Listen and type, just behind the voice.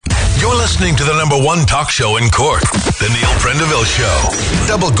You're listening to the #1 talk show in Cork, the Neil Prendeville Show.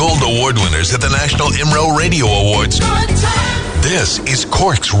 Double gold award winners at the National IMRO Radio Awards. This is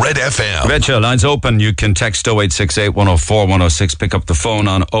Cork's Red FM. Betcha, lines open. You can text 0868 104 106. Pick up the phone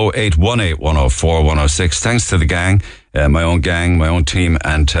on 0818 104 106. Thanks to the gang, my own team,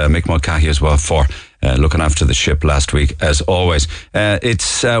 and Mick Mulcahy as well for looking after the ship last week, as always.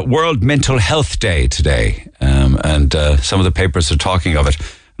 It's World Mental Health Day today, and some of the papers are talking of it.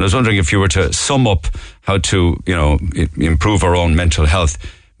 And I was wondering if you were to sum up how to, improve our own mental health.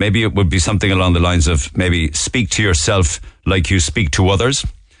 Maybe it would be something along the lines of maybe speak to yourself like you speak to others,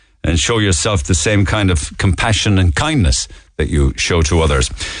 and show yourself the same kind of compassion and kindness that you show to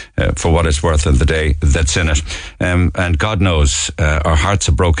others, for what it's worth in the day that's in it. And God knows, our hearts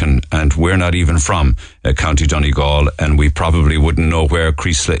are broken, and we're not even from County Donegal, and we probably wouldn't know where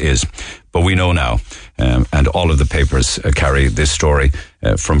Creeslough is. But we know now, and all of the papers carry this story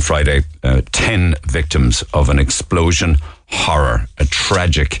from Friday. 10 victims of an explosion, horror, a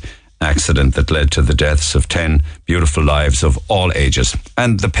tragic accident that led to the deaths of 10 beautiful lives of all ages.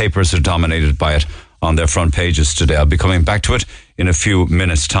 And the papers are dominated by it on their front pages today. I'll be coming back to it in a few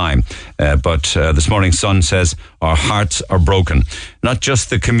minutes' time. But this morning's Sun says our hearts are broken. Not just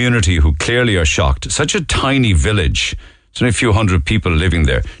the community, who clearly are shocked. Such a tiny village. There's only a few hundred people living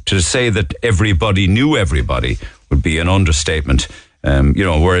there. To say that everybody knew everybody would be an understatement.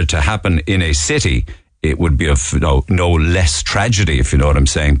 Were it to happen in a city, it would be of no less tragedy, if you know what I'm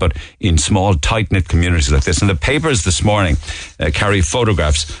saying. But in small, tight-knit communities like this. And the papers this morning carry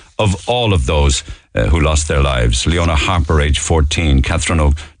photographs of all of those who lost their lives. Leona Harper, age 14. Catherine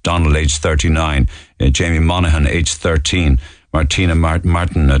O'Donnell, age 39. Jamie Monaghan, age 13. Martina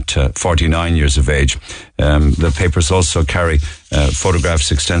Martin at 49 years of age. The papers also carry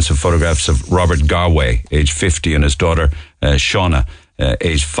extensive photographs of Robert Garway, age 50, and his daughter Shauna,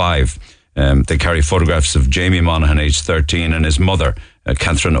 age 5. They carry photographs of Jamie Monaghan, age 13, and his mother,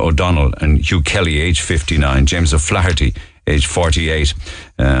 Catherine O'Donnell, and Hugh Kelly, age 59, James O'Flaherty, age 48.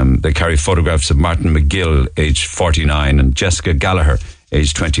 They carry photographs of Martin McGill, age 49, and Jessica Gallagher,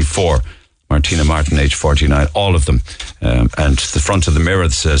 age 24. Martina Martin, age 49, all of them. And the front of the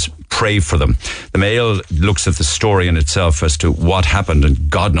Mirror says, pray for them. The Mail looks at the story in itself as to what happened, and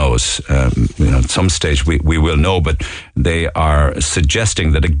God knows, at some stage we will know, but they are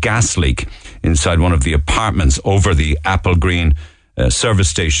suggesting that a gas leak inside one of the apartments over the Apple Green service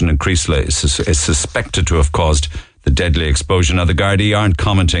station in Creeslough is suspected to have caused the deadly explosion. Now, the Gardaí aren't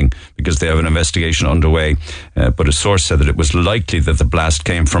commenting because they have an investigation underway, but a source said that it was likely that the blast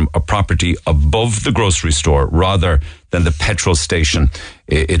came from a property above the grocery store rather than the petrol station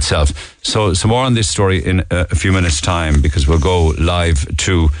itself. So some more on this story in a few minutes' time, because we'll go live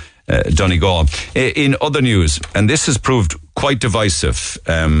to Donegal. In other news, and this has proved quite divisive,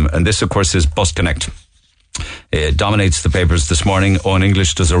 and this, of course, is Bus Connect. It dominates the papers this morning. Eoin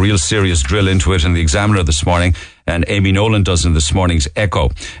English does a real serious drill into it in the Examiner this morning, and Amy Nolan does in this morning's Echo.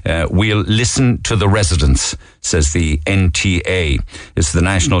 We'll listen to the residents, says the NTA. It's the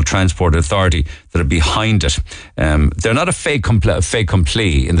National Transport Authority that are behind it. They're not a fait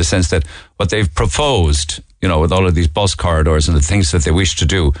accompli in the sense that what they've proposed, with all of these bus corridors and the things that they wish to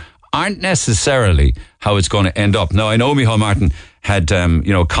do, aren't necessarily how it's going to end up. Now, I know Micheál Martin had,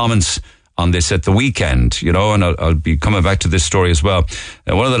 comments on this at the weekend, and I'll be coming back to this story as well.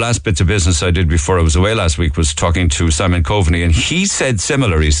 One of the last bits of business I did before I was away last week was talking to Simon Coveney, and he said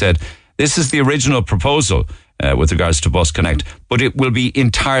similar. He said, this is the original proposal with regards to Bus Connect, but it will be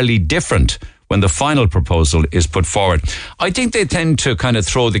entirely different when the final proposal is put forward. I think they tend to kind of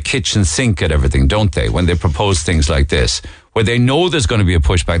throw the kitchen sink at everything, don't they, when they propose things like this, where they know there's going to be a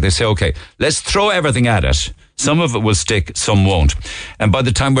pushback. They say, okay, let's throw everything at it. Some of it will stick, some won't. And by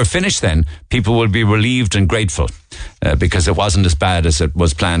the time we're finished then, people will be relieved and grateful because it wasn't as bad as it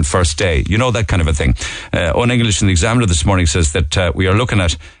was planned first day. That kind of a thing. Eoin English in the Examiner this morning says that we are looking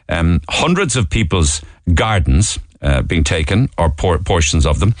at hundreds of people's gardens being taken, or portions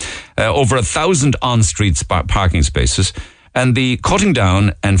of them, over 1,000 on-street parking spaces, and the cutting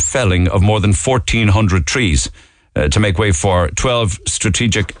down and felling of more than 1,400 trees to make way for 12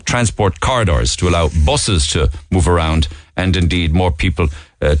 strategic transport corridors to allow buses to move around and indeed more people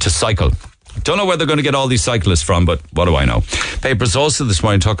to cycle. Don't know where they're going to get all these cyclists from, but what do I know? Papers also this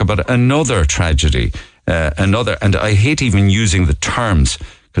morning talk about another tragedy, and I hate even using the terms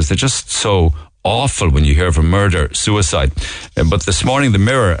because they're just so awful when you hear of a murder, suicide. But this morning the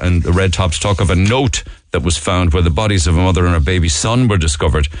Mirror and the Red Tops talk of a note that was found where the bodies of a mother and her baby son were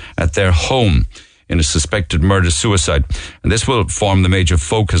discovered at their home in a suspected murder-suicide. And this will form the major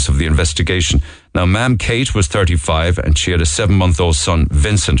focus of the investigation. Now, Mam Kate was 35 and she had a 7-month-old son,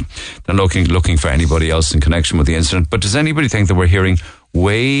 Vincent. They're looking for anybody else in connection with the incident. But does anybody think that we're hearing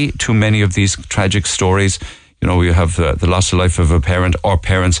way too many of these tragic stories? You know, we have the loss of life of a parent or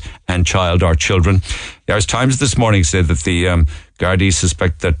parents and child or children. The Irish Times this morning said that the Gardaí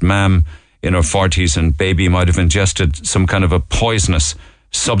suspect that Mam in her 40s and baby might have ingested some kind of a poisonous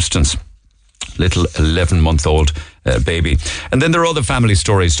substance. Little 11-month-old baby. And then there are other family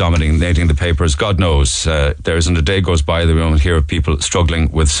stories dominating the papers. God knows, there isn't a day goes by that we won't hear of people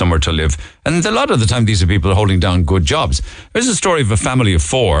struggling with somewhere to live. And a lot of the time, these are people holding down good jobs. There's a story of a family of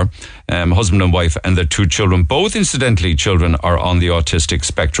 4, husband and wife and their 2 children. Both, incidentally, children are on the autistic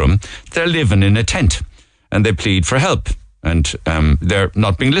spectrum. They're living in a tent and they plead for help. And they're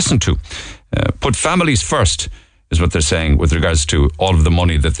not being listened to. Put families first is what they're saying with regards to all of the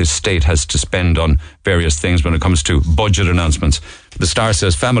money that this state has to spend on various things when it comes to budget announcements. The Star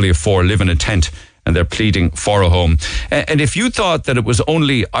says family of 4 live in a tent and they're pleading for a home. And if you thought that it was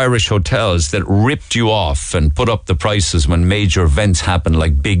only Irish hotels that ripped you off and put up the prices when major events happen,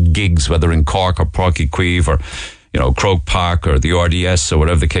 like big gigs, whether in Cork or Páirc Uí Chaoimh or Croke Park or the RDS or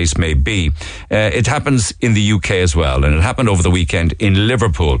whatever the case may be. It happens in the UK as well, and it happened over the weekend in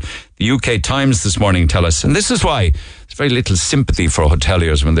Liverpool. The UK Times this morning tell us, and this is why there's very little sympathy for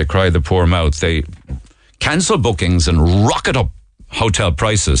hoteliers when they cry the poor mouth. They cancel bookings and rocket up hotel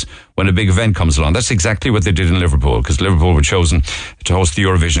prices when a big event comes along. That's exactly what they did in Liverpool, because Liverpool were chosen to host the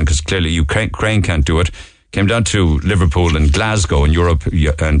Eurovision because clearly Ukraine can't do it. Came down to Liverpool and Glasgow in Europe,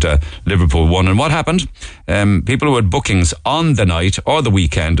 and Liverpool won. And what happened? People who had bookings on the night or the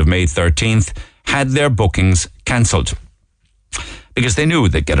weekend of May 13th had their bookings cancelled because they knew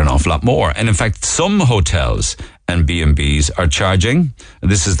they'd get an awful lot more. And in fact, some hotels and B&Bs are charging,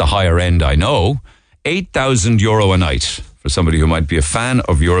 and this is the higher end I know, €8,000 a night for somebody who might be a fan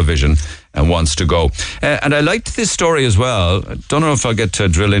of Eurovision and wants to go. And I liked this story as well. I don't know if I'll get to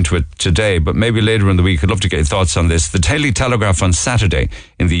drill into it today, but maybe later in the week. I'd love to get your thoughts on this. The Daily Telegraph on Saturday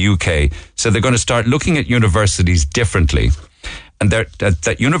in the UK said they're going to start looking at universities differently, and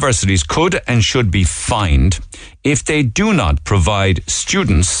that universities could and should be fined if they do not provide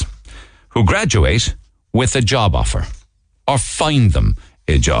students who graduate with a job offer or find them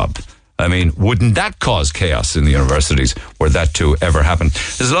a job. I mean, wouldn't that cause chaos in the universities were that to ever happen?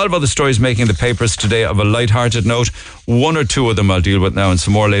 There's a lot of other stories making the papers today of a light-hearted note. 1 or 2 of them I'll deal with now and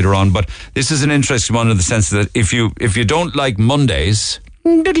some more later on. But this is an interesting one in the sense that if you don't like Mondays,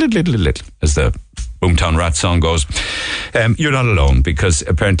 as the Boomtown Rat song goes, you're not alone, because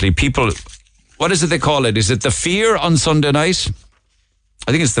apparently people, what is it they call it? Is it the fear on Sunday night?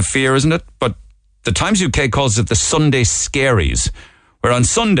 I think it's the fear, isn't it? But the Times UK calls it the Sunday scaries, where on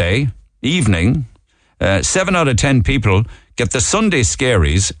Sunday evening, 7 out of 10 people get the Sunday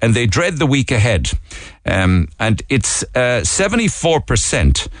scaries and they dread the week ahead. And it's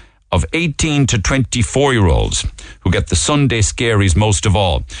 74% of 18 to 24-year-olds who get the Sunday scaries most of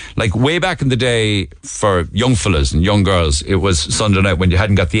all. Like way back in the day for young fellas and young girls, it was Sunday night when you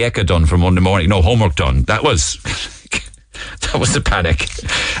hadn't got the ECA done for Monday morning, no homework done. That was the panic.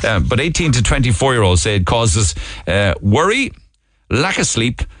 But 18 to 24-year-olds say it causes worry, lack of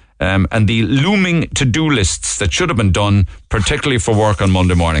sleep, and the looming to-do lists that should have been done, particularly for work on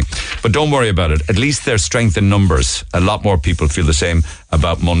Monday morning. But don't worry about it. At least there's strength in numbers. A lot more people feel the same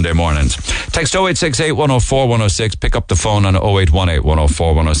about Monday mornings. Text 0868 104 106. Pick up the phone on 0818 104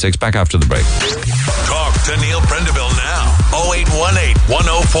 106. Back after the break. Talk to Neil Prendeville now. 0818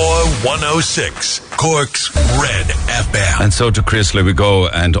 104 106. Cork's Red FM. And so to Creeslough we go,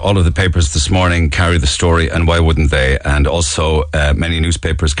 and all of the papers this morning carry the story, and why wouldn't they? And also many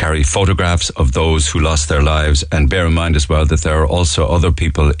newspapers carry photographs of those who lost their lives, and bear in mind as well that there are also other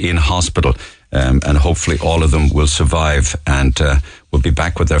people in hospital, and hopefully all of them will survive and will be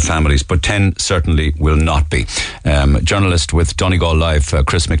back with their families, but 10 certainly will not be. Journalist with Donegal Live,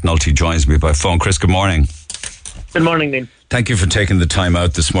 Chris McNulty, joins me by phone. Chris, good morning. Good morning, Neil. Thank you for taking the time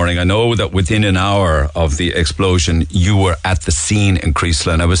out this morning. I know that within an hour of the explosion, you were at the scene in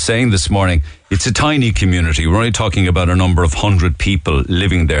Creeslough. And I was saying this morning, it's a tiny community. We're only talking about a number of 100 people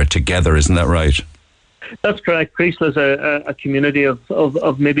living there together. Isn't that right? That's correct. Creeslough is a community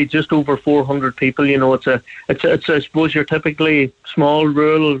of maybe just over 400 people. You know, it's I suppose your typically small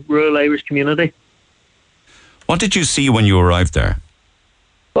rural Irish community. What did you see when you arrived there?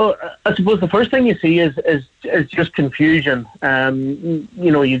 Well, I suppose the first thing you see is just confusion. You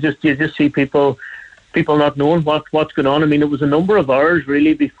know, you just see people people not knowing what's going on. I mean, it was a number of hours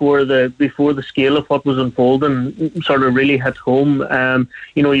really before the scale of what was unfolding sort of really hit home.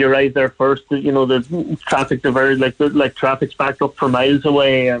 You arrived there first. The traffic diverted, like traffic's backed up for miles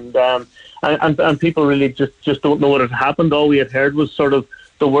away, and people really just don't know what had happened. All we had heard was sort of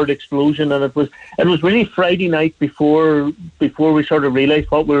the word explosion, and it was really Friday night before we sort of realised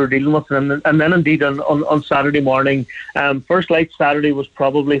what we were dealing with, and then indeed on Saturday morning. First light Saturday was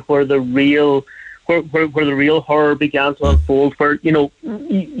probably where the real horror began to unfold. Where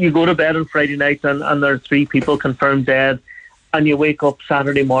you go to bed on Friday night and there are 3 people confirmed dead, and you wake up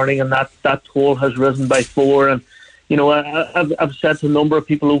Saturday morning and that toll has risen by 4. And I've said to a number of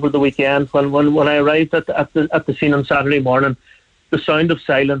people over the weekend when I arrived at the scene on Saturday morning, the sound of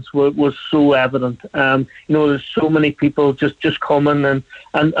silence was so evident. There's so many people just coming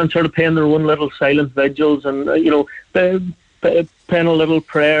and sort of paying their own little silent vigils, and paying a little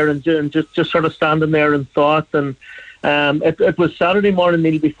prayer and just sort of standing there in thought. And it was Saturday morning,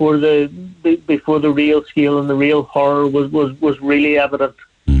 Neil, before the real scale and the real horror was really evident.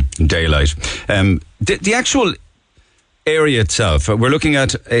 Daylight. The actual area itself, we're looking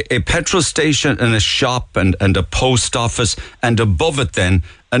at a petrol station and a shop and a post office, and above it then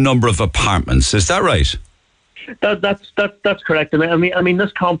a number of apartments. Is that right? That's correct. I mean,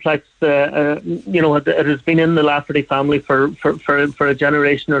 this complex, it has been in the Lafferty family for a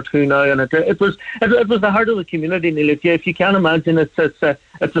generation or two now, and it was the heart of the community, Neil. If you can imagine, it's a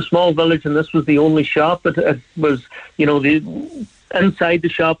small village, and this was the only shop. It was, inside the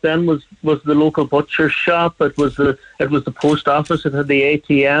shop then was the local butcher's shop. It was the post office. It had the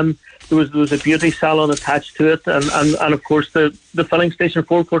ATM. There was a beauty salon attached to it, and of course the filling station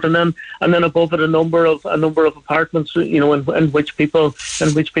forecourt, and then above it a number of apartments, in which people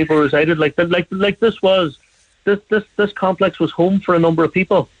resided. Like this complex was home for a number of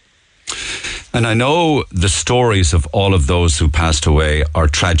people. And I know the stories of all of those who passed away are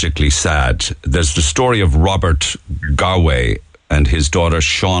tragically sad. There's the story of Robert Garway and his daughter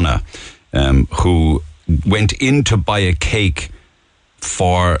Shauna, who went in to buy a cake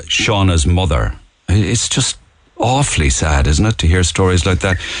for Shauna's mother. It's just awfully sad, isn't it, to hear stories like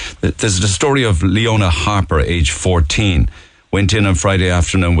that? There's the story of Leona Harper, age 14, went in on Friday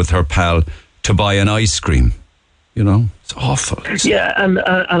afternoon with her pal to buy an ice cream. It's awful. Yeah, and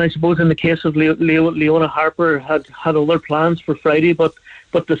I suppose in the case of Leona Harper had other plans for Friday, but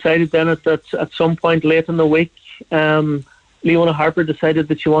decided then at some point late in the week, Leona Harper decided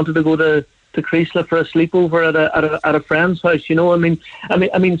that she wanted to go to Creeslough for a sleepover at a friend's house. So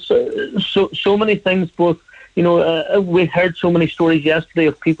many things. Both, we heard so many stories yesterday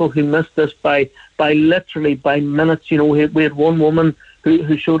of people who missed this by minutes. We had one woman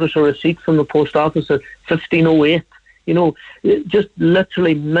who showed us a receipt from the post office at 15:08. Just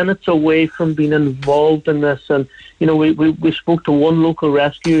literally minutes away from being involved in this. And we spoke to one local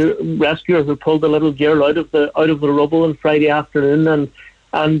rescuer who pulled a little girl out of the rubble on Friday afternoon,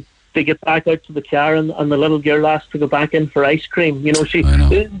 and they get back out to the car, and the little girl asked to go back in for ice cream.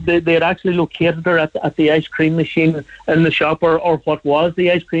 They had actually located her at the ice cream machine in the shop, or what was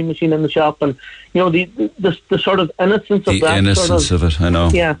the ice cream machine in the shop. And the sort of innocence of that. The innocence of it, I know.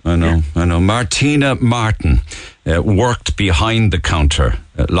 Yeah. I know. Martina Martin worked behind the counter,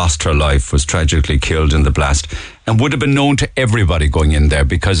 lost her life, was tragically killed in the blast, and would have been known to everybody going in there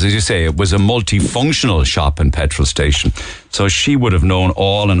because, as you say, it was a multifunctional shop and petrol station. So she would have known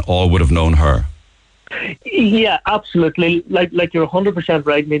all, and all would have known her. Yeah, absolutely. Like you're 100%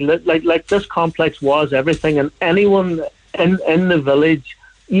 right, Neil. Like this complex was everything, and anyone in the village,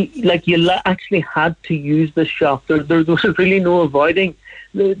 you actually had to use this shop. There was really no avoiding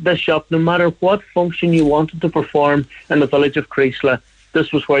this shop. No matter what function you wanted to perform in the village of Creeslough,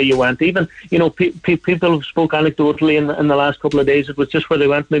 this was where you went. Even, people have spoke anecdotally in the last couple of days. It was just where they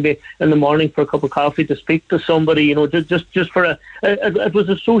went maybe in the morning for a cup of coffee to speak to somebody, just for it was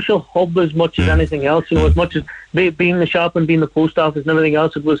a social hub as much as anything else, as much as being the shop and being the post office and everything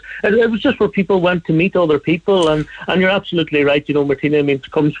else. It was just where people went to meet other people. And you're absolutely right, Martina, it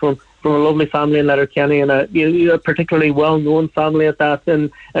comes from a lovely family in Letterkenny, and a particularly well-known family at that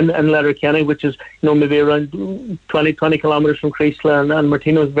in Letterkenny, which is maybe around 20 kilometres from Creeslough, and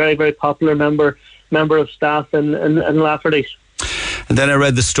Martina was a very, very popular member of staff in Lafferty. And then I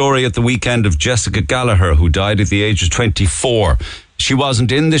read the story at the weekend of Jessica Gallagher, who died at the age of 24. She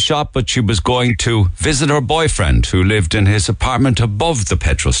wasn't in the shop, but she was going to visit her boyfriend, who lived in his apartment above the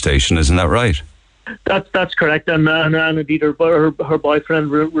petrol station. Isn't that right? That's correct, and indeed her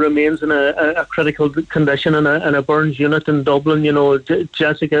boyfriend remains in a critical condition in a burns unit in Dublin. You know,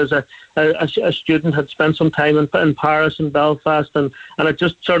 Jessica is a student, had spent some time in Paris and Belfast, and had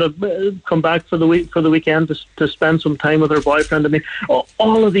just sort of come back for the weekend to spend some time with her boyfriend. I mean,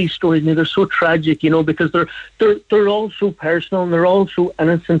 all of these stories, they're so tragic, you know, because they're all so personal and they're all so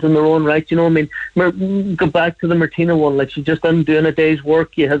innocent in their own right. You know, I mean, go back to the Martina one, like she just didn't doing a day's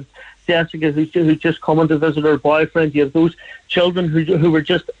work. You had Jessica who's just coming to visit her boyfriend. You have those children who were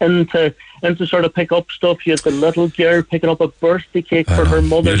just into sort of pick up stuff. You have the little girl picking up a birthday cake for her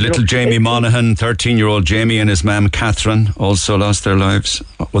mother. Little Jamie Monaghan, 13-year-old Jamie, and his mum Catherine also lost their lives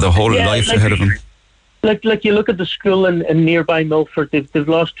with a whole life ahead of them. Like you look at the school in nearby Milford, they've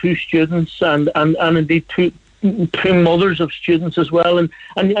lost 2 students and indeed two mothers of students as well, and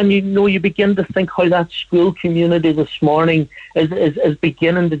you know, you begin to think how that school community this morning is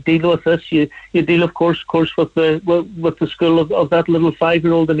beginning to deal with this. You deal, of course with the school of that little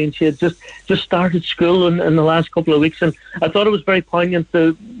 5-year-old. I mean, she had just started school in the last couple of weeks, and I thought it was very poignant,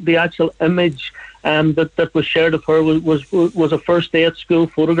 the actual image that was shared of her was a first day at school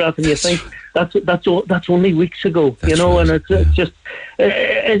photograph, and you think that's only weeks ago, you know, and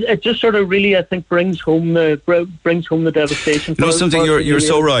it just sort of really, I think, brings home the devastation. You know something, you're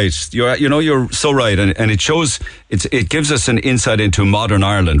so right. You're so right, and it shows. It gives us an insight into modern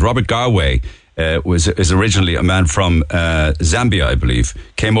Ireland. Robert Garway is originally a man from Zambia, I believe.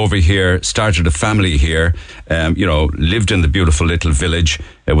 Came over here, started a family here. Lived in the beautiful little village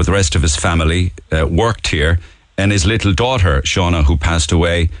with the rest of his family. Worked here, and his little daughter Shauna, who passed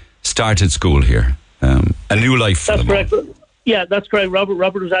away, started school here. A new life for them. That's correct. Yeah, that's correct. Robert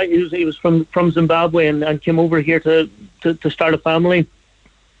was from Zimbabwe and came over here to start a family.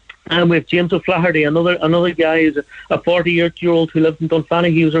 And we have James O'Flaherty, another guy who's a 40-year-old who lived in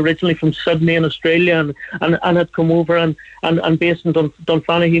Dunfanaghy. He was originally from Sydney in Australia and had come over and based in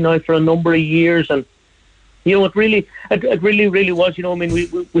Dunfanaghy now for a number of years. And you know, it really was. You know, I mean,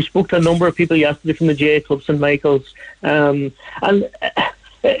 we spoke to a number of people yesterday from the GA Club St Michael's, and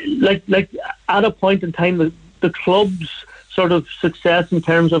like at a point in time, the club's sort of success in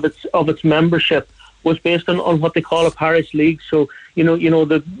terms of its membership was based on what they call a parish league. So you know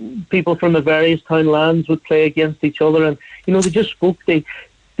the people from the various townlands would play against each other, and you know, they just spoke. They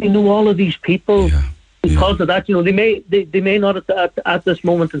know all of these people because of that. You know, they may not at this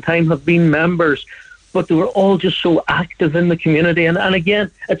moment in time have been members, but they were all just so active in the community. And again,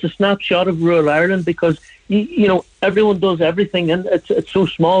 it's a snapshot of rural Ireland because you know, everyone does everything, and it's so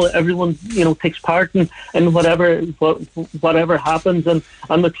small. Everyone, you know, takes part in whatever happens, and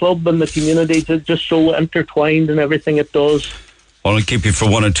the club and the community just so intertwined in everything it does. I'll only keep you for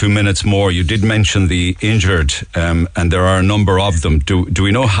 1 or 2 minutes more. You did mention the injured, and there are a number of them. Do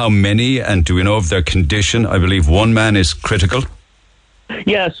we know how many, and do we know of their condition? I believe one man is critical.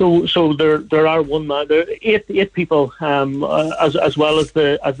 Yeah, so there are one man. There are eight people, as well as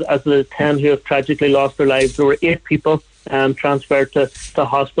the 10 who have tragically lost their lives. There were 8 people transferred to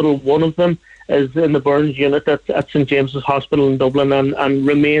hospital. One of them is in the burns unit at St James's Hospital in Dublin and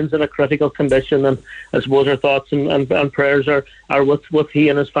remains in a critical condition. And I suppose our thoughts and prayers are with he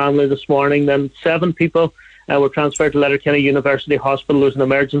and his family this morning. Then 7 people were transferred to Letterkenny University Hospital. There was an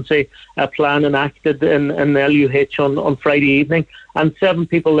emergency plan enacted in the LUH on Friday evening, and 7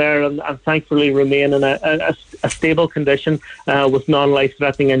 people there and thankfully remain in a stable condition with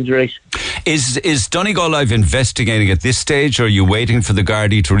non-life-threatening injuries. Is Donegal Live investigating at this stage, or are you waiting for the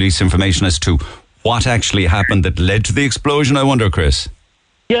Gardaí to release information as to what actually happened that led to the explosion, I wonder, Chris?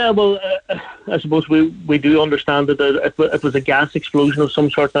 Yeah, well, I suppose we do understand that it was a gas explosion of some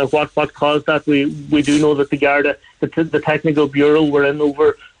sort. Now, what caused that? We do know that the Garda, the technical bureau, were in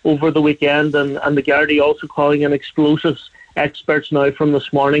over the weekend, and the Garda also calling in explosives experts now from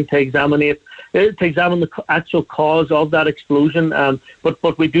this morning to examine the actual cause of that explosion.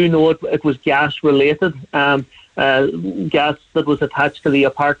 But we do know it was gas related. Gas that was attached to the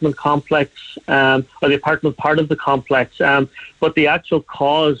apartment complex, or the apartment part of the complex. But the actual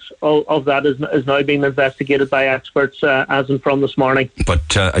cause of that is now being investigated by experts as and from this morning.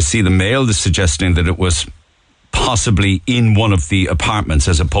 But I see the Mail is suggesting that it was possibly in one of the apartments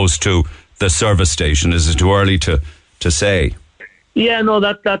as opposed to the service station. Is it too early to say? Yeah, no,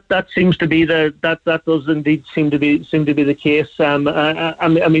 that seems to be that does indeed seem to be the case. I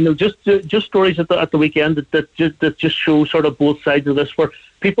mean, just stories at the weekend that just show sort of both sides of this, where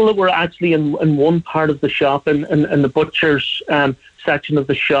people that were actually in one part of the shop in the butcher's section of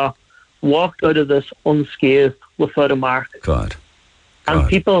the shop walked out of this unscathed without a mark. God. And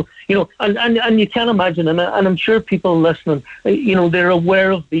people, and you can imagine, and I'm sure people listening, they're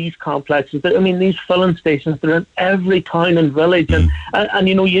aware of these complexes. I mean, these filling stations, they're in every town and village, and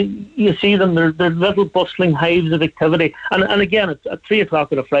you see them, they're little bustling hives of activity. And again, it's at 3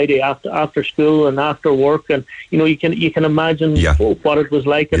 o'clock on a Friday after school and after work, and you can imagine what it was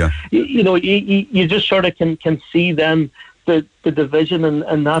like. And you just sort of can see then the division,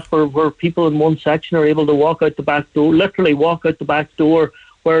 and that where people in one section are able to walk out the back door, literally walk out the back door,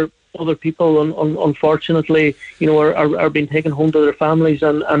 where other people unfortunately are being taken home to their families,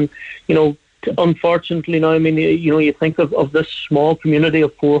 and unfortunately now, I mean, you think of this small community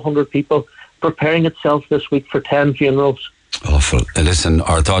of 400 people preparing itself this week for 10 funerals. Awful. Listen,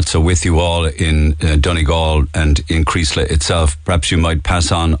 our thoughts are with you all in Donegal and in Creeslough itself. Perhaps you might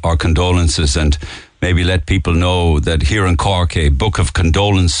pass on our condolences and maybe let people know that here in Cork, a book of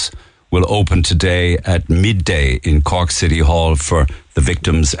condolence will open today at midday in Cork City Hall for the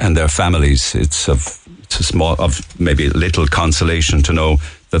victims and their families. It's maybe little consolation to know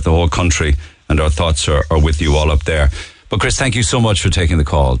that the whole country and our thoughts are with you all up there. But Chris, thank you so much for taking the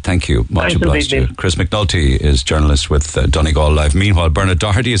call. Thank you. Much obliged to you. Chris McNulty is journalist with Donegal Live. Meanwhile, Bernard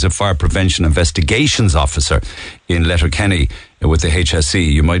Doherty is a Fire Prevention Investigations Officer in Letterkenny with the HSE.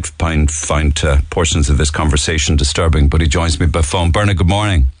 You might find portions of this conversation disturbing, but he joins me by phone. Bernard, good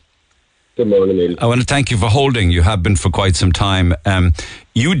morning. Good morning, Neil. I want to thank you for holding. You have been for quite some time.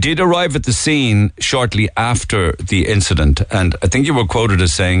 You did arrive at the scene shortly after the incident, and I think you were quoted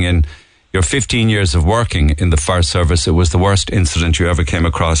as saying in your 15 years of working in the fire service, it was the worst incident you ever came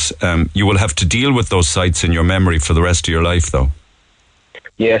across. You will have to deal with those sites in your memory for the rest of your life, though.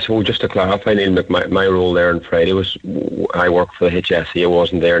 Yes, well, just to clarify, Neil, my role there on Friday was I worked for the HSE. I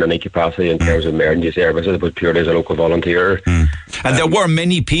wasn't there in any capacity in terms of emergency services. It was purely as a local volunteer. And there were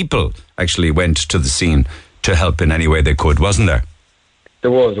many people actually went to the scene to help in any way they could, wasn't there?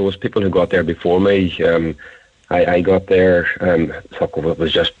 There was people who got there before me. I got there, it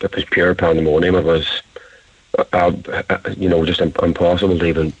was pure pandemonium. It was, just impossible to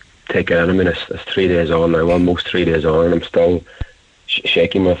even take it in. I mean, it's 3 days on now, almost 3 days on, and I'm still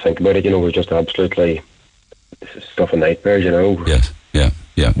shaking when I think about it. It was just absolutely stuff of nightmares, Yes,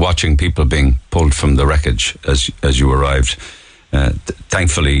 yeah. Watching people being pulled from the wreckage as you arrived.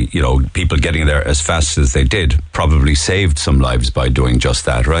 Thankfully, people getting there as fast as they did probably saved some lives by doing just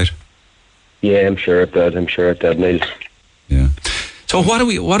that, right? Yeah, I'm sure it did, Neil. Yeah. So what are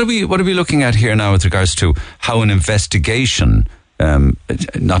we looking at here now with regards to how an investigation,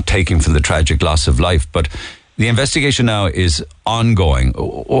 not taking from the tragic loss of life, but the investigation now is ongoing.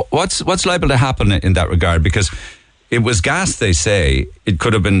 What's liable to happen in that regard? Because it was gas, they say. It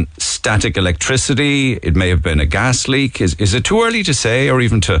could have been static electricity. It may have been a gas leak. Is it too early to say, or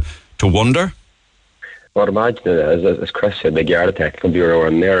even to wonder? Well, imagine, as Chris said, the Garda Technical Bureau are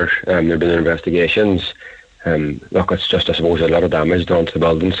in there. They're doing investigations. Look, it's just, I suppose, a lot of damage done to the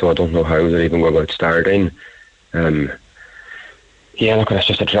building, so I don't know how they're even going about starting. Look, it's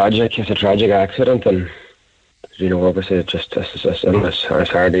just a tragic accident, and obviously it's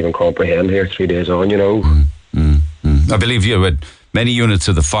hard to even comprehend here 3 days on. I believe you had many units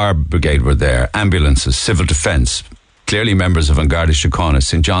of the fire brigade were there, ambulances, civil defence, clearly members of An Garda Síochána,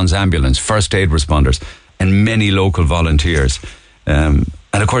 St John's Ambulance, first aid responders, and many local volunteers. And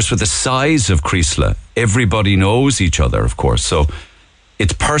of course, with the size of Creeslough, everybody knows each other, of course. So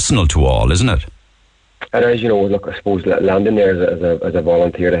it's personal to all, isn't it? It is, look, I suppose landing there as a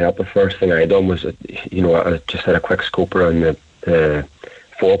volunteer to help, the first thing I done was, I just had a quick scope around the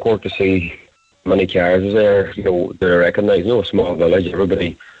forecourt to see many cars was there, that I recognise, a small village,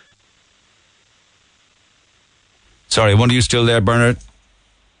 everybody. Sorry, are you still there, Bernard?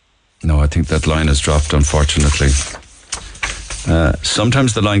 No, I think that line has dropped, unfortunately.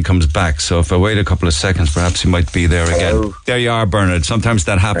 Sometimes the line comes back, so if I wait a couple of seconds, perhaps you might be there again. Hello. There you are, Bernard. Sometimes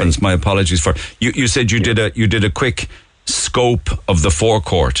that happens. Right. My apologies for you. Said you did a quick scope of the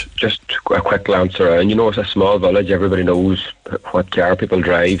forecourt. Just a quick glance around. It's a small village. Everybody knows what car people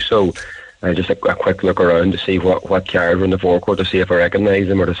drive, so just a quick look around to see what cars are in the forecourt, to see if I recognise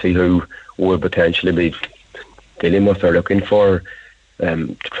them or to see who would potentially be dealing with or looking for,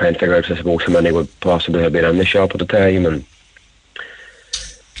 to try and figure out, I suppose, how many would possibly have been in the shop at the time. And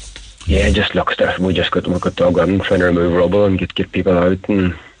just look, we got dug in trying to remove rubble and get people out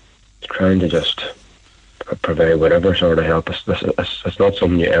and trying to just provide whatever sort of help. It's not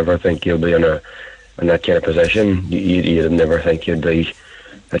something you ever think you'll be in that kind of position. You'd never think you'd be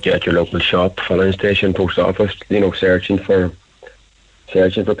at your local shop, filling station, post office, searching for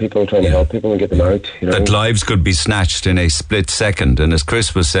people, trying to help people and get them out. That lives could be snatched in a split second. And as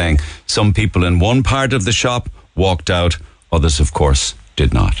Chris was saying, some people in one part of the shop walked out, others, of course,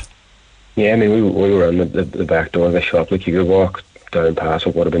 did not. Yeah, I mean, we were in the back door of the shop. Like, you could walk down past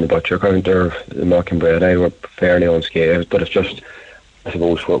what would have been the butcher counter, the milk and bread aisle, were fairly unscathed, but it's just, I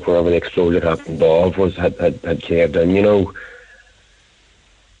suppose, wherever the explosion happened above had caved in, you know.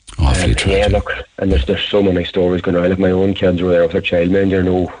 Awfully tragic. Yeah, look, and there's so many stories going on. Like, my own kids were there with their childminder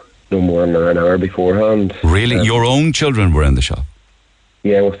no more than an hour beforehand. Really? Your own children were in the shop?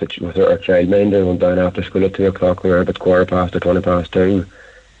 Yeah, with our childminder. Went down after school at 2 o'clock. We were about 2:15 or 2.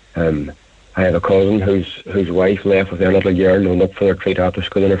 I have a cousin whose wife left with their little girl, loaned up for their treat after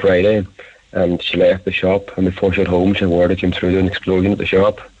school on a Friday, and she left the shop, and before she got home, she had word it came through an explosion at the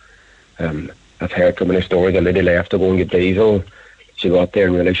shop. I've heard so many stories. The lady left to go and get diesel. She got there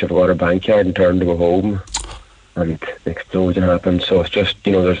and realised she forgot her bank card and turned to go home, and the explosion happened. So it's just,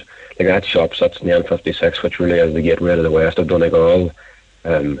 you know, there's, like, that shop sits in the M56, which really is the gateway to the west of Donegal.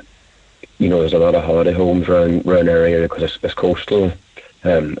 You know, there's a lot of holiday homes around the area because it's coastal.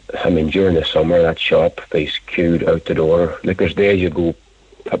 I mean, during the summer, that shop is queued out the door. Like, there's days you go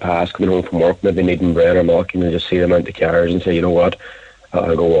past coming home from work, maybe needing bread or milk, and you just see them out the cars and say, you know what,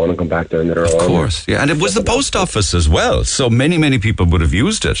 I'll go on and come back down to their Of course, yeah. And it was the post office as well, so many people would have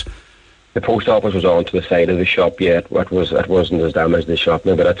used it. The post office was on to the side of the shop, yeah. It wasn't as damaged as the shop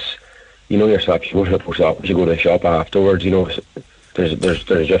now, but it's, you know yourself, you go to the post office, you go to the shop afterwards, you know, there's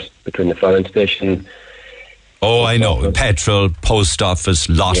just between the filling station. Oh, I know. Petrol, post office,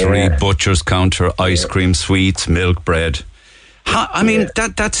 lottery, butcher's counter, ice cream, sweets, milk, bread. I mean,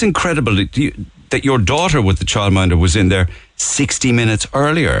 that's incredible that your daughter with the childminder was in there 60 minutes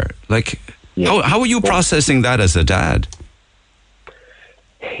earlier. Like, how are you processing that as a dad?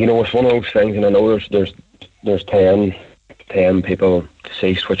 You know, it's one of those things, and I know there's 10 people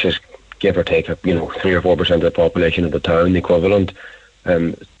deceased, which is, give or take, you know, 3 or 4% of the population of the town, the equivalent.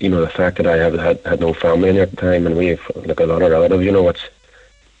 You know, the fact that I had no family in there at the time, and we have, like, a lot of relatives, you know, it's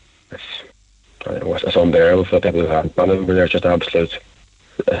unbearable for the people who hadn't been over there. It's just absolute,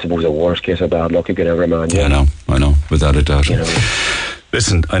 I suppose, the worst case of bad luck you could ever imagine. Yeah, I know, without a doubt. You know.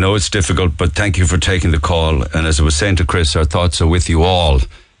 Listen, I know it's difficult, but thank you for taking the call. And as I was saying to Chris, our thoughts are with you all.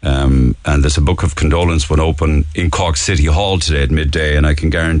 And there's a book of condolence went open in Cork City Hall today at midday, and I can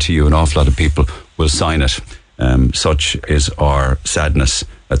guarantee you an awful lot of people will sign it. Such is our sadness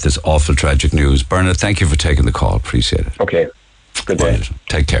at this awful tragic news. Bernard, thank you for taking the call. Appreciate it. Okay. Good day. Right.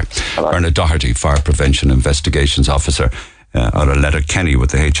 Take care. Bye-bye. Bernard Doherty, Fire Prevention Investigations Officer out of Letterkenny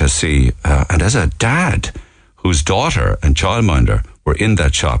with the HSC. And as a dad whose daughter and childminder were in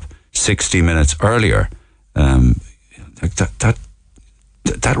that shop 60 minutes earlier, that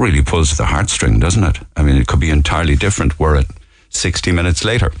really pulls at the heartstring, doesn't it? I mean, it could be entirely different were it 60 minutes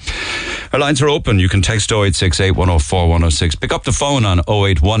later. Our lines are open. You can text 0868 104 106. Pick up the phone on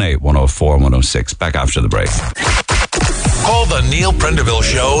 0818 104 106. Back after the break. Call the Neil Prendeville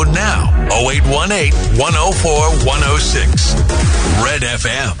Show now. 0818 104 106. Red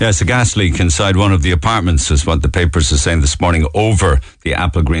FM. Yes, a gas leak inside one of the apartments is what the papers are saying this morning over the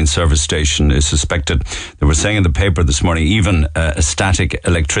Apple Green service station is suspected. They were saying in the paper this morning even a static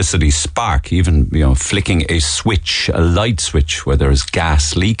electricity spark, even, you know, flicking a switch, a light switch where there is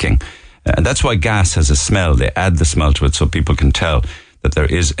gas leaking. And that's why gas has a smell. They add the smell to it so people can tell that there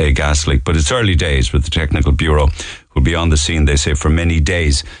is a gas leak. But it's early days with the Technical Bureau, who'll be on the scene, they say, for many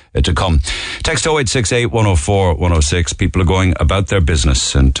days to come. Text 0868 104 106. People are going about their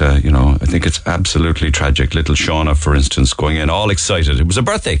business. And, you know, I think it's absolutely tragic. Little Shauna, for instance, going in all excited. It was a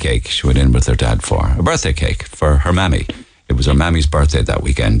birthday cake she went in with her dad for. A birthday cake for her mammy. It was her mammy's birthday that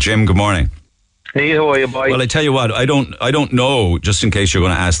weekend. Jim, good morning. Hey, how are you, boy? Well, I tell you what, I don't know, just in case you're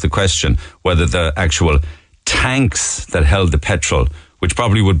going to ask the question, whether the actual tanks that held the petrol, which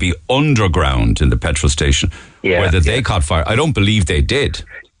probably would be underground in the petrol station, whether they caught fire. I don't believe they did.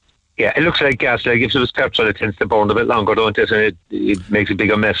 Yeah, it looks like gas. Like if it was petrol, it tends to burn a bit longer, don't it? And it makes a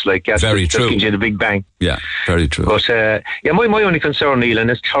bigger mess. Like gas, very true. Gives you the big bang. Yeah, very true. But my only concern, Neil, and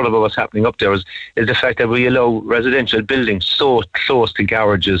it's terrible what's happening up there, is the fact that we allow residential buildings so close to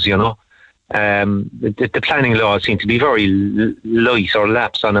garages. You know, the planning laws seem to be very light or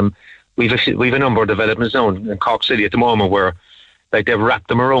lax on them. We've a number of developments now in Cork City at the moment where, like, they've wrapped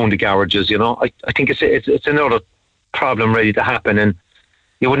them around the garages. You know, I think it's another problem ready to happen, and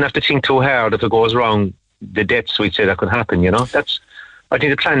you wouldn't have to think too hard if it goes wrong. The deaths we'd say that could happen. You know, I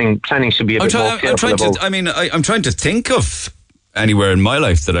think the planning should be a bit more careful about. I'm trying to think of anywhere in my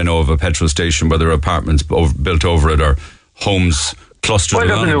life that I know of a petrol station where there are apartments built over it or homes clustered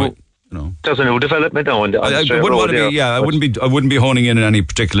around it. There's a new development now. I wouldn't be honing in any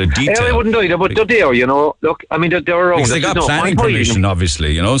particular detail. I wouldn't either, but they're there, you know. Look, I mean, they're around. Because they got planning permission,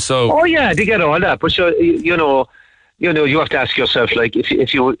 obviously, you know. So. Oh yeah, they get all that, but you know, you have to ask yourself, like,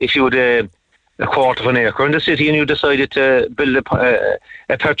 if you had a quarter of an acre in the city and you decided to build a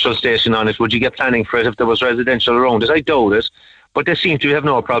petrol station on it, would you get planning for it if there was residential around it? I doubt it, but they seem to have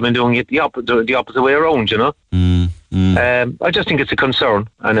no problem doing it the opposite way around, I just think it's a concern,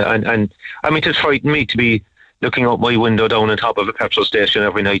 and I mean, it frightened me to be looking out my window down on top of a petrol station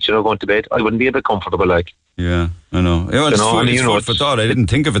every night, going to bed. I wouldn't be a bit comfortable, like. Yeah, I know. It's food for thought. I didn't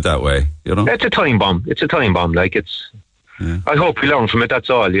think of it that way, It's a time bomb. It's a time bomb, like, it's... Yeah. I hope we learn from it, that's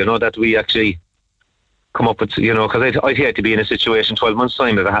all, that we actually come up with, because I'd hate to be in a situation 12 months'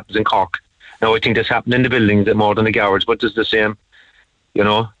 time if it happens in Cork. Now, I think this happened in the buildings more than the garage, but it's the same.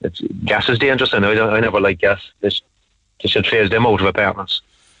 Gas is dangerous, and I never like gas. They should phase them out of apartments.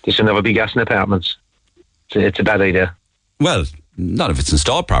 There should never be gas in apartments. It's a bad idea. Well, not if it's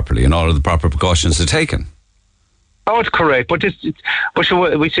installed properly and all of the proper precautions are taken. Oh, it's correct, but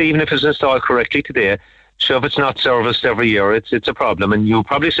we say even if it's installed correctly today, so if it's not serviced every year, it's a problem. And you're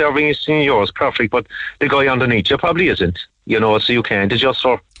probably serving yours perfect, but the guy underneath you probably isn't. So you can't adjust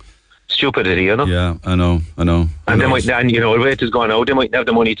for stupidity, Yeah, I know. And they might, the rate is going out. They might have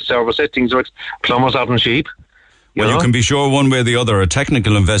the money to service it. Things are plumbers aren't cheap. You can be sure one way or the other, a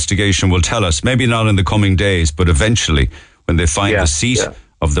technical investigation will tell us, maybe not in the coming days, but eventually when they find the seat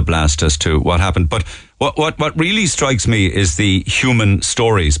of the blast as to what happened. But what really strikes me is the human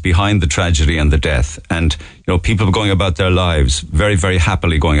stories behind the tragedy and the death. And, people going about their lives, very, very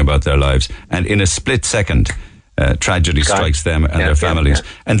happily going about their lives. And in a split second, tragedy strikes them and their families.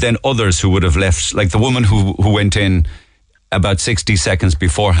 Yeah. And then others who would have left, like the woman who went in about 60 seconds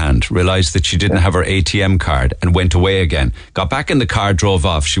beforehand, realised that she didn't have her ATM card and went away again. Got back in the car, drove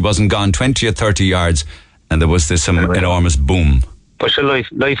off. She wasn't gone 20 or 30 yards, and there was this enormous boom. But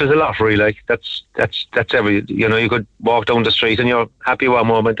life is a lottery, like, that's every, you could walk down the street and you're happy one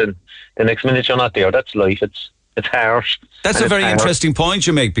moment and the next minute you're not there. That's life. It's harsh. That's a very interesting point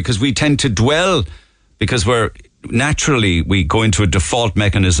you make, because we tend to dwell, because we go into a default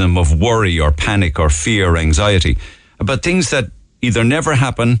mechanism of worry or panic or fear or anxiety about things that either never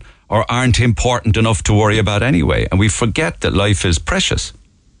happen or aren't important enough to worry about anyway. And we forget that life is precious.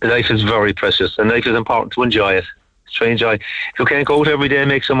 Life is very precious, and life is important to enjoy it. Try and enjoy. If you can't go out every day and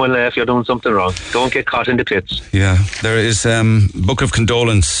make someone laugh, you're doing something wrong. Don't get caught in the pits. Yeah, there is Book of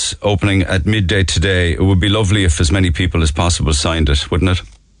Condolence opening at midday today. It would be lovely if as many people as possible signed it, wouldn't it?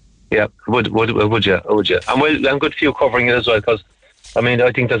 Yeah, would you? And I'm good for you covering it as well, because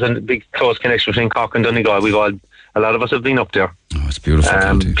I think there's a big close connection between Cork and Donegal. A lot of us have been up there. Oh, it's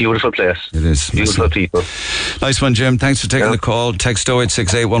beautiful. Beautiful place. It is. Beautiful people. Nice one, Jim. Thanks for taking the call. Text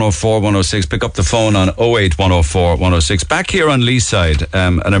 0868 104 106. Pick up the phone on 08 104 106. Back here on Leeside,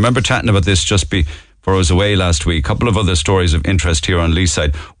 and I remember chatting about this just before I was away last week. A couple of other stories of interest here on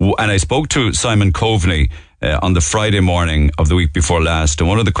Leeside. And I spoke to Simon Coveney on the Friday morning of the week before last, and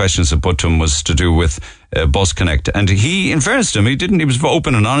one of the questions I put to him was to do with Bus Connect, and he, in fairness to him, he was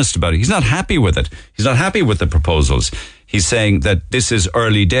open and honest about it. He's not happy with it. He's not happy with the proposals. He's saying that this is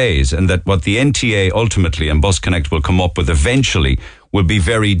early days, and that what the NTA ultimately and Bus Connect will come up with eventually will be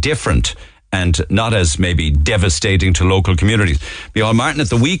very different and not as maybe devastating to local communities. Bjorn Martin at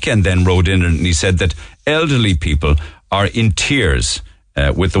the weekend then wrote in and he said that elderly people are in tears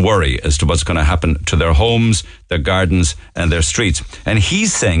with the worry as to what's going to happen to their homes, their gardens and their streets. And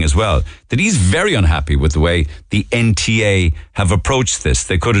he's saying as well that he's very unhappy with the way the NTA have approached this.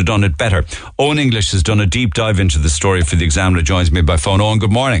 They could have done it better. Eoin English has done a deep dive into the story for the Examiner. Joins me by phone. Eoin,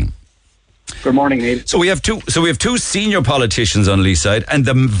 good morning. Good morning, Neil. So we have two senior politicians on Leeside and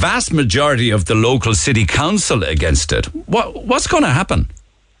the vast majority of the local city council against it. What's going to happen?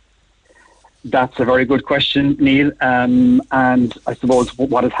 That's a very good question, Neil. And I suppose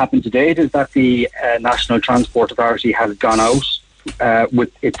what has happened to date is that the National Transport Authority has gone out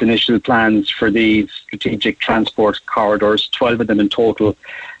with its initial plans for these strategic transport corridors, 12 of them in total,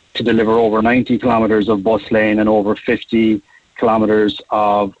 to deliver over 90 kilometres of bus lane and over 50 kilometres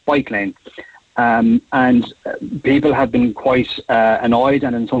of bike lane. And people have been quite annoyed,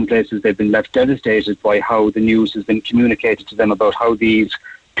 and in some places they've been left devastated by how the news has been communicated to them about how these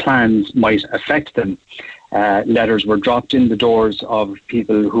plans might affect them. Letters were dropped in the doors of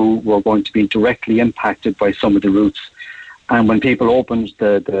people who were going to be directly impacted by some of the routes. And when people opened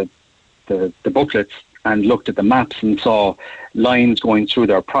the booklets and looked at the maps and saw lines going through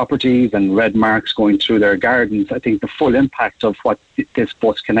their properties and red marks going through their gardens, I think the full impact of what this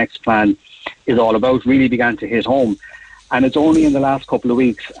Bus Connect plan is all about really began to hit home. And it's only in the last couple of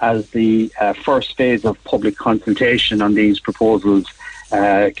weeks, as the first phase of public consultation on these proposals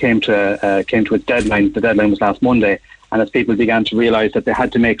came to its deadline. The deadline was last Monday, and as people began to realise that they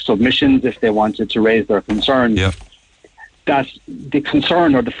had to make submissions if they wanted to raise their concerns, that the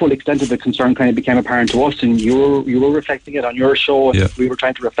concern, or the full extent of the concern, kind of became apparent to us, and you were reflecting it on your show, and we were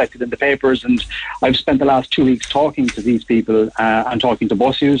trying to reflect it in the papers. And I've spent the last 2 weeks talking to these people and talking to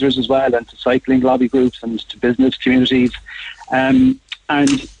bus users as well, and to cycling lobby groups and to business communities. And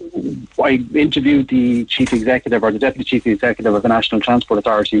I interviewed the chief executive, or the deputy chief executive of the National Transport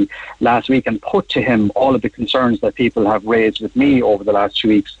Authority last week, and put to him all of the concerns that people have raised with me over the last 2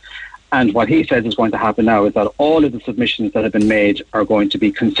 weeks. And what he says is going to happen now is that all of the submissions that have been made are going to be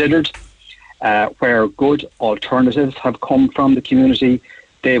considered. Where good alternatives have come from the community,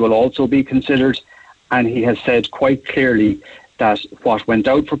 they will also be considered. And he has said quite clearly that what went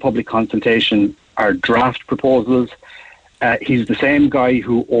out for public consultation are draft proposals. He's the same guy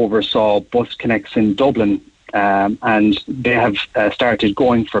who oversaw Bus Connects in Dublin, and they have started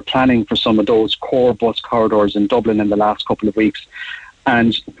going for planning for some of those core bus corridors in Dublin in the last couple of weeks.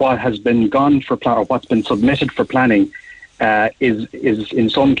 And what has been gone for plan, or what's been submitted for planning, is in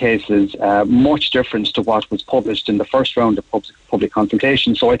some cases much different to what was published in the first round of public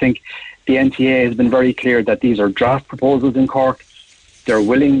consultation. So I think the NTA has been very clear that these are draft proposals in Cork. They're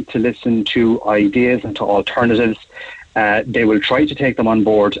willing to listen to ideas and to alternatives. They will try to take them on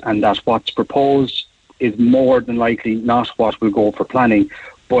board, and that what's proposed is more than likely not what will go for planning.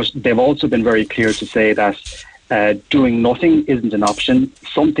 But they've also been very clear to say that doing nothing isn't an option.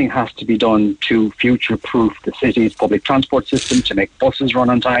 Something has to be done to future-proof the city's public transport system, to make buses run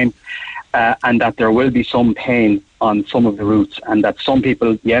on time, and that there will be some pain on some of the routes, and that some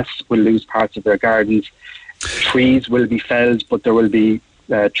people, yes, will lose parts of their gardens. Trees will be felled, but there will be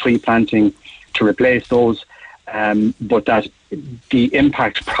tree planting to replace those. But that the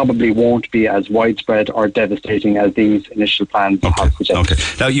impact probably won't be as widespread or devastating as these initial plans have suggested.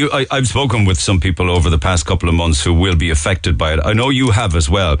 Okay. Now, I've spoken with some people over the past couple of months who will be affected by it. I know you have as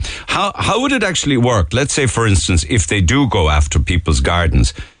well. How would it actually work? Let's say, for instance, if they do go after people's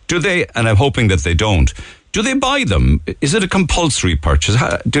gardens, do they, and I'm hoping that they don't, do they buy them? Is it a compulsory purchase?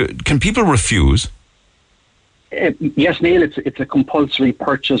 Can people refuse? Yes, Neil, it's a compulsory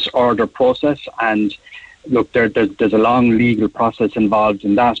purchase order process, and look, there's a long legal process involved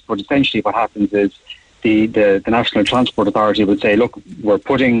in that, but essentially what happens is the National Transport Authority will say, look, we're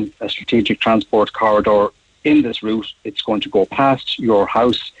putting a strategic transport corridor in this route. It's going to go past your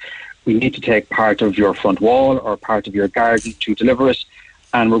house. We need to take part of your front wall or part of your garden to deliver it,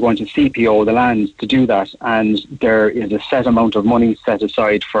 and we're going to CPO the land to do that. And there is a set amount of money set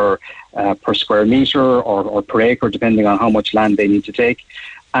aside for per square metre or per acre, depending on how much land they need to take.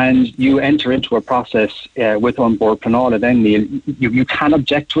 And you enter into a process with On Board Pleanála then, Neil. You can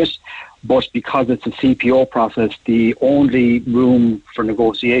object to it, but because it's a CPO process, the only room for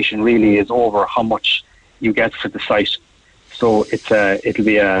negotiation really is over how much you get for the site. So it'll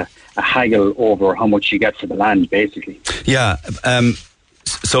be a haggle over how much you get for the land, basically. Yeah.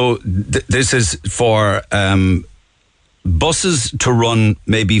 So this is for buses to run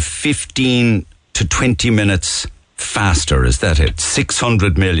maybe 15 to 20 minutes faster, is that it?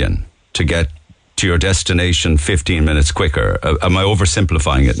 600 million to get to your destination 15 minutes quicker. Am I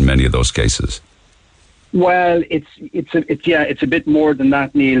oversimplifying it in many of those cases? Well, it's a bit more than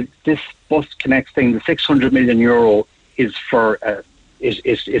that, Neil. This Bus Connects thing, the 600 million euro is for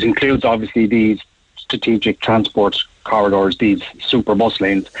it includes obviously these strategic transport corridors, these super bus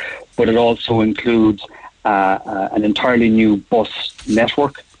lanes, but it also includes an entirely new bus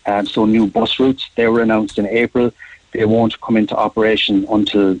network. So new bus routes. They were announced in April. They won't come into operation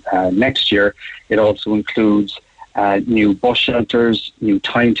until next year. It also includes new bus shelters, new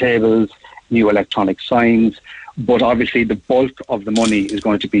timetables, new electronic signs. But obviously the bulk of the money is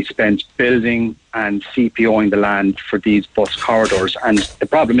going to be spent building and CPOing the land for these bus corridors. And the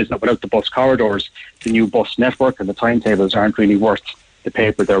problem is that without the bus corridors, the new bus network and the timetables aren't really worth the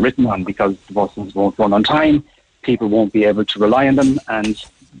paper they're written on, because the buses won't run on time, people won't be able to rely on them, and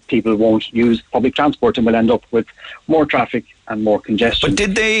people won't use public transport, and will end up with more traffic and more congestion. But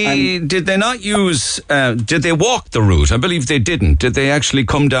did they not use? Did they walk the route? I believe they didn't. Did they actually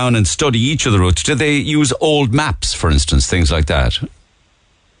come down and study each of the routes? Did they use old maps, for instance, things like that?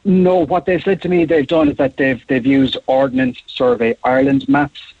 No. What they've said to me they've done is that they've used Ordnance Survey Ireland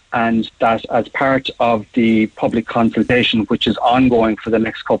maps, and that as part of the public consultation, which is ongoing for the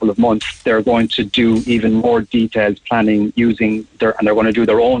next couple of months, they're going to do even more detailed planning and they're going to do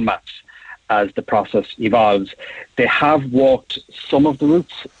their own maps as the process evolves. They have walked some of the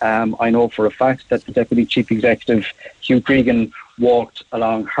routes. I know for a fact that the Deputy Chief Executive, Hugh Cregan, walked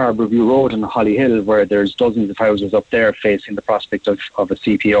along Harbourview Road in Hollyhill, where there's dozens of houses up there facing the prospect of a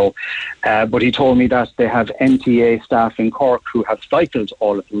CPO. But he told me that they have NTA staff in Cork who have cycled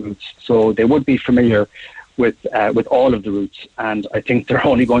all of the routes, so they would be familiar with all of the routes, and I think they're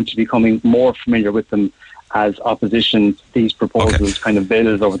only going to be becoming more familiar with them as opposition to these proposals kind of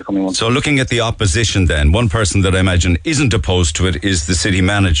builds over the coming months. So looking at the opposition then, one person that I imagine isn't opposed to it is the city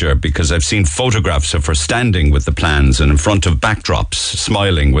manager, because I've seen photographs of her standing with the plans and in front of backdrops,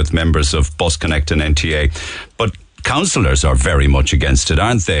 smiling with members of Bus Connect and NTA. But councillors are very much against it,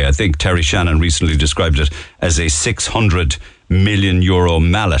 aren't they? I think Terry Shannon recently described it as a €600 million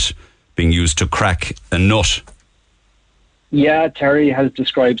mallet being used to crack a nut. Yeah, Terry has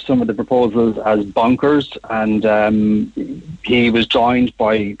described some of the proposals as bonkers, and he was joined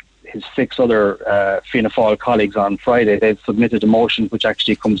by his 6 other Fianna Fáil colleagues on Friday. They've submitted a motion which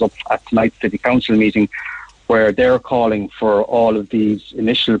actually comes up at tonight's City Council meeting, where they're calling for all of these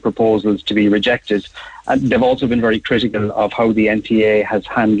initial proposals to be rejected. And they've also been very critical of how the NTA has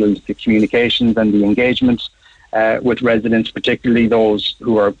handled the communications and the engagement with residents, particularly those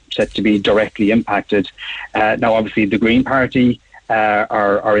who are set to be directly impacted. Now, obviously, the Green Party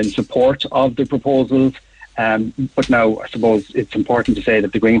are in support of the proposals, but now I suppose it's important to say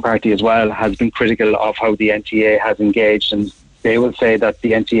that the Green Party as well has been critical of how the NTA has engaged, and they will say that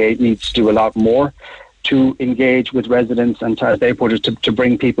the NTA needs to do a lot more to engage with residents and, as they put it, to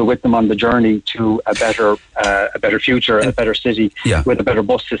bring people with them on the journey to a better future, a better city with a better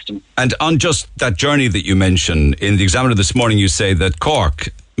bus system. And on just that journey that you mentioned, in the Examiner this morning you say that Cork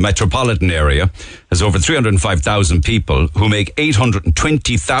metropolitan area has over 305,000 people who make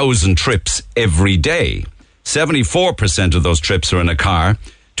 820,000 trips every day. 74% of those trips are in a car,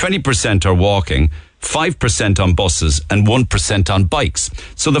 20% are walking, 5% on buses and 1% on bikes.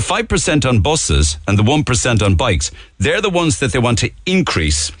 So the 5% on buses and the 1% on bikes, they're the ones that they want to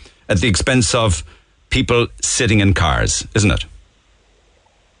increase at the expense of people sitting in cars, isn't it?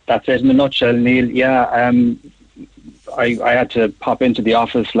 That's it in a nutshell, Neil. Yeah, I had to pop into the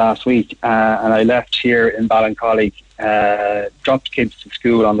office last week and I left here in Ballincollig, dropped kids to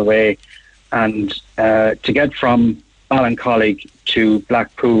school on the way, and to get from Ballincollig to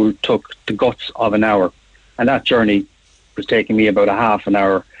Blackpool took the guts of an hour, and that journey was taking me about a half an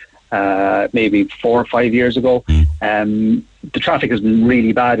hour, maybe 4 or 5 years ago. The traffic has been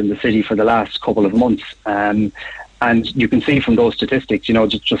really bad in the city for the last couple of months, and you can see from those statistics,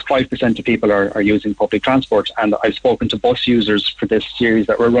 just 5% of people are using public transport. And I've spoken to bus users for this series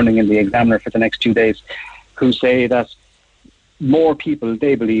that we're running in the Examiner for the next 2 days, who say that more people,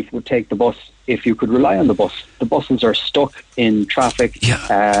 they believe, would take the bus if you could rely on the bus. The buses are stuck in traffic.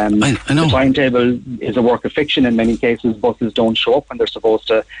 I know. The timetable is a work of fiction in many cases. Buses don't show up when they're supposed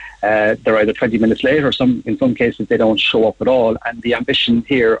to. They're either 20 minutes late, or in some cases they don't show up at all. And the ambition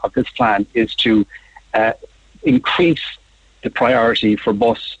here of this plan is to increase the priority for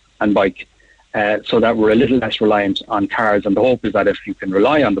bus and bike, so that we're a little less reliant on cars. And the hope is that if you can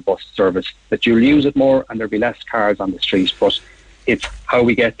rely on the bus service, that you'll use it more and there'll be less cars on the street. But it's how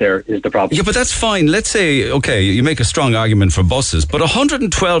we get there is the problem. Yeah, but that's fine. Let's say, okay, you make a strong argument for buses, but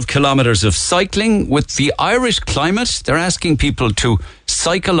 112 kilometres of cycling with the Irish climate, they're asking people to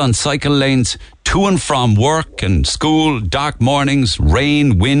cycle on cycle lanes to and from work and school, dark mornings,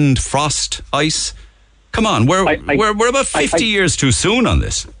 rain, wind, frost, ice. Come on, we're about 50 years too soon on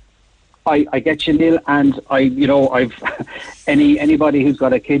this. I get you, Neil, and I've anybody who's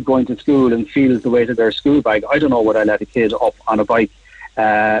got a kid going to school and feels the weight of their school bag, I don't know would I let a kid up on a bike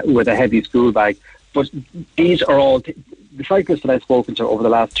with a heavy school bag. But these are all the cyclists that I've spoken to over the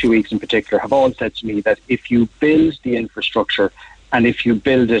last 2 weeks in particular have all said to me that if you build the infrastructure and if you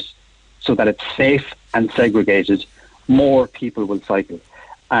build it so that it's safe and segregated, more people will cycle.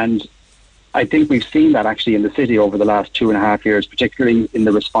 And I think we've seen that actually in the city over the last 2.5 years, particularly in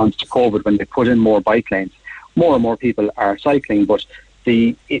the response to COVID, when they put in more bike lanes. More and more people are cycling, but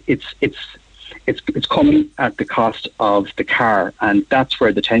it's coming at the cost of the car, and that's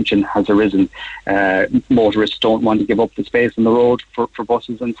where the tension has arisen. Motorists don't want to give up the space on the road for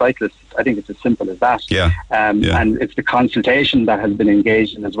buses and cyclists. I think it's as simple as that. And it's the consultation that has been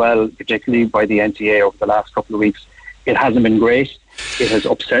engaged in as well, particularly by the NTA over the last couple of weeks. It hasn't been great. It has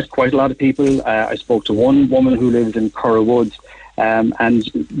upset quite a lot of people. I spoke to one woman who lives in Curra Woods, and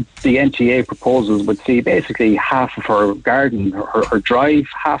the NTA proposals would see basically half of her garden, her drive,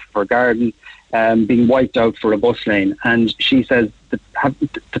 half of her garden being wiped out for a bus lane. And she says that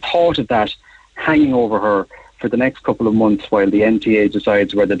the thought of that hanging over her for the next couple of months while the NTA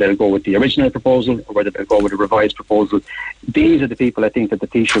decides whether they'll go with the original proposal or whether they'll go with a revised proposal. These are the people I think that the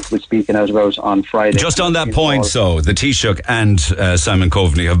Taoiseach was speaking out about on Friday. Just on that point, so the Taoiseach and Simon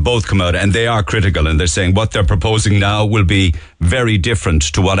Coveney have both come out and they are critical, and they're saying what they're proposing now will be very different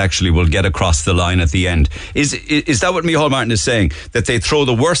to what actually will get across the line at the end. Is that what Micheál Martin is saying? That they throw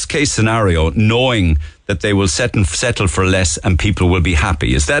the worst case scenario knowing that they will settle for less and people will be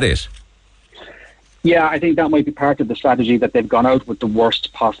happy. Is that it? Yeah, I think that might be part of the strategy, that they've gone out with the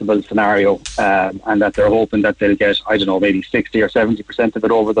worst possible scenario, and that they're hoping that they'll get, I don't know, maybe 60 or 70% of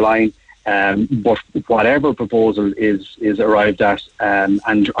it over the line. But whatever proposal is arrived at,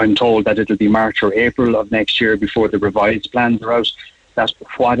 and I'm told that it'll be March or April of next year before the revised plans are out, that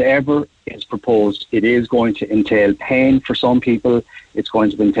whatever is proposed, it is going to entail pain for some people. It's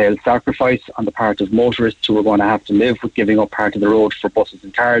going to entail sacrifice on the part of motorists who are going to have to live with giving up part of the road for buses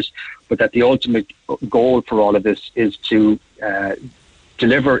and cars. But that the ultimate goal for all of this is to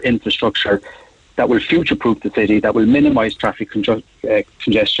deliver infrastructure that will future-proof the city, that will minimise traffic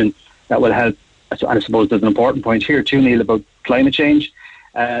congestion, that will help. And I suppose there's an important point here too, Neil, about climate change.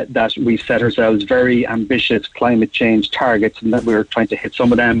 That we've set ourselves very ambitious climate change targets, and that we're trying to hit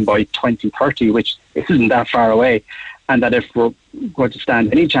some of them by 2030, which isn't that far away. And that if we're going to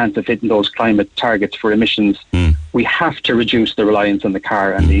stand any chance of hitting those climate targets for emissions, we have to reduce the reliance on the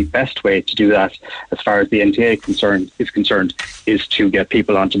car. And the best way to do that, as far as the NTA is concerned, is to get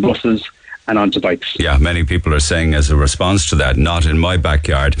people onto buses and onto bikes. Yeah, many people are saying as a response to that, not in my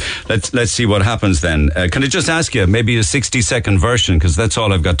backyard. Let's see what happens then. Can I just ask you, maybe a 60-second version, because that's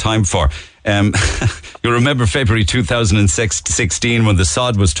all I've got time for. You'll remember February 2016 when the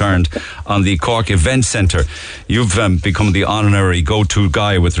sod was turned on the Cork Event Centre. You've become the honorary go-to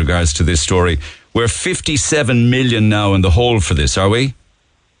guy with regards to this story. We're 57 million now in the hole for this, are we?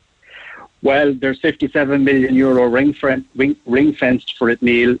 Well, there's 57 million euro ring fenced for it,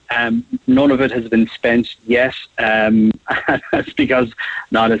 Neil. None of it has been spent yet. That's because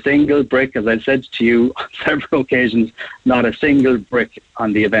not a single brick, as I've said to you on several occasions, not a single brick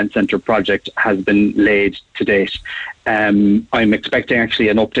on the event centre project has been laid to date. I'm expecting actually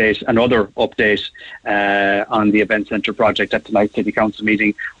another update on the event centre project at tonight's City Council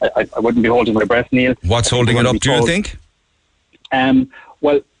meeting. I wouldn't be holding my breath, Neil. What's holding it up, do you think?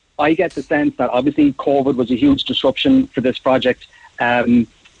 Well, I get the sense that obviously COVID was a huge disruption for this project, and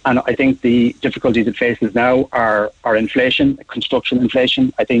I think the difficulties it faces now are inflation, construction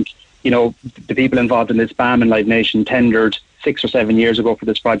inflation. I think, the people involved in this, BAM and Live Nation, tendered 6 or 7 years ago for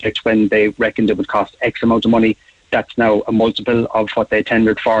this project when they reckoned it would cost X amount of money. That's now a multiple of what they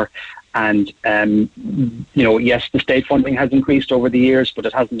tendered for. And, yes, the state funding has increased over the years, but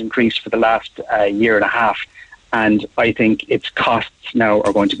it hasn't increased for the last year and a half. And I think its costs now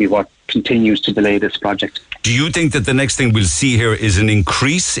are going to be what continues to delay this project. Do you think that the next thing we'll see here is an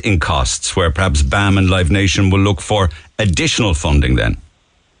increase in costs, where perhaps BAM and Live Nation will look for additional funding then?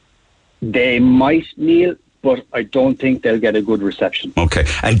 They might, Neil, but I don't think they'll get a good reception. Okay.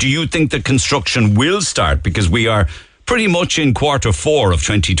 And do you think that construction will start? Because we are pretty much in Q4 of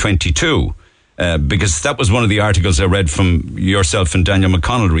 2022. Because that was one of the articles I read from yourself and Daniel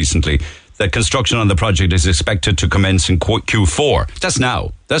McConnell recently, that construction on the project is expected to commence in Q4. That's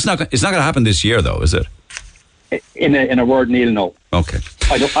now. It's not going to happen this year, though, is it? In a word, Neil, no. Okay.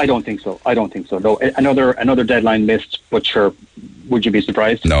 I don't think so. No, another deadline missed, but sure. Would you be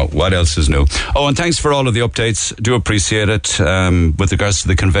surprised? No. What else is new? Oh, and thanks for all of the updates. Do appreciate it. With regards to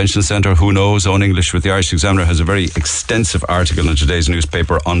the convention centre, who knows? Eoin English with the Irish Examiner has a very extensive article in today's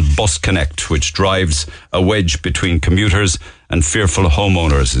newspaper on Bus Connect, which drives a wedge between commuters and fearful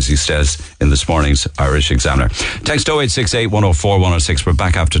homeowners, as he says in this morning's Irish Examiner. Text 0868 104 106. We're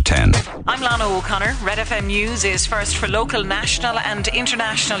back after 10. I'm Lana O'Connor. Red FM News is first for local, national and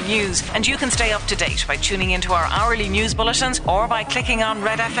international news, and you can stay up to date by tuning into our hourly news bulletins or by clicking on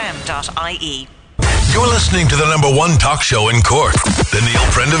redfm.ie. You're listening to the #1 talk show in Cork, the Neil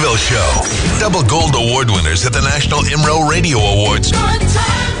Prendeville Show. Double gold award winners at the National IMRO Radio Awards.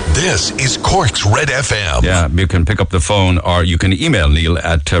 This is Cork's Red FM. Yeah, you can pick up the phone or you can email Neil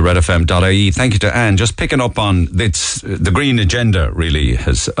at redfm.ie. Thank you to Anne. Just picking up on the green agenda really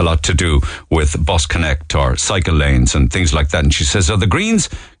has a lot to do with Bus Connect or cycle lanes and things like that. And she says, are the Greens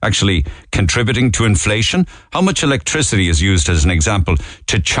actually contributing to inflation? How much electricity is used as an example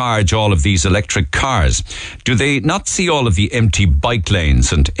to charge all of these electric cars? Do they not see all of the empty bike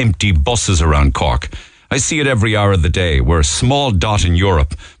lanes and empty buses around Cork? I see it every hour of the day. We're a small dot in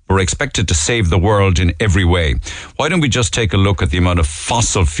Europe. We're expected to save the world in every way. Why don't we just take a look at the amount of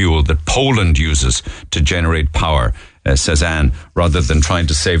fossil fuel that Poland uses to generate power, says Anne, rather than trying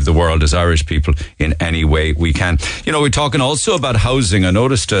to save the world as Irish people in any way we can. We're talking also about housing. I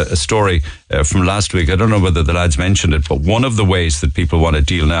noticed a story from last week. I don't know whether the lads mentioned it, but one of the ways that people want to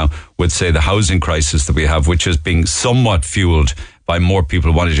deal now with, say, the housing crisis that we have, which is being somewhat fueled by more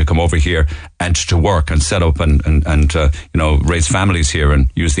people wanting to come over here and to work and set up and raise families here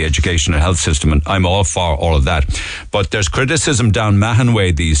and use the education and health system. And I'm all for all of that. But there's criticism down Mahon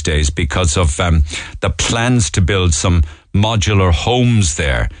Way these days because of the plans to build some modular homes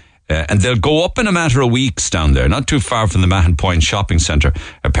there. And they'll go up in a matter of weeks down there, not too far from the Mahon Point shopping centre.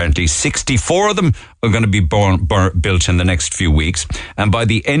 Apparently 64 of them are going to be built in the next few weeks. And by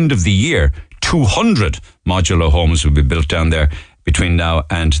the end of the year, 200 modular homes will be built down there between now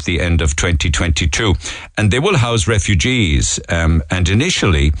and the end of 2022. And they will house refugees. And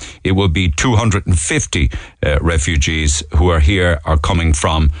initially, it will be 250 refugees who are here, are coming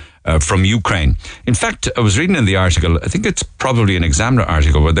from Ukraine. In fact, I was reading in the article, I think it's probably an Examiner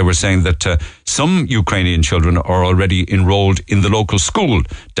article, where they were saying that some Ukrainian children are already enrolled in the local school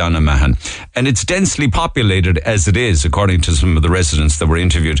down in Mahon. And it's densely populated as it is, according to some of the residents that were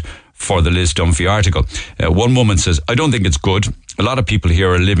interviewed for the Liz Dunphy article. One woman says, I don't think it's good. A lot of people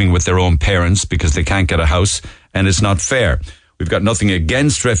here are living with their own parents because they can't get a house, and it's not fair. We've got nothing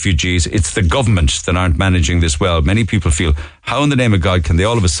against refugees. It's the government that aren't managing this well. Many people feel, how in the name of God can they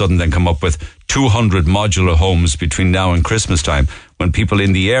all of a sudden then come up with 200 modular homes between now and Christmas time, when people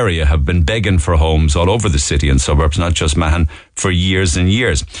in the area have been begging for homes all over the city and suburbs, not just Mahon, for years and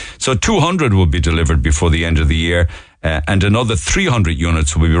years. So 200 will be delivered before the end of the year. And another 300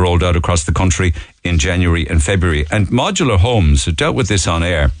 units will be rolled out across the country in January and February. And modular homes, I dealt with this on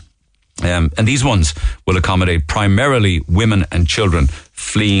air. And these ones will accommodate primarily women and children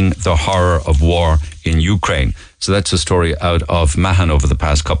fleeing the horror of war in Ukraine. So that's a story out of Mahon over the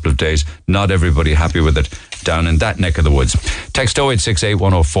past couple of days. Not everybody happy with it down in that neck of the woods. Text 0868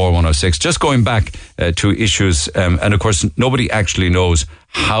 104 106. Just going back to issues, and of course nobody actually knows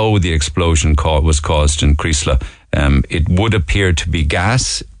how the explosion was caused in Creeslough. It would appear to be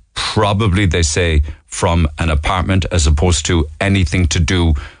gas, probably they say from an apartment, as opposed to anything to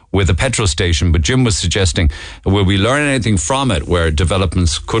do with a petrol station. But Jim was suggesting, will we learn anything from it, where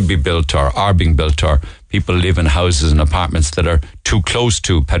developments could be built or are being built, or people live in houses and apartments that are too close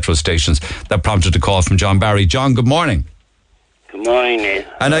to petrol stations? That prompted a call from John Barry. John, good morning. Good morning, Neil.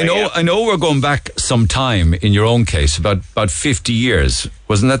 And I know we're going back some time in your own case, about 50 years.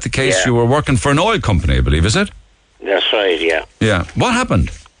 Wasn't that the case? Yeah. You were working for an oil company, I believe, is it? That's right, yeah. Yeah. What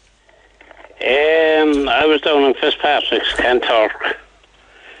happened? I was down in Fitzpatrick's, Cork.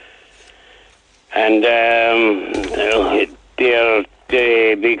 And the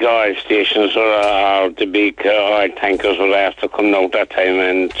big oil stations or the big oil tankers were after coming out that time,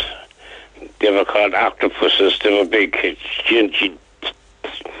 and they were called octopuses. They were big. You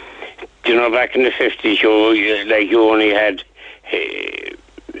know, back in the 50s, you only had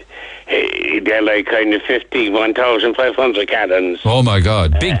they're like kind of 1,500 gallons. Oh my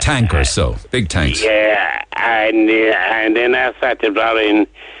God, big tankers, so big tanks. Yeah, and then after that they brought in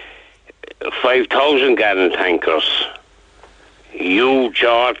 5,000 gallon tankers, huge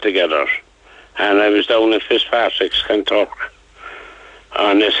altogether. And I was down in Fitzpatrick's, Cork,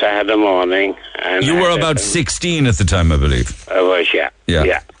 on a Saturday morning. And you were about 16 at the time, I believe. I was, yeah.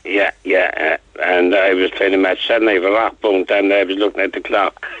 And I was playing a match that night with Rockbound, and I was looking at the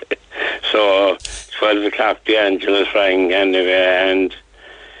clock. So 12 o'clock, the engine rang anyway, and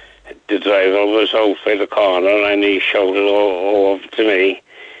the driver was out by the corner, and he shouted over to me.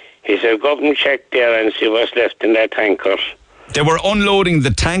 He said, go up and check there and see what's left in that tanker. They were unloading the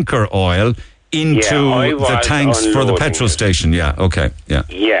tanker oil into the tanks for the petrol station. Yeah, okay. Yeah.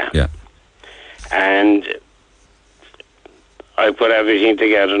 And I put everything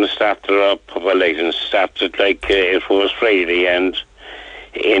together and started up. Well, I didn't start it like it was Friday, and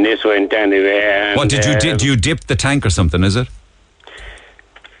in it went anyway. And, what, did you dip the tank or something, is it?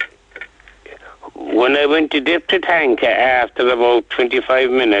 When I went to dip the tank after about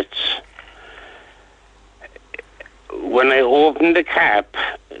 25 minutes, when I opened the cap,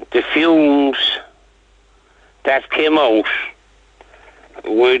 the fumes that came out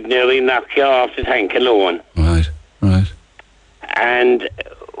would nearly knock you off the tank alone. Right. And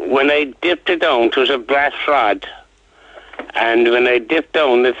when I dipped it down, it was a brass rod, and when I dipped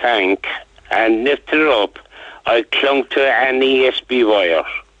down the tank and lifted it up, I clung to an ESB wire.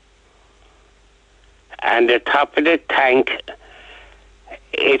 And the top of the tank,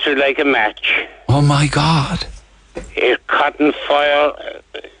 it was like a match. Oh my God. It caught on fire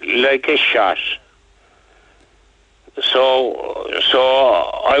like a shot. So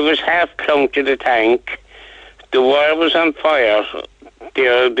I was half clung to the tank. The wire was on fire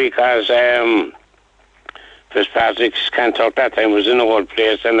there because Fitzpatrick's Cork that time was an old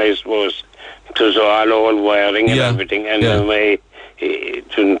place, and I suppose it was all old wiring and everything, and it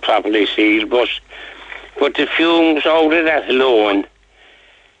wasn't properly sealed. But But the fumes out of that alone,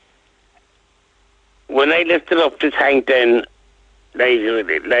 when I lifted up the tank then,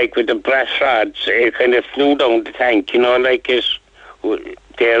 like with the brass rods, it kind of flew down the tank, like it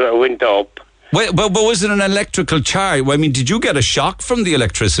went up. Wait, but was it an electrical charge? I mean, did you get a shock from the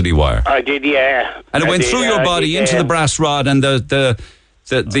electricity wire? I did, yeah. And it went through your body into the brass rod and the...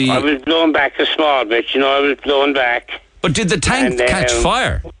 I was blown back a small bit, I was blown back. But did the tank catch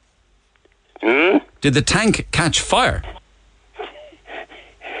fire? Did the tank catch fire?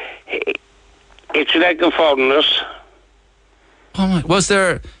 It's like a furnace. Oh my! Was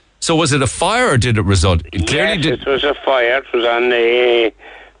there? So was it a fire or did it result? It clearly it was a fire. It was on the.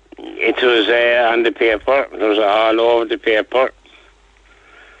 It was on the paper. It was all over the paper.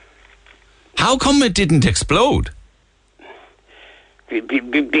 How come it didn't explode?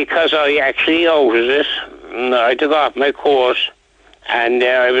 Because I actually outed it. I took off my coat and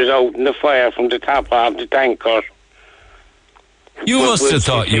I was out in the fire from the top of the tanker. You must have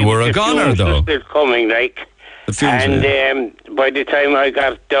thought you were a goner, though. Still coming, like. And by the time I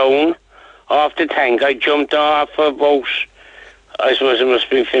got down off the tank, I jumped off about, I suppose it must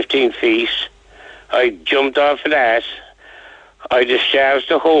be 15 feet. I jumped off of that. I discharged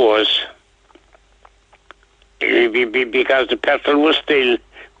the hose because the petrol was still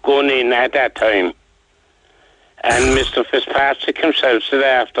going in at that time. And Mr. Fitzpatrick himself said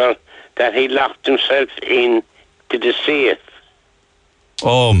after that he locked himself in to the safe.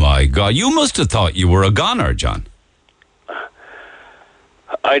 Oh my God! You must have thought you were a goner, John.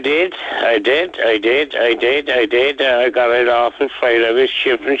 I did. I got it off and fried. I was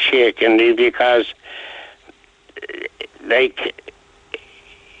shivering, shaking because, like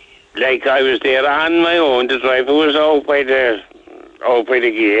I was there on my own. The driver was out by the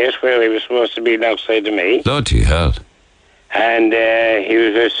gate where he was supposed to be outside of me. Bloody hell! And he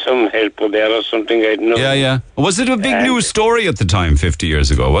was with some helper there or something. I don't know. Yeah. Was it a big news story at the time, 50 years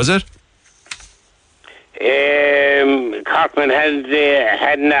ago? Was it? Cockman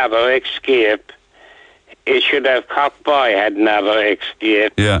had never escaped. It should have Cockboy had never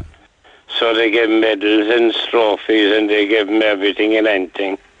escaped. Yeah. So they gave him medals and trophies and they gave him everything and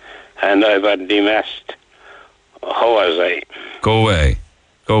anything. And I got demessed. How was I? Go away.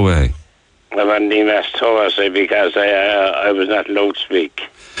 I wasn't demessed, how was I? Because I was not allowed to speak.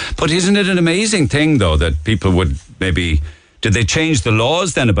 But isn't it an amazing thing, though, that people would maybe... Did they change the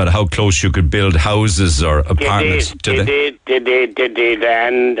laws then about how close you could build houses or apartments? They did.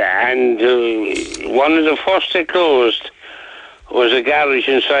 And one of the first they closed was a garage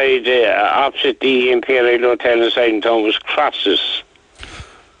inside, opposite the Imperial Hotel inside in town, was Crosses.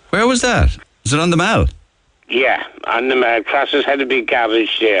 Where was that? Was it on the Mall? Yeah, on the Mall. Crosses had a big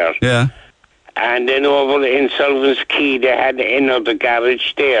garage there. Yeah. And then over in Sullivan's Quay, they had another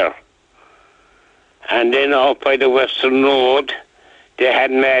garage there. And then up by the Western Road, they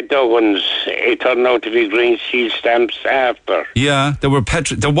had Mad Duggan's. It turned out to be green seal stamps after. Yeah, there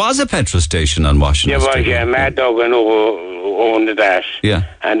was a petrol station on Washington Street. Yeah, Mad Duggan owned that. Yeah.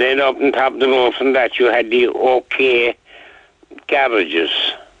 And then up on top of the road from that, you had the OK garages.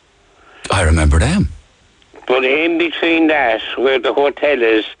 I remember them. But in between that, where the hotel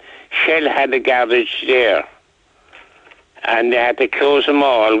is, Shell had a garage there. And they had to close them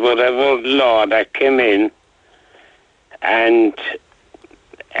all, whatever law that came in. And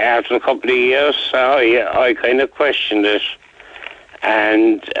after a couple of years, I kind of questioned it.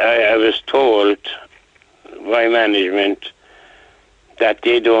 And I was told by management that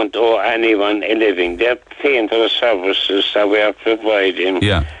they don't owe anyone a living. They're paying for the services that we are providing.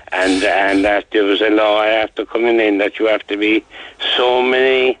 Yeah. And that there was a law after coming in that you have to be so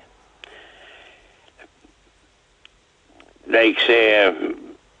many... Like, say,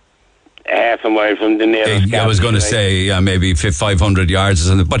 half a mile from the nearest I was going to say, maybe 500 yards or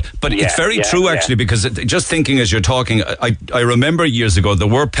something. But it's very true, actually, because just thinking as you're talking, I remember years ago there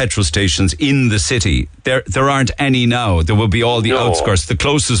were petrol stations in the city. There aren't any now. There will be all the outskirts. The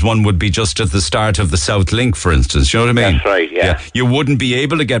closest one would be just at the start of the South Link, for instance. You know what I mean? That's right, yeah. You wouldn't be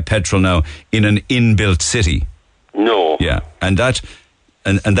able to get petrol now in an inbuilt city. No. Yeah, and that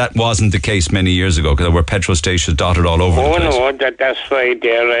wasn't the case many years ago because there were petrol stations dotted all over the place. Oh, no, that's right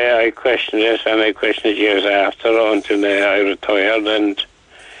there. I questioned this and I questioned it years after until I retired, and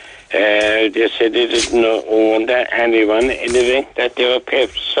they said they didn't own anyone living, that they were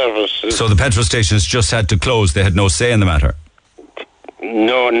paid for services. So the petrol stations just had to close. They had no say in the matter?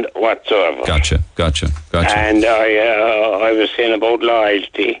 None whatsoever. Gotcha. And I was saying about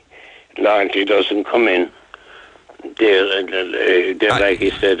loyalty. Loyalty doesn't come in. They're like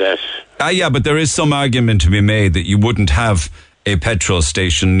he said that. Yeah, but there is some argument to be made that you wouldn't have a petrol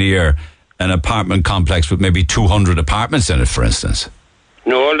station near an apartment complex with maybe 200 apartments in it, for instance.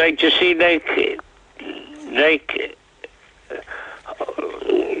 No, like, you see,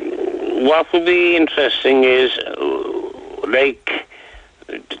 what would be interesting is, like,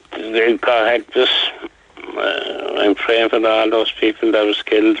 God help us, I'm praying for all those people that was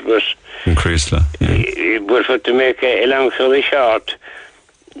killed, but in Creeslough, but to make a long story short,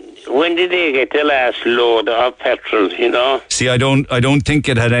 when did they get the last load of petrol, you know? See, I don't think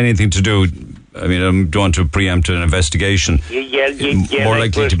it had anything to do. I mean, I don't want to preempt an investigation. More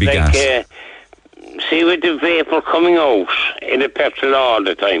likely to be gas. See, with the vapour coming out in the petrol all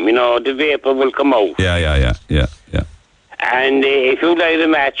the time, you know, the vapour will come out. Yeah. And if you light a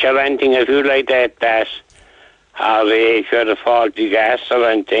match or anything, if you light that, or if you had a faulty gas or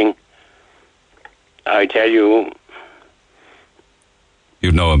anything, I tell you.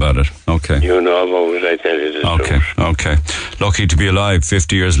 You know about it. Okay. You know about it, I tell you the truth. Okay. Lucky to be alive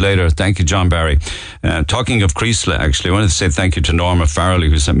 50 years later. Thank you, John Barry. Talking of Creeslough, actually, I wanted to say thank you to Norma Farrelly,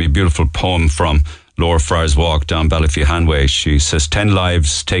 who sent me a beautiful poem from Lower Friars Walk down Ballyfeehanway. She says, 10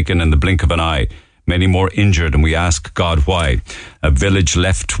 lives taken in the blink of an eye, many more injured, and we ask God why. A village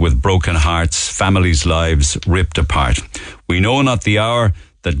left with broken hearts, families' lives ripped apart. We know not the hour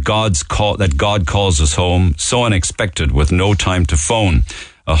that God calls us home, so unexpected with no time to phone.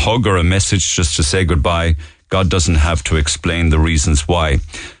 A hug or a message just to say goodbye. God doesn't have to explain the reasons why.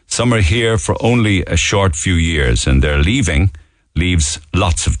 Some are here for only a short few years, and their leaving leaves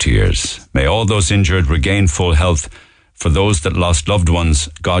lots of tears. May all those injured regain full health. For those that lost loved ones,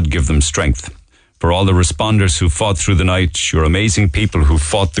 God give them strength. For all the responders who fought through the night, you're amazing people who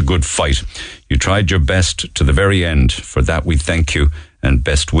fought the good fight. You tried your best to the very end. For that we thank you, and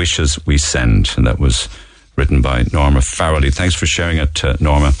best wishes we send. And that was written by Norma Farrelly. Thanks for sharing it,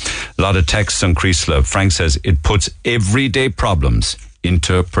 Norma. A lot of texts on Creeslough. Frank says, it puts everyday problems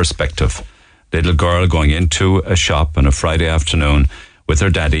into perspective. Little girl going into a shop on a Friday afternoon with her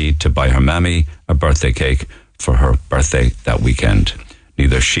daddy to buy her mammy a birthday cake for her birthday that weekend.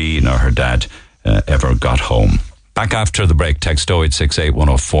 Neither she nor her dad ever got home. Back after the break, text 0868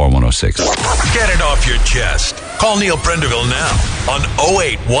 104 106. Get it off your chest. Call Neil Prendeville now on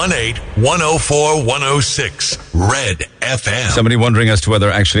 0818 104 106. Red FM. Somebody wondering as to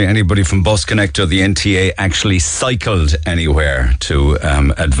whether actually anybody from Bus Connect or the NTA actually cycled anywhere to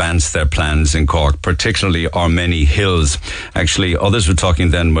advance their plans in Cork, particularly our many hills. Actually, others were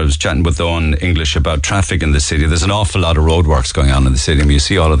talking then, I was chatting with Eoin English about traffic in the city. There's an awful lot of roadworks going on in the city. I mean, you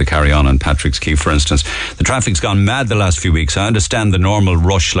see all of the carry-on Patrick's Quay, for instance. The traffic's gone mad the last few weeks. I understand the normal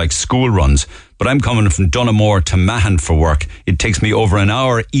rush like school runs, but I'm coming from Donegal to Mahon for work. It takes me over an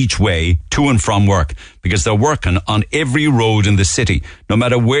hour each way to and from work because they're working on every road in the city. No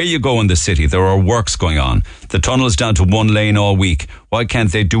matter where you go in the city, there are works going on. The tunnel's down to one lane all week. Why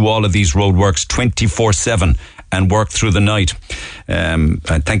can't they do all of these road works 24/7 and work through the night?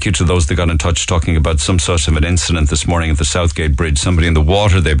 Thank you to those that got in touch talking about some sort of an incident this morning at the Southgate Bridge. Somebody in the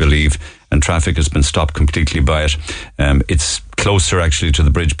water, they believe, and traffic has been stopped completely by it. It's closer actually to the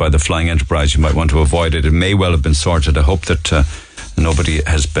bridge by the Flying Enterprise. You might want to avoid it. It may well have been sorted. I hope that nobody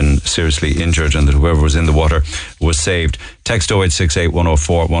has been seriously injured and that whoever was in the water was saved. Text 0868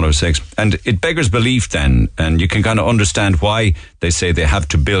 104 106. And it beggars belief then, and you can kind of understand why they say they have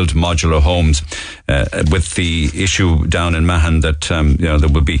to build modular homes with the issue down in Mahon that there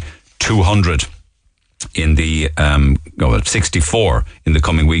will be 200 in the 64 in the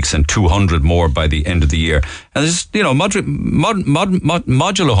coming weeks and 200 more by the end of the year. And this,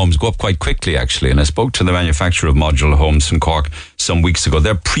 modular homes go up quite quickly actually, and I spoke to the manufacturer of modular homes in Cork some weeks ago.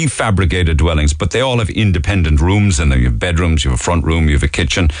 They're prefabricated dwellings, but they all have independent rooms in them. You have bedrooms, you have a front room, you have a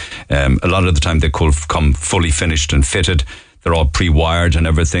kitchen. A lot of the time they come fully finished and fitted. They're all pre-wired and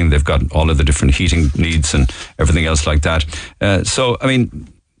everything. They've got all of the different heating needs and everything else like that. So, I mean,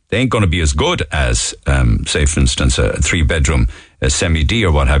 they ain't going to be as good as, say, for instance, a 3-bedroom semi-D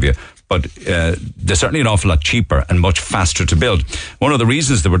or what have you. But they're certainly an awful lot cheaper and much faster to build. One of the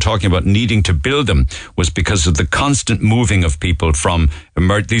reasons that we're talking about needing to build them was because of the constant moving of people from,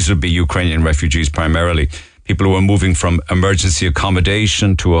 these would be Ukrainian refugees primarily, people who are moving from emergency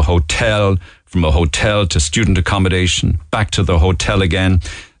accommodation to a hotel, from a hotel to student accommodation, back to the hotel again.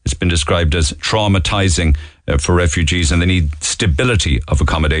 It's been described as traumatizing for refugees, and they need stability of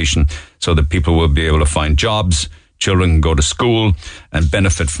accommodation so that people will be able to find jobs, children can go to school and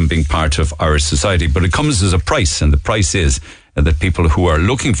benefit from being part of Irish society. But it comes as a price, and the price is that people who are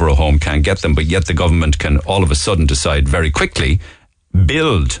looking for a home can't get them, but yet the government can all of a sudden decide very quickly,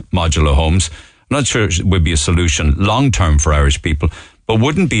 build modular homes. I'm not sure it would be a solution long-term for Irish people, but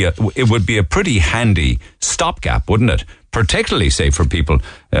it would be a pretty handy stopgap, wouldn't it? particularly safe for people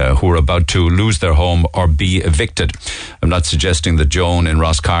who are about to lose their home or be evicted. I'm not suggesting that Joan in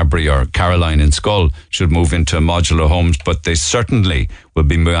Rosscarbery or Caroline in Scull should move into modular homes, but they certainly will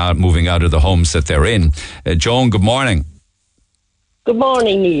be moving out of the homes that they're in. Joan, good morning. Good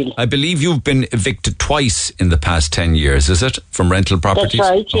morning, Neil. I believe you've been evicted twice in the past 10 years, is it? From rental properties?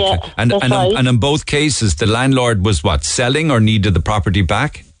 That's right, yeah. Okay. And right. And in both cases, the landlord was what, selling or needed the property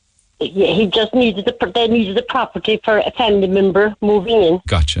back? Yeah, he just needed they needed the property for a family member moving in.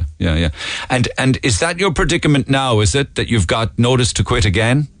 Gotcha. Yeah. And is that your predicament now, is it? That you've got notice to quit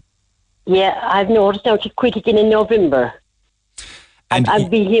again? Yeah, I've noticed now to quit again in November. And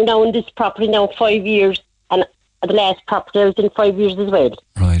I've been here now in this property now 5 years, and the last property I was in 5 years as well.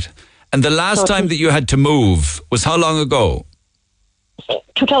 Right. And the last time that you had to move was how long ago?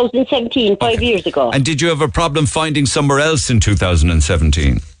 2017, 5 years ago. And did you have a problem finding somewhere else in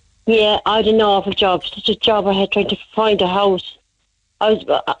 2017? Yeah, I had an awful job. Such a job I had trying to find a house.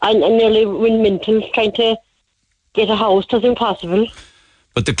 I nearly went mental trying to get a house. It was impossible.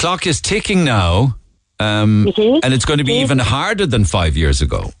 But the clock is ticking now. It is. And it's going to be even harder than 5 years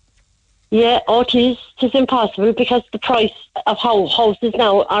ago. Yeah, it is. It's impossible because the price of houses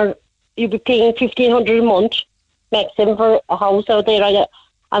now are, you'll be paying $1,500 a month maximum for a house out there.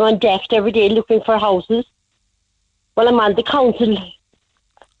 I'm on Deft every day looking for houses. Well, I'm on the council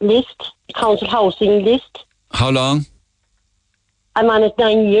list, the council housing list. How long? I'm on it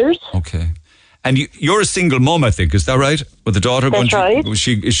 9 years. Okay. And you're a single mum, I think, is that right? With a daughter? That's right. Is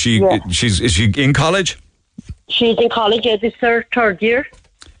she in college? She's in college, this is her third year.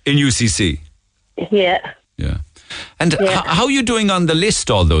 In UCC? Yeah. Yeah. And how are you doing on the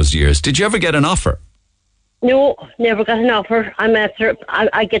list all those years? Did you ever get an offer? No, never got an offer.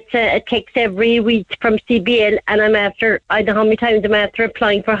 I get a text every week from CBL, and I know how many times I'm after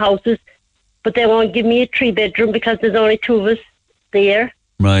applying for houses, but they won't give me a 3-bedroom because there's only 2 of us there.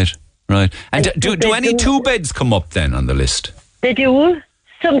 Right. And do any 2 beds come up then on the list? They do.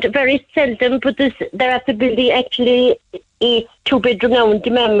 Some very seldom, but they're at the building actually a 2-bedroom now in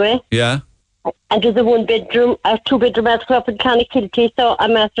Diarmuid. Yeah. And there's a 1-bedroom, a 2-bedroom up in Clonakilty, so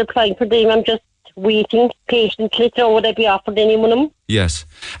I'm after applying for them. I'm just waiting patiently to know would I be offered any one of them. Yes.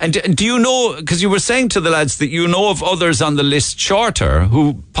 And do you know, because you were saying to the lads that you know of others on the list shorter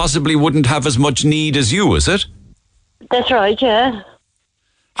who possibly wouldn't have as much need as you, is it? That's right, yeah.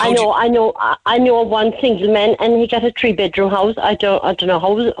 I know one single man, and he got a 3-bedroom house. I don't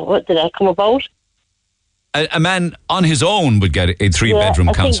know what did that come about. A man on his own would get a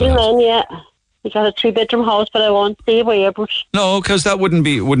 3-bedroom council house. Man, yeah. He got a 3-bedroom house, but I won't say where. But no, because that wouldn't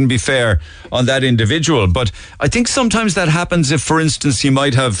be fair on that individual. But I think sometimes that happens if, for instance, you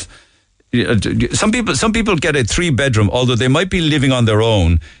might have some people get a 3-bedroom, although they might be living on their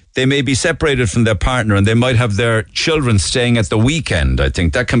own. They may be separated from their partner, and they might have their children staying at the weekend. I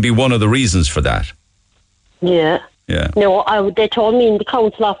think that can be one of the reasons for that. Yeah. Yeah. No, they told me in the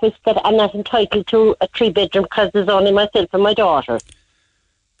council office that I'm not entitled to a 3-bedroom because there's only myself and my daughter.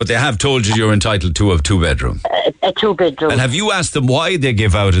 But they have told you you're entitled to a 2-bedroom. A 2-bedroom. And have you asked them why they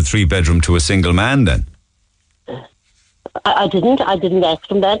give out a 3-bedroom to a single man then? I didn't ask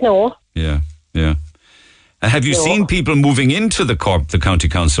them that, no. Yeah. And have you seen people moving into the county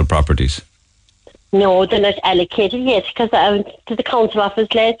council properties? No, they're not allocated yet, because I went to the council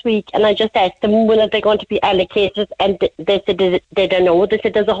office last week and I just asked them when are they going to be allocated, and they said they don't know. They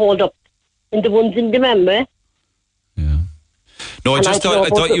said there's a hold up in the ones in Diarmuid. Yeah. No, I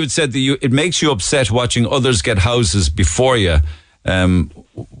thought you had said that it makes you upset watching others get houses before you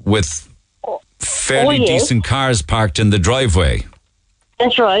with fairly decent cars parked in the driveway.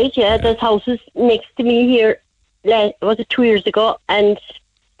 That's right, yeah. There's houses next to me here, was it 2 years ago, and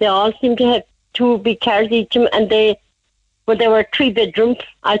they all seem to have 2 big cars each, and they were 3-bedrooms.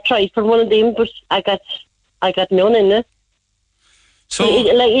 I tried for one of them, but I got none in it. So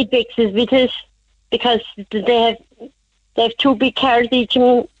it vexes me because they have 2 big cars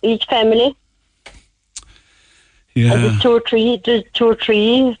each family. Yeah. And there's 2 or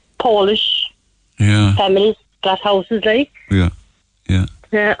 3 Polish families got houses like. Yeah.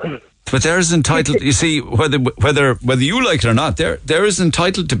 But they're as entitled. You see, whether you like it or not, they're as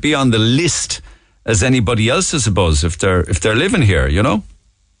entitled to be on the list as anybody else, I suppose, if they're living here. You know.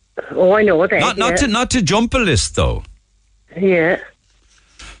 Oh, I know that. Not to jump a list though. Yeah.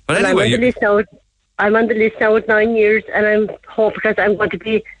 But anyway, I'm on the list now with 9 years, and I'm hoping because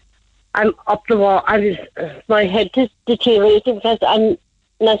I'm up the wall. My head is deteriorating because I'm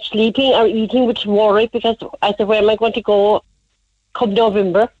not sleeping or eating, which worry because I said, where am I going to go come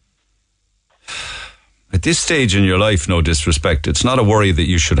November? At this stage in your life, no disrespect, it's not a worry that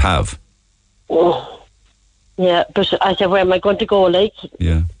you should have. Oh. Yeah, but I said, where am I going to go, like?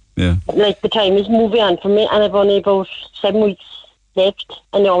 Yeah. Like, the time is moving on for me, and I've only about 7 weeks left,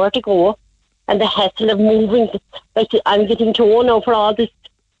 and nowhere to go. And the hassle of moving, like, I'm getting too old now for all this.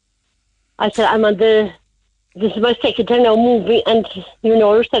 I said, this is my second time now moving, and you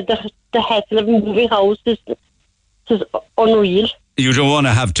know yourself, the hassle of moving house is unreal. You don't want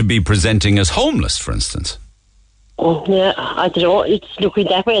to have to be presenting as homeless, for instance. Oh, yeah, I don't know. It's looking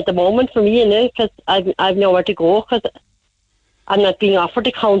that way at the moment for me, you know, because I've nowhere to go, because I'm not being offered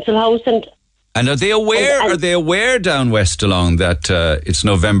a council house. And are they aware? Are they aware down west along that it's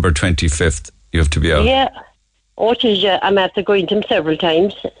November 25th? You have to be out. Yeah. Oh, geez, yeah. I'm after going to him several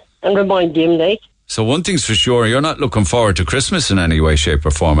times and remind him, like. So one thing's for sure, you're not looking forward to Christmas in any way, shape,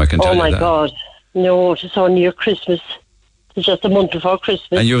 or form. I can tell you that. Oh my God, no! It's so near Christmas. It's just a month before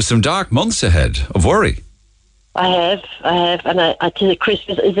Christmas. And you have some dark months ahead of worry. I have, and I tell you,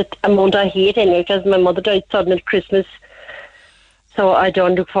 Christmas is a month I hate anyway, because my mother died suddenly at Christmas, so I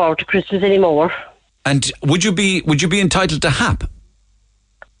don't look forward to Christmas anymore. And would you be entitled to HAP?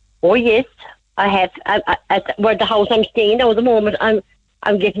 Oh yes, I have. At where the house I'm staying now at the moment,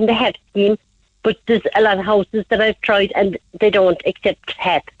 I'm getting the HAP scheme, but there's a lot of houses that I've tried and they don't accept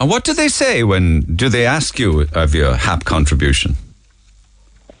HAP. And what do they say do they ask you of your HAP contribution?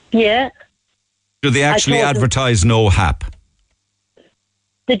 Yeah. Do they actually advertise no HAP?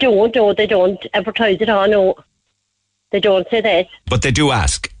 They don't, no, they don't advertise it on, no. They don't say that. But they do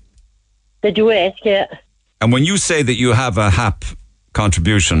ask? They do ask, yeah. And when you say that you have a HAP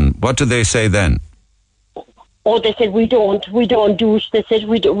contribution, what do they say then? Oh, they said we don't do it. They said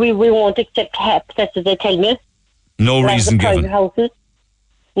we won't accept HAP. That's what they tell me. No reason given? Houses.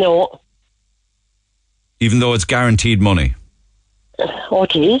 No. Even though it's guaranteed money? Oh,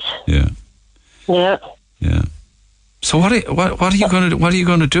 it is. Yeah. Yeah. Yeah. So what are you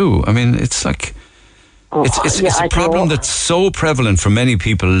going to do? I mean, it's like it's a problem that's so prevalent for many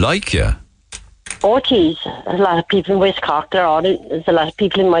people like you. Oh, geez. A lot of people in West Cork, there's a lot of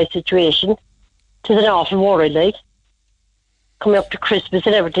people in my situation. It's an awful worry, like. Coming up to Christmas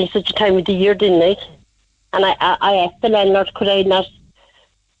and everything, such a time of the year, didn't I? And I asked the landlord, could I not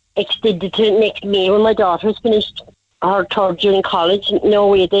extend it to next May when my daughter's finished her third year in college? No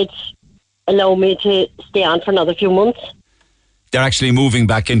way they'd allow me to stay on for another few months. They're actually moving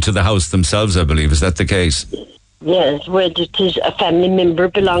back into the house themselves, I believe. Is that the case? Yes, where it is a family member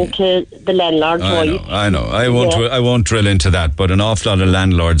belong to the landlord's wife. I know. I won't drill into that, but an awful lot of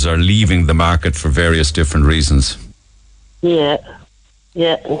landlords are leaving the market for various different reasons. Yeah.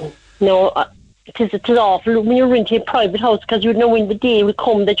 No, it is awful when you're renting a private house, because you know when the day will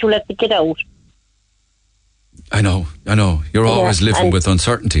come that you'll have to get out. I know. You're always living with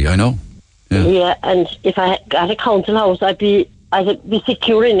uncertainty, I know. Yeah, and if I got a council house, I'd be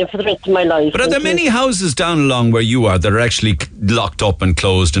secure in it for the rest of my life. But are there many houses down along where you are that are actually locked up and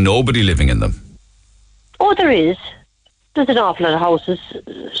closed and nobody living in them? Oh, there is. There's an awful lot of houses,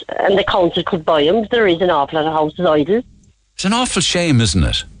 and the council could buy them. There is an awful lot of houses idle. It's an awful shame, isn't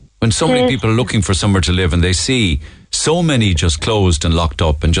it? When so many people are looking for somewhere to live and they see so many just closed and locked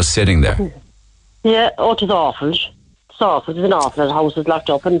up and just sitting there. Yeah, it is awful. It's awful. There's an awful lot of houses locked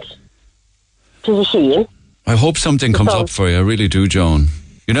up, and it's a shame. I hope something comes up for you. I really do, Joan.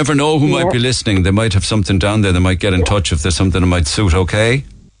 You never know who might be listening. They might have something down there. They might get in touch if there's something that might suit, okay?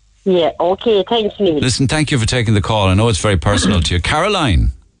 Yeah, okay. Thanks, Neil. Listen, thank you for taking the call. I know it's very personal to you.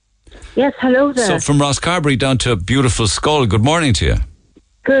 Caroline. Yes, hello there. So from Rosscarbery down to beautiful Skull, good morning to you.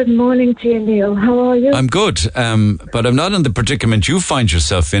 Good morning to you, Neil. How are you? I'm good, but I'm not in the predicament you find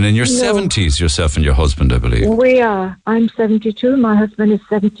yourself in your 70s, yourself and your husband, I believe. We are. I'm 72. My husband is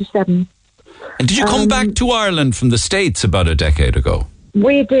 77. And did you come back to Ireland from the States about a decade ago?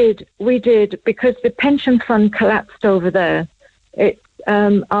 We did, because the pension fund collapsed over there.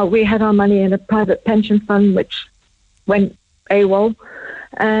 We had our money in a private pension fund which went AWOL.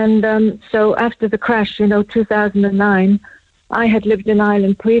 And so after the crash, 2009, I had lived in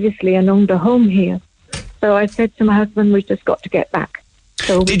Ireland previously and owned a home here. So I said to my husband, we've just got to get back.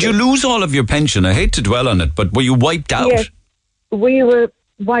 So did you lose all of your pension? I hate to dwell on it, but were you wiped out? Yes, we were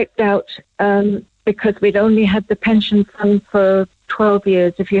wiped out because we'd only had the pension fund for 12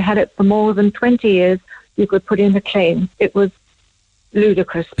 years. If you had it for more than 20 years, you could put in a claim. It was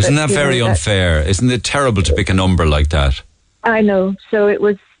ludicrous. Isn't that very unfair? Isn't it terrible to pick a number like that? I know. So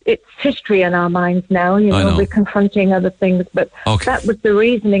it's history in our minds now. We're confronting other things, but that was the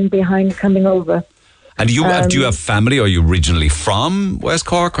reasoning behind coming over. And do you have family? Are you originally from West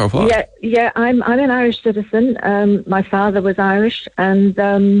Cork or what? Yeah. I'm an Irish citizen. My father was Irish,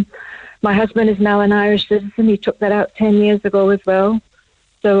 and my husband is now an Irish citizen. He took that out 10 years ago as well.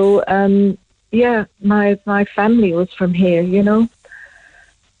 So my family was from here, you know.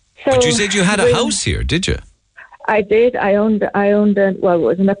 So but you said you had a house here, did you? I did. I owned it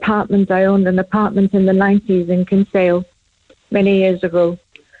was an apartment. I owned an apartment in the 90s in Kinsale many years ago.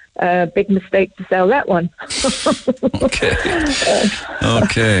 Big mistake to sell that one.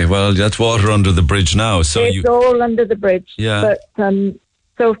 Okay. Well, that's water under the bridge now. So it's all under the bridge. Yeah. But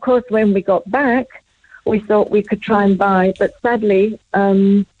so of course, when we got back, we thought we could try and buy, but sadly,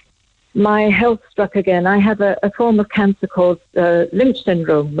 my health struck again. I have a form of cancer called Lynch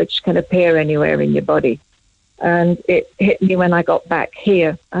syndrome, which can appear anywhere in your body. And it hit me when I got back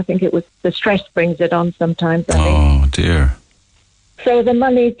here. I think it was the stress brings it on sometimes, I think. Oh, dear. So the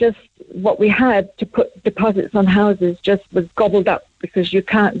money, just what we had to put deposits on houses, just was gobbled up because you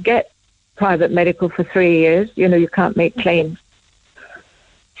can't get private medical for 3 years. You know, you can't make claims.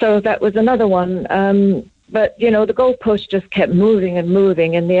 So that was another one. But, you know, the goalpost just kept moving and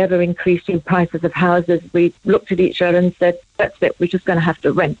moving, and the ever-increasing prices of houses. We looked at each other and said, that's it, we're just going to have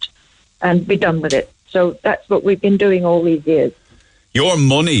to rent and be done with it. So that's what we've been doing all these years. Your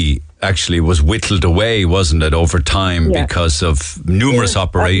money actually was whittled away, wasn't it, over time because of numerous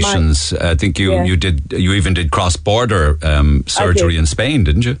operations? I think you even did cross-border surgery in Spain,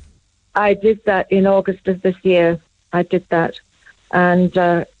 didn't you? I did that in August of this year. I did that. And,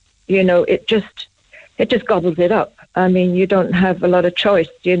 you know, it just gobbles it up. I mean, you don't have a lot of choice,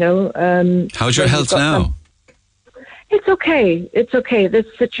 you know. How's your health now? It's okay. It's okay. This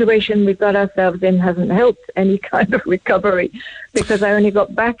situation we've got ourselves in hasn't helped any kind of recovery because I only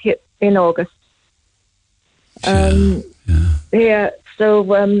got back in August. So,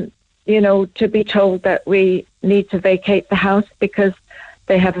 you know, to be told that we need to vacate the house because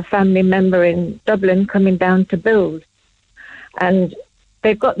they have a family member in Dublin coming down to build. And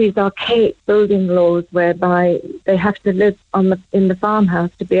they've got these archaic building laws whereby they have to live in the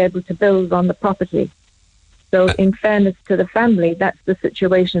farmhouse to be able to build on the property. So, in fairness to the family, that's the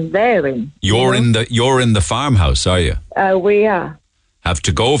situation they're in. You're in the farmhouse, are you? We are. Have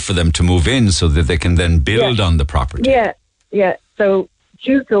to go for them to move in so that they can then build on the property. Yeah. So,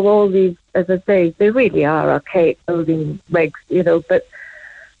 due to all these, as I say, they really are archaic building regs, you know.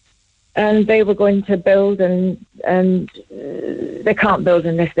 And they were going to build, and they can't build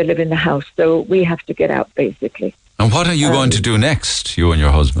unless they live in the house. So we have to get out, basically. And what are you going to do next, you and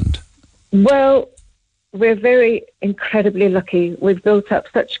your husband? Well, we're very incredibly lucky. We've built up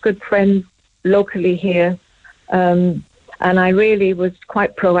such good friends locally here. And I really was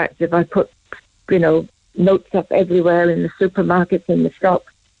quite proactive. I put, you know, notes up everywhere in the supermarkets, in the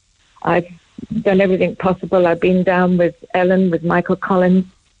shops. I've done everything possible. I've been down with Ellen, with Michael Collins.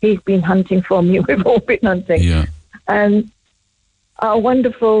 He's been hunting for me. We've all been hunting. Yeah. And our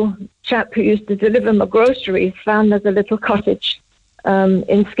wonderful chap who used to deliver my groceries found us a little cottage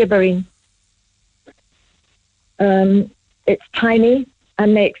in Skibbereen. It's tiny,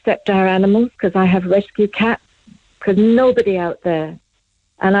 and they accept our animals because I have rescue cats, because nobody out there.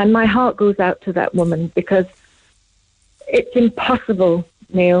 And my heart goes out to that woman because it's impossible,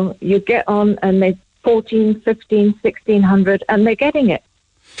 Neil. You get on and they're 14, 15, 1,600, and they're getting it.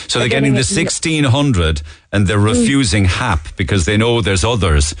 So they're getting the 1,600 and they're refusing HAP because they know there's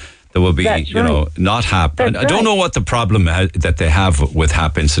others that will be, not HAP. And I don't know what the problem that they have with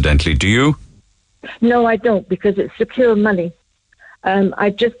HAP, incidentally. Do you? No, I don't, because it's secure money. I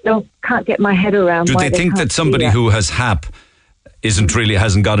just can't get my head around. Do they think that somebody who has HAP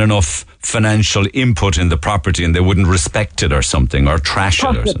hasn't got enough financial input in the property and they wouldn't respect it or something, or trash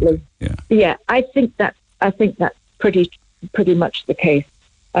it or something? Yeah, I think that's pretty much the case.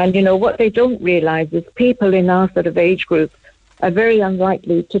 And you know what they don't realise is people in our sort of age group are very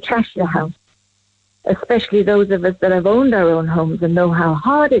unlikely to trash your house, especially those of us that have owned our own homes and know how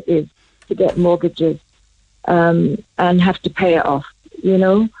hard it is to get mortgages and have to pay it off, you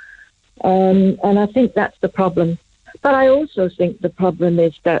know. And I think that's the problem. But I also think the problem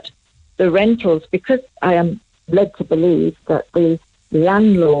is that the rentals, because I am led to believe that the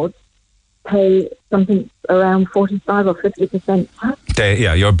landlords pay something around 45 or 50% tax.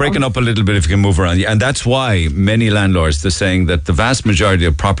 You're breaking up a little bit if you can move around. And that's why many landlords, they're saying that the vast majority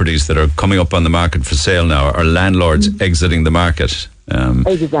of properties that are coming up on the market for sale now are landlords exiting the market.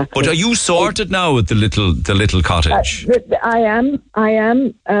 Exactly. But are you sorted now with the little cottage? I am.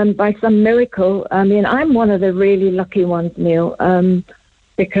 By some miracle. I mean, I'm one of the really lucky ones, Neil,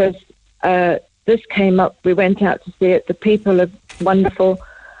 because this came up. We went out to see it. The people are wonderful,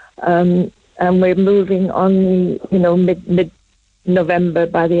 and we're moving on. Mid-November.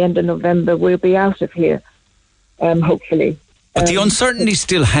 By the end of November, we'll be out of here, hopefully. But the uncertainty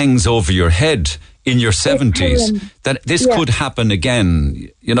still hangs over your head in your 70s that this could happen again,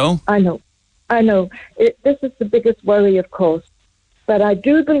 you know? I know. I know. This is the biggest worry, of course. But I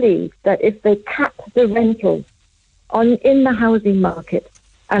do believe that if they cap the rentals in the housing market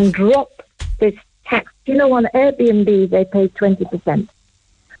and drop this tax, on Airbnb they pay 20%.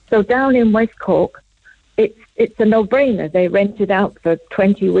 So down in West Cork, it's a no-brainer. They rent it out for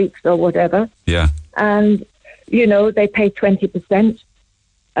 20 weeks or whatever. Yeah. And, they pay 20%.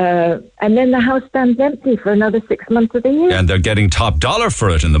 And then the house stands empty for another 6 months of the year. And they're getting top dollar for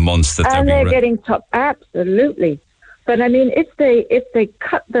it in the months that they're getting top, absolutely. But I mean, if they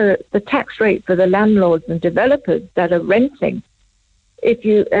cut the tax rate for the landlords and developers that are renting,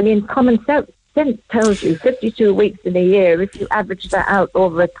 common sense tells you 52 weeks in a year, if you average that out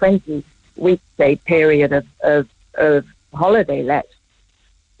over a 20-weekday period of holiday let,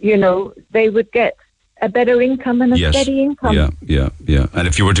 they would get a better income and a steady income. Yeah. And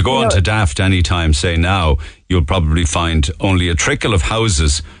if you were to go onto Daft any time, say now, you'll probably find only a trickle of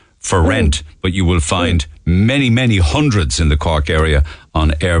houses for rent, but you will find many, many hundreds in the Cork area on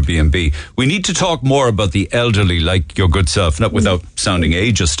Airbnb. We need to talk more about the elderly, like your good self, not without sounding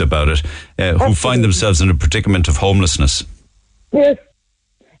ageist about it, who find themselves in a predicament of homelessness. Yes.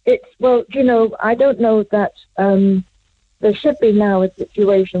 I don't know that there should be now a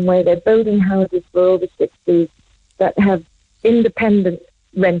situation where they're building houses for over 60s that have independent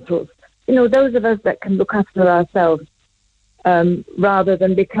rentals. Those of us that can look after ourselves, rather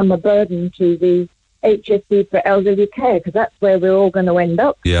than become a burden to the HSE for elderly care, because that's where we're all going to end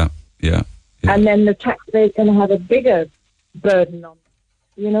up. Yeah. And then the taxpayer's going to have a bigger burden on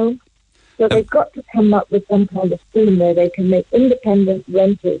them, So they've got to come up with some kind of scheme where they can make independent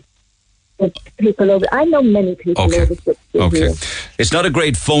renters for people over. I know many people over 60. Okay. It's not a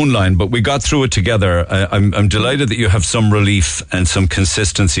great phone line, but we got through it together. I'm delighted that you have some relief and some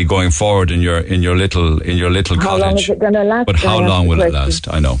consistency going forward in your little cottage. How long is it going to last? But how long will it last?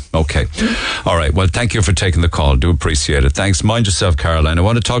 I know. Okay. All right. Well, thank you for taking the call. Do appreciate it. Thanks. Mind yourself, Caroline. I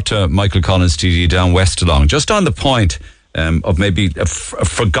want to talk to Michael Collins, TD, down West along, just on the point of maybe a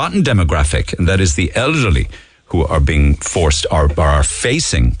forgotten demographic, and that is the elderly who are being forced or are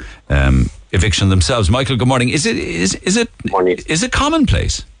facing eviction themselves. Michael, good morning. Is it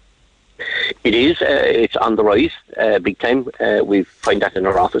commonplace? It is. It's on the rise, big time. We find that in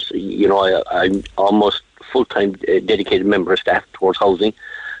our office. I'm almost full-time dedicated member of staff towards housing,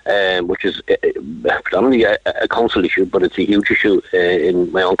 which is predominantly a council issue, but it's a huge issue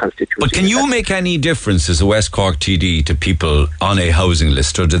in my own constituency. But can you make any difference as a West Cork TD to people on a housing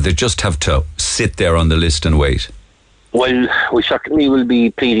list, or do they just have to sit there on the list and wait? Well, we certainly will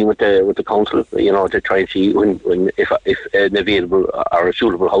be pleading with the council, to try and see if an available or a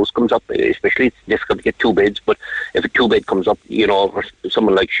suitable house comes up. Especially, it's difficult to get 2 beds, but if a 2-bed comes up, for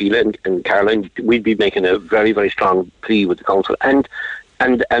someone like Sheila and Caroline, we'd be making a very, very strong plea with the council. And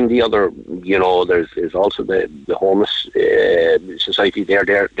the other, there's also the homeless society there.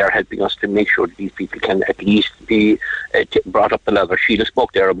 They're helping us to make sure that these people can at least be brought up the ladder. Sheila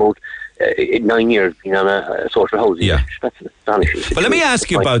spoke there about 9 years being on a social housing. Yeah. That's an astonishing situation. But let me ask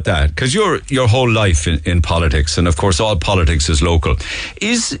you about that, because your whole life in politics, and of course all politics is local.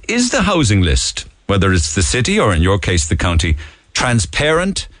 Is the housing list, whether it's the city or in your case the county,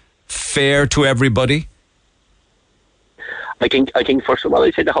 transparent, fair to everybody? I think first of all,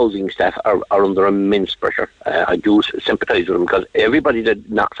 I'd say the housing staff are under immense pressure. I do sympathise with them, because everybody that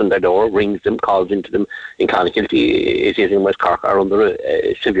knocks on their door, rings them, calls into them in Clonakilty, is in West Cork, are under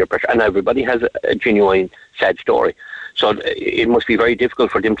severe pressure. And everybody has a genuine sad story. So it must be very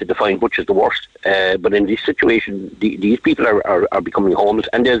difficult for them to define which is the worst. But in this situation, these people are becoming homeless,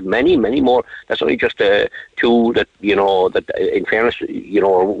 and there's many, many more. That's only just 2 that, that in fairness,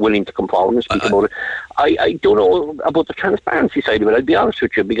 are willing to come forward and speak about it. I don't know about the transparency side of it, I'll be honest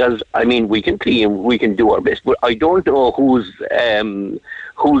with you, because, we can clean, we can do our best, but I don't know who's the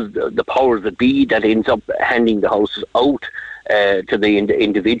powers that be that ends up handing the houses out to the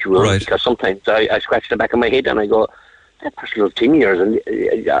individual. Right. Because sometimes I scratch the back of my head and I go, that person was 10 years, and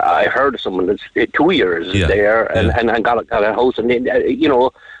I heard of someone that's 2 years there and got a house, and then,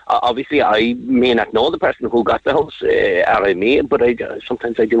 obviously I may not know the person who got the house, or I may, but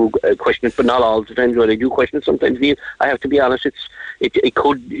sometimes I do question it, but not all the time. When I do question it, sometimes I have to be honest, it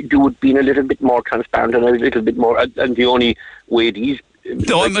could do with being a little bit more transparent and a little bit more, and the only way these...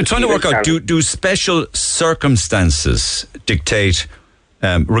 No, I'm trying to work out, do special circumstances dictate,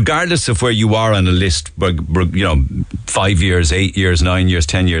 regardless of where you are on a list, 5 years, 8 years, 9 years,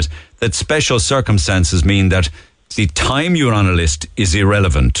 10 years, that special circumstances mean that the time you're on a list is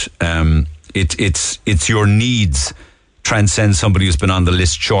irrelevant. It's your needs transcend somebody who's been on the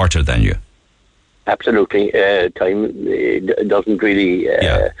list shorter than you. absolutely. Time doesn't really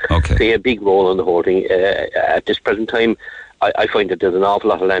play a big role in the whole thing. At this present time, I find that there's an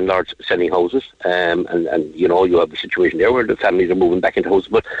awful lot of landlords selling houses, and you know, you have a situation there where the families are moving back into houses,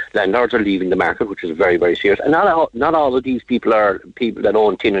 but landlords are leaving the market, which is very, very serious. And not all of these people are people that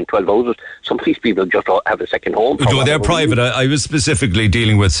own 10 and 12 houses. Some of these people just have a second home. No, they're private. I was specifically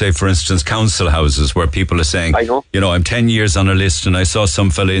dealing with, say, for instance, council houses where people are saying, you know, I'm 10 years on a list and I saw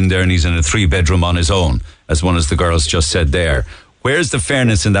some fella in there and he's in a 3-bedroom on his own, as one of the girls just said there. Where's the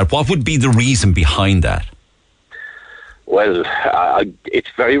fairness in that? What would be the reason behind that? Well, it's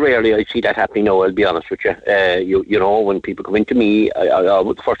very rarely I see that happening now, I'll be honest with you. You know, when people come into me,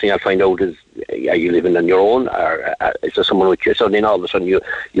 the first thing I'll find out is, are you living on your own, or is there someone with you? So then all of a sudden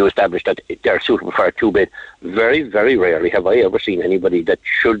you establish that they're suitable for a 2-bed. Very, very rarely have I ever seen anybody that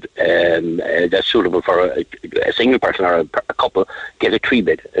that's suitable for a single person or a couple get a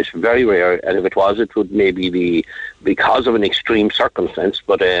 3-bed. It's very rare, and if it was, it would maybe be because of an extreme circumstance.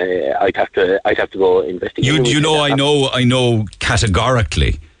 But I'd have to go investigate. I know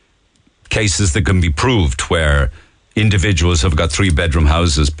categorically cases that can be proved where individuals have got 3-bedroom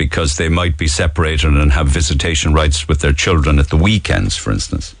houses because they might be separated and have visitation rights with their children at the weekends, for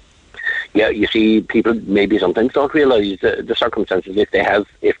instance. Yeah, you see, people maybe sometimes don't realise the circumstances. If they have,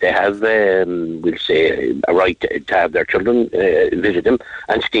 we'll say, a right to have their children visit them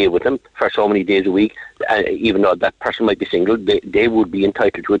and stay with them for so many days a week, even though that person might be single, they would be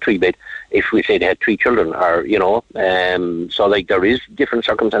entitled to a 3-bed if we say they had 3 children, or you know. So like there is different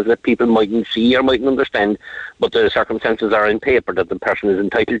circumstances that people mightn't see or mightn't understand, but the circumstances are in paper that the person is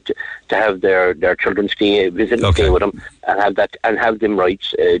entitled to have their children stay with them and have them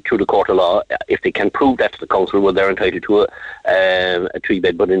rights through the court of law if they can prove that to the council, where they're entitled to a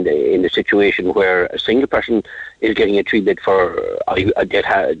 3-bed. But in the situation where a single person is getting a 3-bed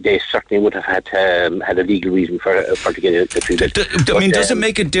they certainly would have had a legal reason for to get a 3-bed. I mean, does it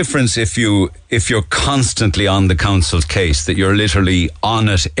make a difference if you're constantly on the council's case, that you're literally on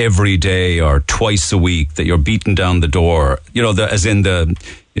it every day or twice a week, that you're beaten down the door, you know, as in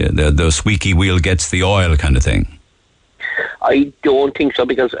the squeaky wheel gets the oil kind of thing? I don't think so,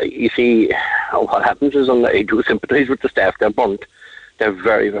 because you see, what happens is, I do sympathise with the staff. They're burnt. They're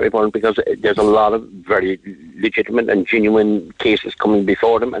very, very burnt, because there's a lot of very legitimate and genuine cases coming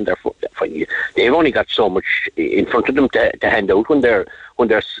before them, and therefore they've only got so much in front of them to hand out when their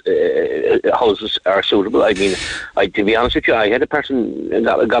houses are suitable. I mean, to be honest with you, I had a person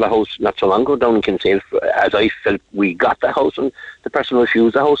that got a house not so long ago down in Kinsale, as I felt we got the house, and the person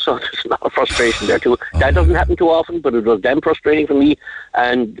refused the house, so there's a lot of frustration there too. That doesn't happen too often, but it was damn frustrating for me,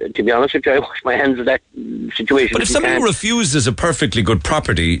 and to be honest with you, I wash my hands of that situation. But if somebody refuses a perfectly good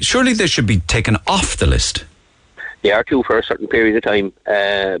property, surely they should be taken off the list. They are too for a certain period of time,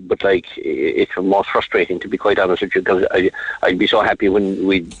 but like, it's most frustrating, to be quite honest with you, because I'd be so happy when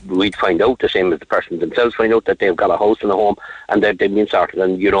we'd find out, the same as the person themselves find out, that they've got a house and a home and they've been sorted.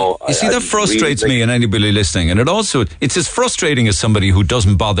 And you know, you see, that frustrates me and anybody listening, and it's as frustrating as somebody who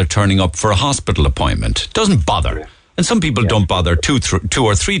doesn't bother turning up for a hospital appointment. Doesn't bother. And some people don't bother two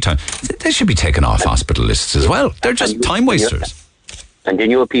or three times. They should be taken off hospital lists as well. They're just time wasters. And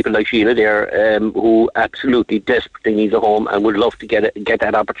then you have people like Sheila there, who absolutely desperately needs a home and would love to get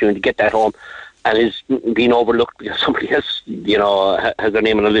that opportunity, get that home, and is being overlooked because somebody else, you know, has their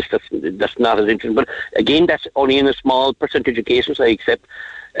name on a list that's not as interesting. But again, that's only in a small percentage of cases, I accept.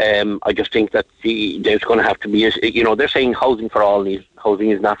 I just think that there's going to have to be, you know, they're saying housing for all.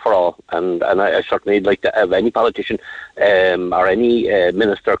 Housing is not for all, and I certainly would like to have any politician or any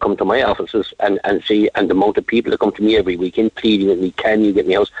minister come to my offices and see, and the amount of people that come to me every weekend pleading with me, can you get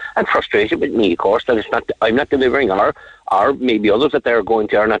me a house, and frustrated with me, of course, that I'm not delivering, or maybe others that they're going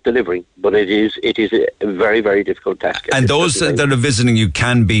to are not delivering. But it is a very, very difficult task. And those that are visiting you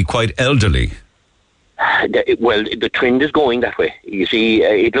can be quite elderly. Well, the trend is going that way. You see,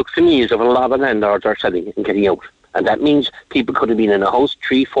 it looks to me as if a lot of landlords are selling and getting out. And that means people could have been in a house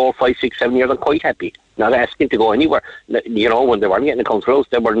 3, 4, 5, 6, 7 years and quite happy, not asking to go anywhere. You know, when they weren't getting a council house,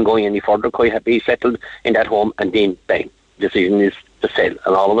 they weren't going any further, quite happy, settled in that home, and then, bang, decision is to sell.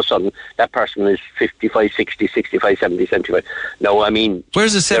 And all of a sudden, that person is 55, 60, 65, 70, 75. No, I mean...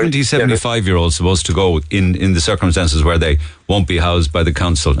 Where's a 70, 75-year-old supposed to go in the circumstances where they won't be housed by the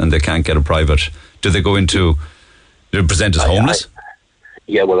council and they can't get a private... Do they go into... Do they present as homeless?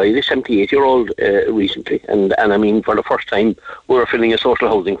 Yeah, well, I had a 78-year-old recently, and I mean, for the first time, we were filling a social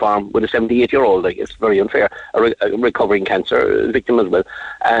housing form with a 78-year-old. Like, it's very unfair. A recovering cancer victim as well.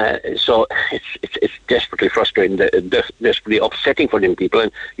 So it's desperately frustrating, desperately upsetting for them people.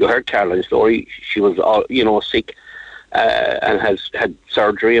 And you heard Caroline's story. She was, sick. and has had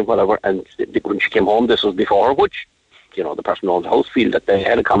surgery and whatever. And when she came home, this was before her, which, you know, the person who owns the house feel that they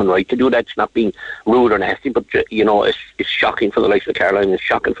had a common right to do that. It's not being rude or nasty, but, you know, it's shocking for the likes of Caroline, it's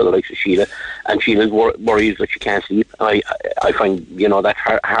shocking for the likes of Sheila, and Sheila's worries that she can't sleep. I find, you know, that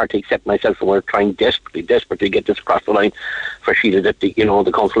hard to accept myself, and we're trying desperately to get this across the line for Sheila, that, the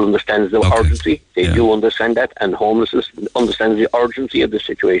council understands the urgency. They do understand that, and homelessness understands the urgency of the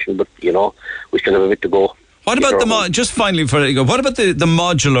situation, but, you know, we still have a bit to go. What about just finally, what about the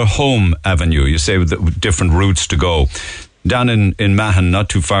modular home avenue? You say with the different routes to go. Down in Mahon, not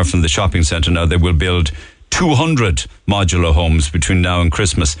too far from the shopping centre now, they will build 200 modular homes between now and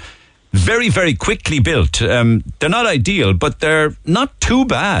Christmas. Very, very quickly built. They're not ideal, but they're not too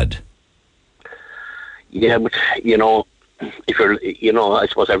bad. Yeah, but, you know, if you're, you know, I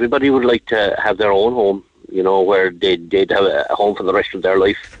suppose everybody would like to have their own home, you know, where they'd have a home for the rest of their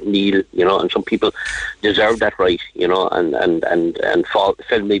life, Neil, you know, and some people deserve that right, you know, and fell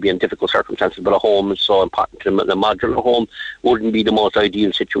maybe in difficult circumstances, but a home is so important to them. The modular home wouldn't be the most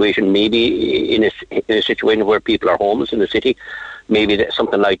ideal situation, maybe in a situation where people are homeless in the city, maybe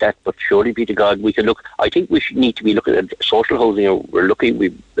something like that, but surely be to God, we can look. I think we need to be looking at social housing. We're looking,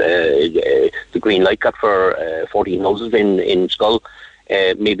 the green light got for 14 houses in Skull.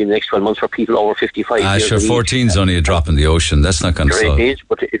 Maybe in the next 12 months for people over 55 years. Sure, 14's only a drop in the ocean. That's not going to solve. It is,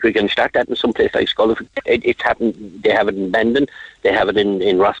 but if we can start that in some place like Skull, it's happened. They have it in Bandon, they have it in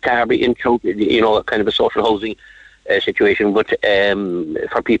Rosscarbery, in Choke, you know, kind of a social housing situation. But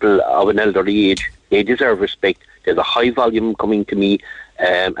for people of an elderly age, they deserve respect. There's a high volume coming to me,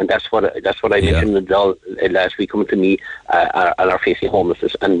 and that's what I mentioned last week, coming to me and are facing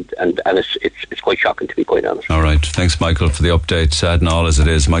homelessness, and it's quite shocking, to be quite honest. All right, thanks, Michael, for the update. Sad and all as it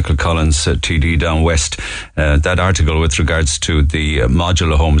is, Michael Collins, TD down west. That article with regards to the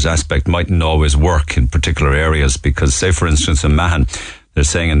modular homes aspect mightn't always work in particular areas, because, say for instance in Mahon, they're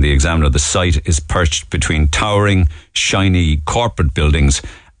saying in the Examiner the site is perched between towering, shiny corporate buildings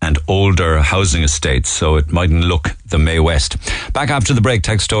and older housing estates, so it mightn't look the May West. Back after the break,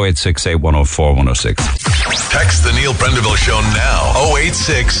 text 0868 104 106. Text the Neil Prendeville Show now.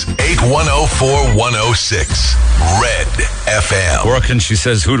 086 8104 106. Red FM. Working, she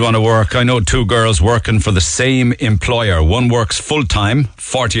says, who'd want to work? I know two girls working for the same employer. One works full-time,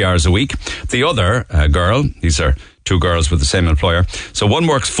 40 hours a week. The other girl, these are two girls with the same employer. So one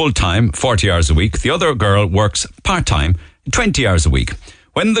works full-time, 40 hours a week. The other girl works part-time, 20 hours a week.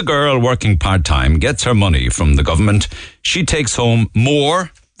 When the girl working part-time gets her money from the government, she takes home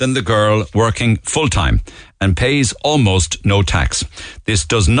more than the girl working full-time and pays almost no tax. This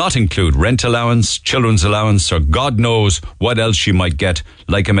does not include rent allowance, children's allowance, or God knows what else she might get,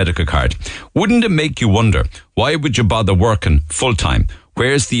 like a medical card. Wouldn't it make you wonder, why would you bother working full-time?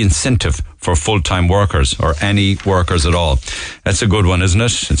 Where's the incentive for full-time workers, or any workers at all? That's a good one, isn't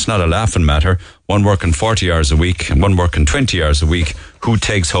it? It's not a laughing matter. One working 40 hours a week and one working 20 hours a week. Who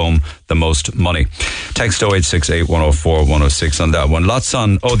takes home the most money? Text 0868 104 106 on that one. Lots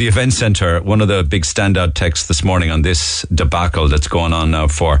on, the event centre. One of the big standout texts this morning on this debacle that's going on now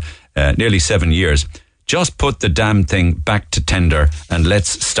for nearly 7 years. Just put the damn thing back to tender and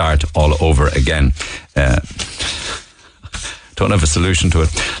let's start all over again. Don't have a solution to it.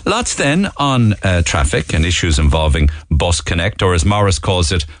 Lots then on traffic and issues involving bus connect, or as Morris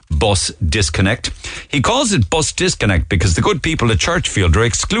calls it, bus disconnect. He calls it bus disconnect because the good people at Churchfield are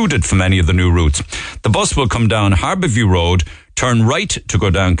excluded from any of the new routes. The bus will come down Harbourview Road, turn right to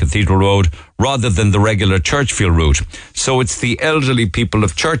go down Cathedral Road, rather than the regular Churchfield route. So it's the elderly people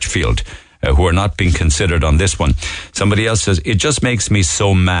of Churchfield who are not being considered on this one. Somebody else says, it just makes me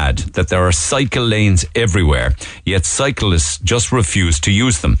so mad that there are cycle lanes everywhere, yet cyclists just refuse to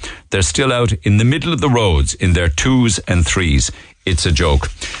use them. They're still out in the middle of the roads in their 2s and 3s. It's a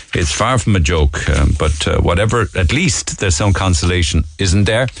joke. It's far from a joke, but whatever, at least there's some consolation, isn't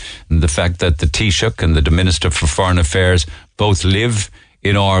there? And the fact that the Taoiseach and the Minister for Foreign Affairs both live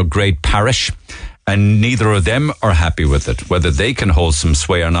in our great parish, and neither of them are happy with it. Whether they can hold some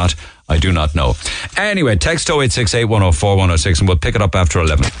sway or not, I do not know. Anyway, text 0868 104 106 and we'll pick it up after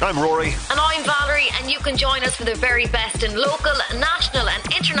 11. I'm Rory. And I'm Valerie, and you can join us for the very best in local, national and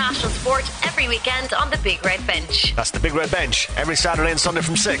international sport every weekend on the Big Red Bench. That's the Big Red Bench, every Saturday and Sunday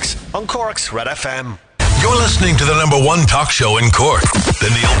from 6 on Cork's Red FM. You're listening to the #1 talk show in Cork, the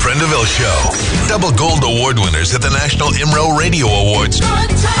Neil Prendeville Show. Double gold award winners at the National IMRO Radio Awards.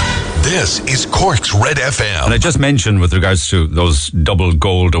 This is Cork's Red FM. And I just mentioned with regards to those double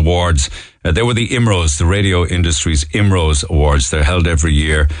gold awards, they were the IMROs, the radio industry's IMROs awards. They're held every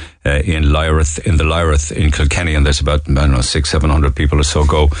year in the Lyrith in Kilkenny, and there's about, 600-700 people or so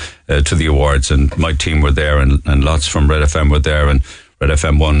go to the awards, and my team were there, and lots from Red FM were there, and Red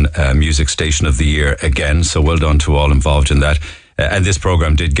FM won Music Station of the Year again, so well done to all involved in that. And this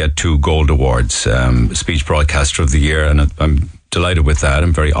programme did get 2 gold awards, Speech Broadcaster of the Year, and I'm delighted with that.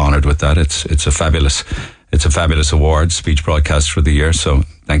 I'm very honoured with that. It's a fabulous award, Speech Broadcaster of the Year, so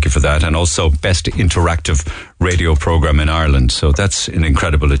thank you for that. And also Best Interactive Radio Programme in Ireland, so that's an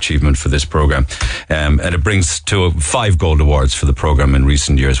incredible achievement for this programme. And it brings to 5 gold awards for the programme in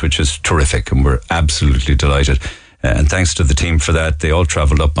recent years, which is terrific, and we're absolutely delighted. And thanks to the team for that. They all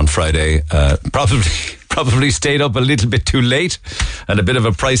travelled up on Friday, probably stayed up a little bit too late, and a bit of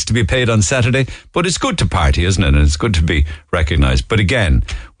a price to be paid on Saturday. But it's good to party, isn't it? And it's good to be recognised. But again,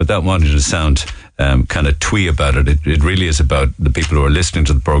 without wanting to sound kind of twee about it, it really is about the people who are listening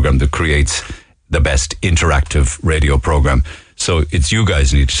to the programme that creates the best interactive radio programme. So it's you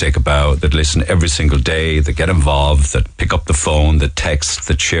guys who need to take a bow, that listen every single day, that get involved, that pick up the phone, that text,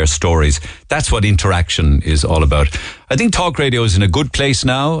 that share stories. That's what interaction is all about. I think talk radio is in a good place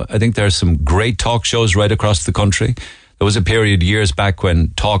now. I think there's some great talk shows right across the country. There was a period years back when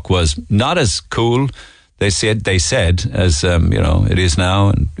talk was not as cool, they said, as it is now,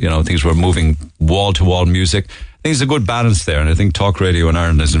 and things were moving wall to wall music. I think there's a good balance there, and I think talk radio in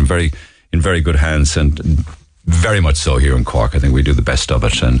Ireland is in very good hands, and very much so here in Cork. I think we do the best of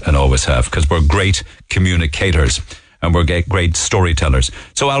it, and always have, because we're great communicators and we're great storytellers.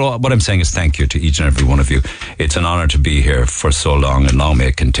 So what I'm saying is thank you to each and every one of you. It's an honour to be here for so long, and long may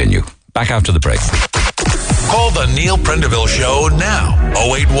it continue. Back after the break. Call the Neil Prendeville Show now.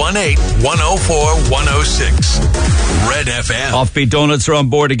 0818 104 106. Red FM. Offbeat Donuts are on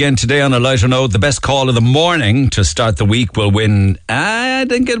board again today. On a lighter note, the best call of the morning to start the week will win. I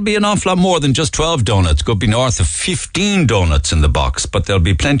think it'll be an awful lot more than just 12 donuts. Could be north of 15 donuts in the box, but there'll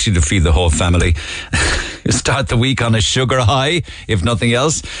be plenty to feed the whole family. Start the week on a sugar high, if nothing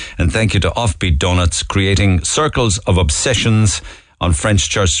else. And thank you to Offbeat Donuts, creating circles of obsessions on French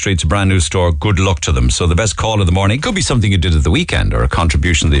Church Street. It's a brand new store. Good luck to them. So the best call of the morning could be something you did at the weekend, or a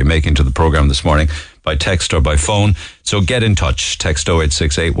contribution that you're making to the programme this morning by text or by phone. So get in touch. Text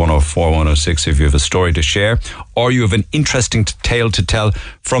 0868 104 106 if you have a story to share, or you have an interesting tale to tell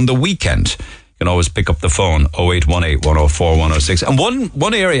from the weekend. You can always pick up the phone, 0818 104 106. And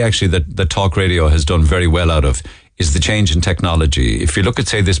one area actually that Talk Radio has done very well out of is the change in technology. If you look at,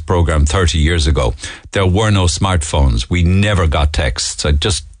 say, this program 30 years ago, there were no smartphones. We never got texts. I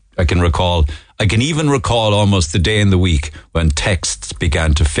can even recall almost the day in the week when texts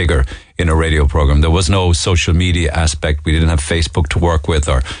began to figure in a radio program. There was no social media aspect. We didn't have Facebook to work with,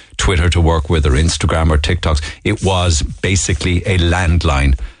 or Twitter to work with, or Instagram or TikToks. It was basically a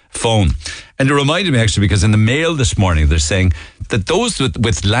landline phone. And it reminded me, actually, because in the Mail this morning, they're saying that those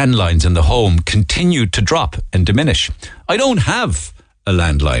with landlines in the home continue to drop and diminish. I don't have a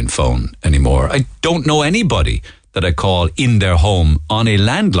landline phone anymore. I don't know anybody that I call in their home on a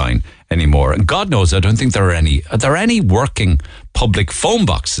landline anymore. And God knows, I don't think there are any working public phone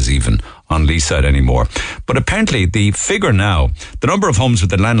boxes even on Leaside anymore. But apparently the figure now, the number of homes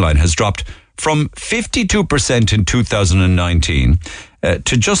with a landline has dropped from 52% in 2019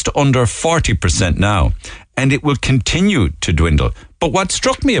 to just under 40% now. And it will continue to dwindle. But what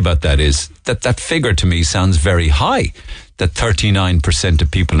struck me about that is that figure to me sounds very high, that 39%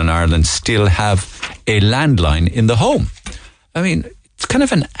 of people in Ireland still have a landline in the home. I mean, it's kind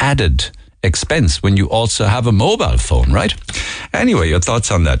of an added expense when you also have a mobile phone, right? Anyway, your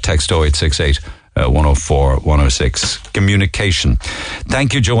thoughts on that? Text 0868 104 106. Communication.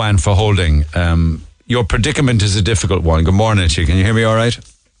 Thank you, Joanne, for holding. Your predicament is a difficult one. Good morning to you. Can you hear me all right?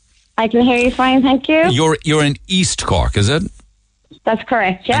 I can hear you fine, thank you. You're in East Cork, is it? That's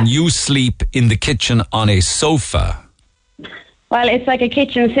correct, yeah. And you sleep in the kitchen on a sofa. Well, it's like a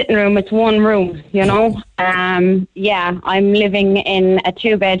kitchen sitting room. It's one room, you know. I'm living in a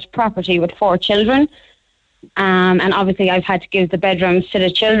 2-bed property with 4 children. And obviously I've had to give the bedrooms to the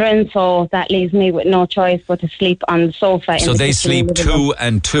children, so that leaves me with no choice but to sleep on the sofa. So they sleep 2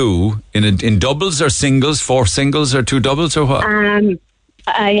 and 2 in doubles or singles, 4 singles or 2 doubles, or what?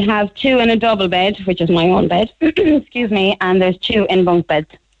 I have 2 in a double bed, which is my own bed, excuse me, and there's 2 in bunk beds.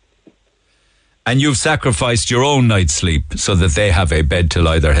 And you've sacrificed your own night's sleep so that they have a bed to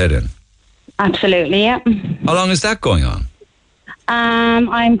lie their head in? Absolutely, yeah. How long is that going on?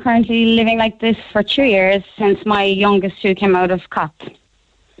 I'm currently living like this for 2 years, since my youngest 2 came out of COP.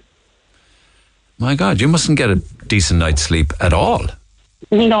 My God, you mustn't get a decent night's sleep at all.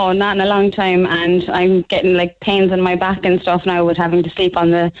 No, not in a long time, and I'm getting like pains in my back and stuff now with having to sleep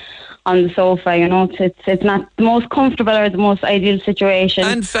on the on the sofa. You know, it's not the most comfortable or the most ideal situation.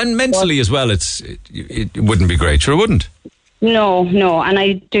 And mentally as well, it wouldn't be great, sure it wouldn't. No, and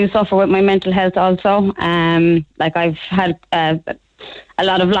I do suffer with my mental health also. Like I've had a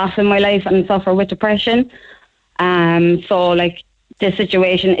lot of loss in my life and suffer with depression. So like this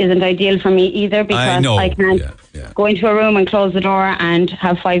situation isn't ideal for me either, because I can't go into a room and close the door and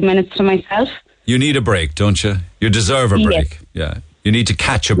have 5 minutes to myself. You need a break, don't you? You deserve a break. Yeah. You need to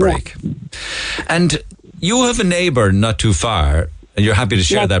catch a break. Yeah. And you have a neighbour not too far, and you're happy to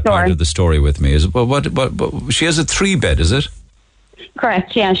share that part of the story with me. What she has a 3-bed, is it?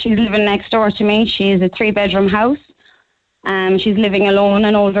 Correct, yeah. She's living next door to me. She has a 3-bedroom house. She's living alone,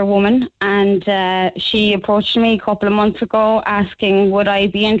 an older woman, and she approached me a couple of months ago asking would I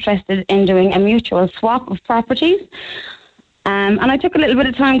be interested in doing a mutual swap of properties. And I took a little bit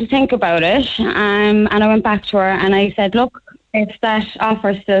of time to think about it, and I went back to her and I said, look, if that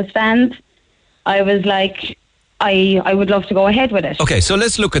offer still stands, I was like, I would love to go ahead with it. Okay, so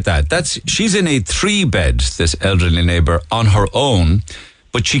let's look at that. She's in a 3-bed, this elderly neighbour, on her own,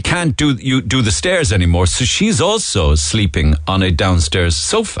 but she can't do the stairs anymore, so she's also sleeping on a downstairs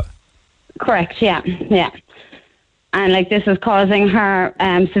sofa. Correct, yeah. And like this is causing her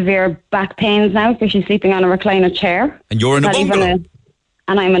severe back pains now, because she's sleeping on a recliner chair. And you're in a bungalow?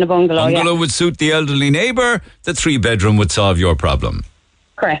 And I'm in a bungalow, Bungalow would suit the elderly neighbour. The 3-bedroom would solve your problem.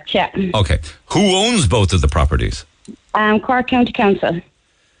 Correct, yeah. Okay. Who owns both of the properties? Cork County Council.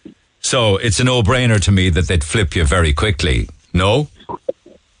 So it's a no-brainer to me that they'd flip you very quickly. No?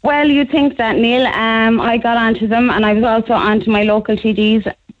 Well, you'd think that, Neil. I got onto them, and I was also onto my local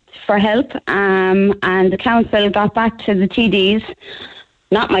TDs for help, and the council got back to the TDs,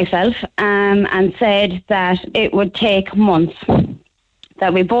 not myself, and said that it would take months,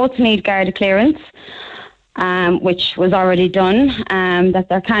 that we both need Garda clearance, which was already done, that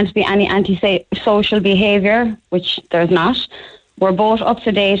there can't be any antisocial behaviour, which there's not. We're both up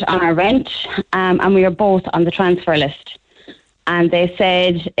to date on our rent, and we are both on the transfer list. And they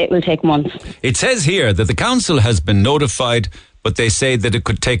said it will take months. It says here that the council has been notified, but they say that it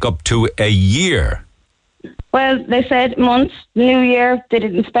could take up to a year. Well, they said months, New Year. They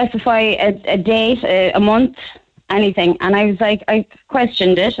didn't specify a date, a month, anything. And I was like, I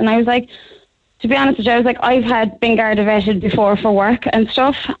questioned it, and I was like, to be honest with you, I was like, I've been Garda vetted before for work and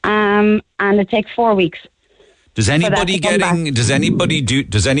stuff, and it takes 4 weeks. Does anybody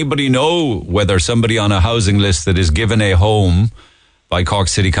know whether somebody on a housing list that is given a home by Cork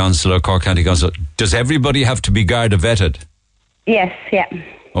City Council or Cork County Council, does everybody have to be Garda vetted? Yes, yeah.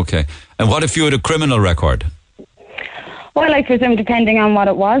 Okay. And what if you had a criminal record? Well, I presume depending on what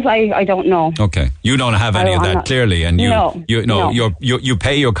it was, I don't know. Okay. You don't have any of that, clearly, and you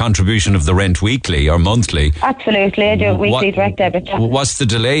pay your contribution of the rent weekly or monthly. Absolutely, I do it weekly direct debit. What's the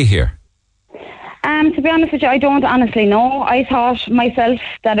delay here? To be honest with you, I don't honestly know. I thought myself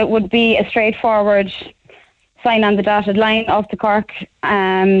that it would be a straightforward sign on the dotted line of the Cork,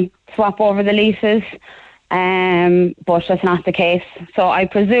 swap over the leases, but that's not the case. So I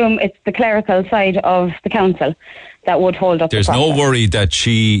presume it's the clerical side of the council that would hold up There's the process. No worry that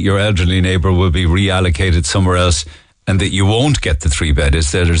your elderly neighbour, will be reallocated somewhere else and that you won't get the 3-bed,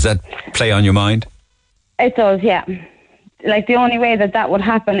 is there? Does that play on your mind? It does, yeah. Like the only way that would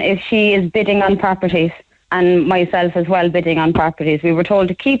happen is she is bidding on properties, and myself as well bidding on properties. We were told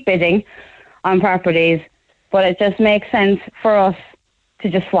to keep bidding on properties, but it just makes sense for us to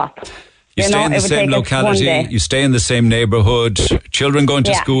just swap. You stay in the same locality, you stay in the same neighbourhood, children going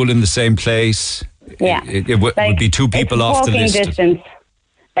to school in the same place. Yeah. It would be 2 people off the list. Distance.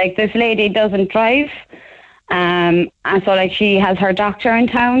 Like this lady doesn't drive. And so like she has her doctor in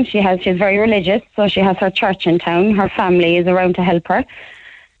town, she's very religious, so she has her church in town, her family is around to help her.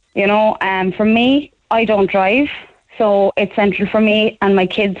 You know, for me, I don't drive, so it's central for me and my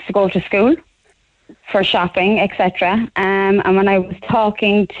kids to go to school for shopping, etc. And when I was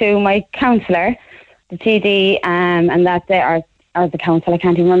talking to my counsellor, the TD, and that they are the council, I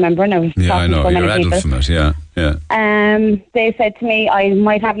can't even remember now. Yeah, I know, you're adult from it, yeah. They said to me I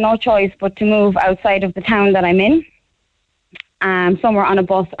might have no choice but to move outside of the town that I'm in, somewhere on a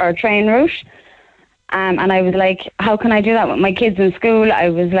bus or a train route. And I was like, how can I do that with my kids in school? I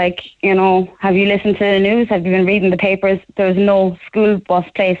was like, you know, have you listened to the news? Have you been reading the papers? There's no school bus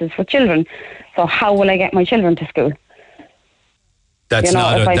places for children. So how will I get my children to school? That's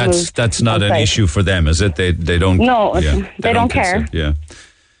that's not an issue for them, is it? They don't. No, they don't care. Yeah.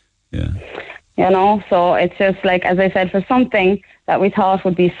 You know, so it's just like, as I said, for something that we thought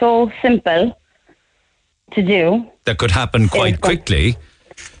would be so simple to do, that could happen quite quickly.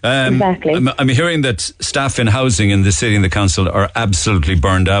 Exactly. I'm hearing that staff in housing in the city and the council are absolutely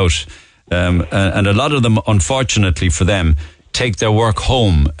burned out. And a lot of them, unfortunately for them, take their work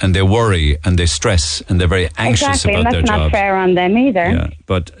home and they worry and they stress and they're very anxious about their job. That's not fair on them either.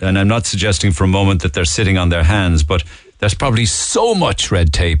 Yeah, and I'm not suggesting for a moment that they're sitting on their hands, but there's probably so much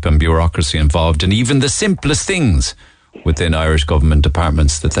red tape and bureaucracy involved in even the simplest things within Irish government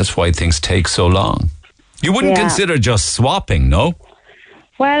departments that's why things take so long. You wouldn't consider just swapping, no?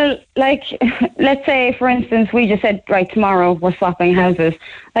 Well, like, let's say, for instance, we just said, right, tomorrow we're swapping houses.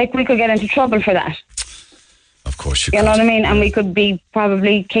 Like, we could get into trouble for that. Of course you could. You know what I mean? And we could be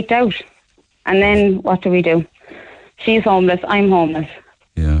probably kicked out. And then what do? She's homeless, I'm homeless.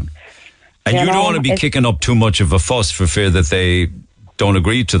 Yeah. And you don't want to be kicking up too much of a fuss for fear that they don't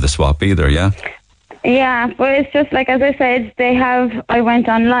agree to the swap either, yeah? Yeah, but it's just like, as I said, I went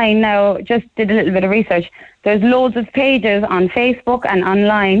online now, just did a little bit of research. There's loads of pages on Facebook and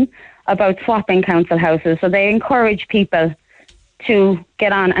online about swapping council houses. So they encourage people to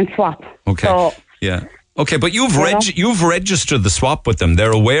get on and swap. Okay. So, yeah. Okay, but you've registered the swap with them.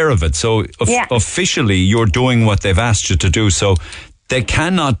 They're aware of it. So officially you're doing what they've asked you to do. So they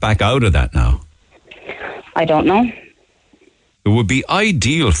cannot back out of that now. I don't know. It would be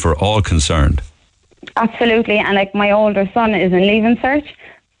ideal for all concerned. Absolutely. And like, my older son is in Leaving Cert,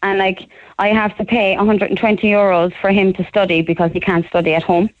 and like, I have to pay €120 for him to study because he can't study at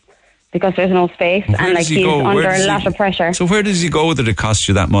home because there's no space. Well, and like, he's under a lot of pressure. So where does he go that it costs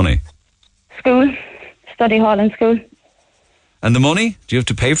you that money? School. Study hall in school. And the money? Do you have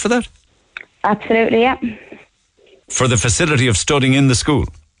to pay for that? Absolutely, yeah. For the facility of studying in the school?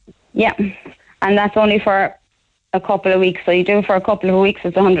 Yeah. And that's only for a couple of weeks. So you do for a couple of weeks,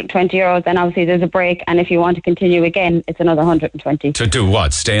 it's €120. Then obviously there's a break. And if you want to continue again, it's another 120. To do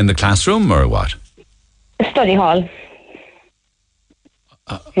what? Stay in the classroom or what? A study hall.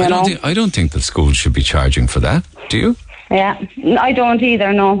 I don't think that schools should be charging for that. Do you? Yeah. I don't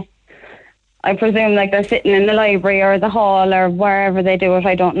either, no. I presume like they're sitting in the library or the hall or wherever they do it.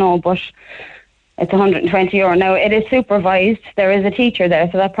 I don't know, but it's €120. Now, it is supervised. There is a teacher there,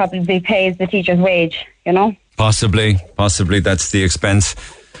 so that probably pays the teacher's wage, you know? Possibly that's the expense.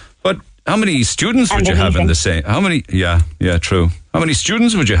 But how many students would you have in the same? How many? Yeah, true. How many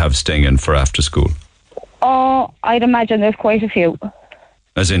students would you have staying in for after school? Oh, I'd imagine there's quite a few.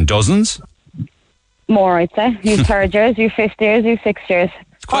 As in dozens? More, I'd say. You've third years, you've fifth years, you've sixth years.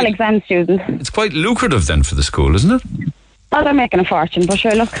 All exam students. It's quite lucrative then for the school, isn't it? Oh, they're making a fortune, but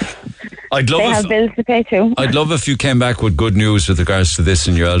sure, look. They have bills to pay too. I'd love if you came back with good news with regards to this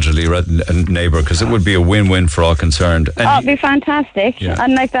and your elderly neighbour, because it would be a win-win for all concerned. And it'd be fantastic. Yeah.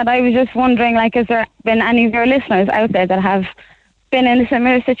 And like that, I was just wondering, like, has there been any of your listeners out there that have been in a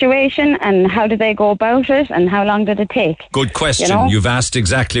similar situation, and how did they go about it, and how long did it take? Good question. You know? You've asked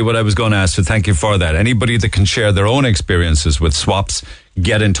exactly what I was going to ask, so thank you for that. Anybody that can share their own experiences with swaps,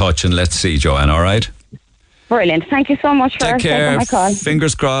 get in touch and let's see, Joanne, all right? Brilliant. Thank you so much for taking my call.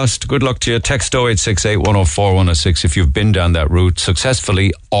 Fingers crossed. Good luck to you. Text 0868 104 106 if you've been down that route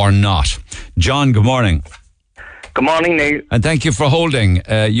successfully or not. John, good morning. Good morning, Neil. And thank you for holding.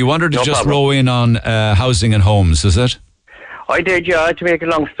 You wanted to row in on housing and homes, is it? I did, yeah. To make a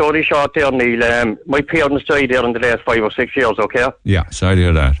long story short there, Neil, my parents died there in the last 5 or 6 years, okay? Yeah, sorry to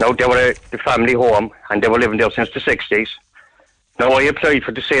hear that. Now, they were the family home, and they were living there since the 60s. Now, I applied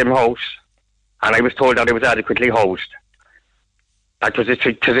for the same house, and I was told that I was adequately housed. That was a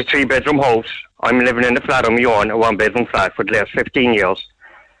 3-bedroom house. I'm living in a flat on my own, a 1-bedroom flat, for the last 15 years,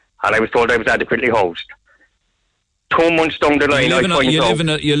 and I was told I was adequately housed. 2 months down the line,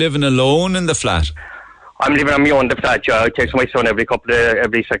 you're living alone in the flat? I'm living on my own in the flat, yeah. I take my son every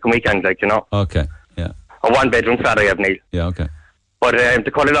second weekend, like, you know. Okay, yeah. A 1-bedroom flat I have, Neil. Yeah, okay. But to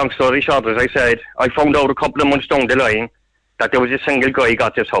cut a long story short, as I said, I found out a couple of months down the line that there was a single guy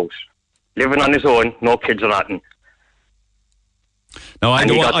got this house, living on his own, no kids or nothing. Now, I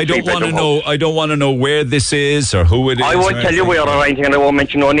don't want to know where this is or who it is. I won't tell you where or anything, and I won't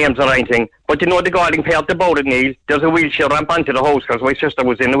mention no names or anything. But you know the galling part about it, Neil, there's a wheelchair ramp onto the house because my sister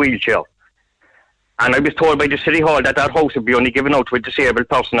was in a wheelchair. And I was told by the City Hall that house would be only given out to a disabled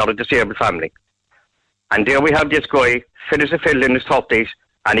person or a disabled family. And there we have this guy, fit as a fiddle in his 30s,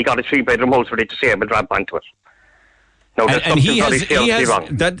 and he got a 3-bedroom house with a disabled ramp onto it. Now, and he has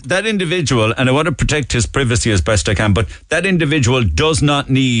that individual, and I want to protect his privacy as best I can, but that individual does not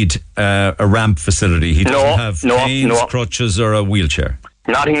need a ramp facility. He doesn't have canes, crutches, or a wheelchair.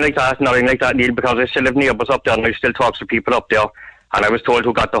 Nothing like that, Neil, because I still have neighbours up there, and I still talk to people up there, and I was told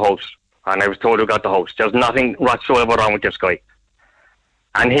who got the house. There's nothing whatsoever wrong with this guy.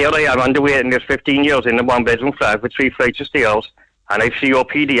 And here I am on the waiting list 15 years in a 1-bedroom flat with 3 flights of stairs, and I've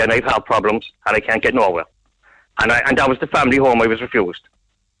COPD and I've had problems and I can't get nowhere. And that was the family home I was refused.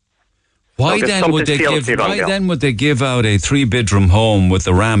 Why then would they give out a 3-bedroom home with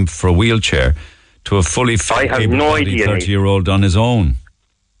a ramp for a wheelchair to a fully fit, able-bodied 30-year-old on his own?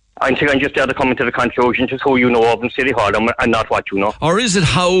 I think I'm just there to come into the conclusion just who you know of in City Hall and not what you know. Or is it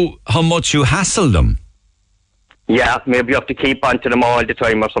how much you hassle them? Yeah, maybe you have to keep on to them all the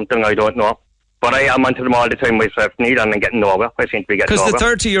time or something, I don't know. But I am onto them all the time myself, Neil, and I'm getting nowhere. I seem to be getting nowhere.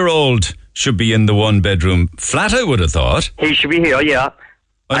 Because the 30-year-old should be in the 1-bedroom flat, I would have thought. He should be here, yeah.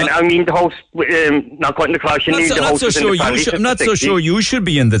 And I mean, the house, not cutting across, you need the house in the family. I'm not so sure you should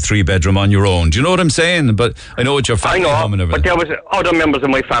be in the 3-bedroom on your own. Do you know what I'm saying? But I know it's your family home and everything. But there was other members of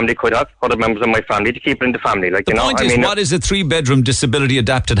my family to keep it in the family. Like, the point is, what is a 3-bedroom disability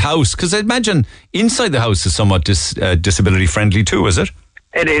adapted house? Because I imagine inside the house is somewhat disability friendly too, is it?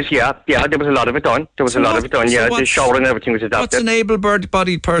 It is, yeah. Yeah, there was a lot of it done. The shower and everything was adapted. What's an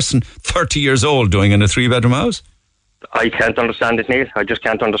able-bodied person, 30 years old, doing in a 3-bedroom house? I can't understand it, Neil. I just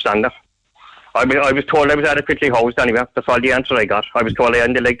can't understand it. I was told I was adequately housed anyway. That's all the answer I got. I was told I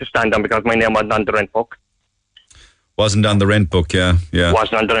hadn't the leg to stand on because my name wasn't on the rent book. Wasn't on the rent book, yeah.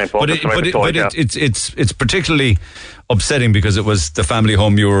 Wasn't on the rent book. It's particularly upsetting because it was the family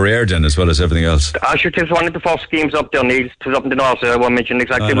home you were reared in as well as everything else. Actually, it was one of the first schemes up there, Neil. It was up in the north, so I won't mention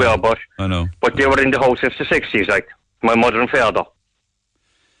exactly where, but I know. But they were in the house since the 60s, like my mother and father.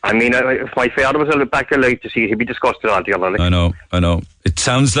 I mean, if my father was a little back alive to see it, he'd be disgusted on the other. Like. I know. It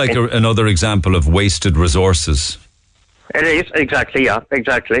sounds like another example of wasted resources. It is, exactly, yeah,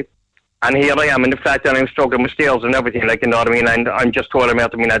 exactly. And here I am in the flat and I'm struggling with stairs and everything, like, you know what I mean? And I'm just told I'm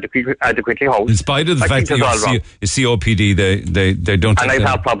out to be adequately housed. In spite of the fact that you have COPD, they don't... And I've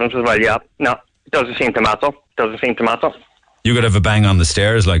had problems as well, yeah. No, it doesn't seem to matter. You could have a bang on the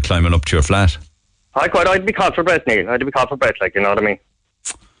stairs, like climbing up to your flat. I'd be caught for breath, Neil. I'd be caught for breath, like, you know what I mean?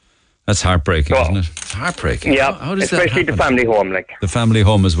 That's heartbreaking, isn't it? It's heartbreaking. Yeah, how does especially that the family home, like. The family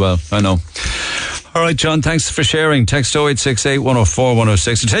home as well, I know. All right, John, thanks for sharing. Text 0868 104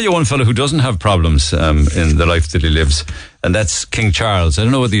 106. I'll tell you one fellow who doesn't have problems in the life that he lives, and that's King Charles. I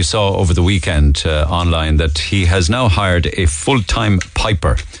don't know whether you saw over the weekend online that he has now hired a full-time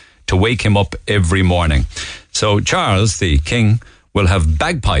piper to wake him up every morning. So Charles, the king, will have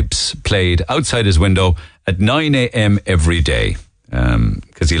bagpipes played outside his window at 9 a.m. every day.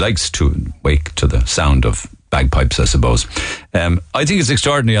 Because he likes to wake to the sound of bagpipes, I suppose. I think it's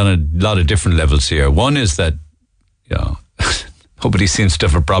extraordinary on a lot of different levels here. One is that, nobody seems to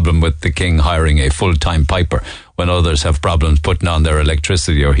have a problem with the king hiring a full-time piper when others have problems putting on their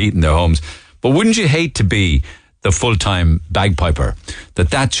electricity or heating their homes. But wouldn't you hate to be the full-time bagpiper,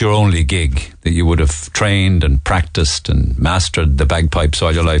 that's your only gig, that you would have trained and practiced and mastered the bagpipes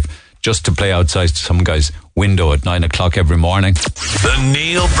all your life, just to play outside some guy's window at 9 o'clock every morning? The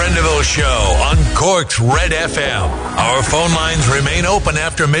Neil Prendeville Show on Cork's Red FM. Our phone lines remain open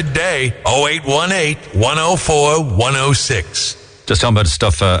after midday. 0818 104 106. Just talking about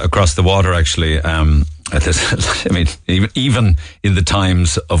stuff across the water, actually. I mean, even in the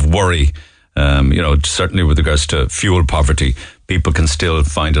times of worry, certainly with regards to fuel poverty, people can still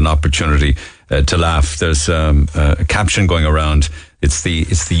find an opportunity to laugh. There's a caption going around. It's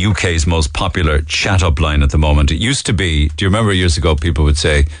the UK's most popular chat-up line at the moment. It used to be, do you remember years ago people would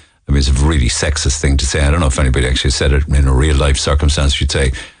say, I mean, it's a really sexist thing to say. I don't know if anybody actually said it in a real-life circumstance. You'd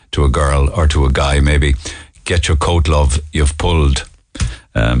say to a girl or to a guy maybe, get your coat, love, you've pulled.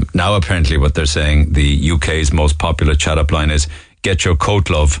 Now apparently what they're saying, the UK's most popular chat-up line is, get your coat,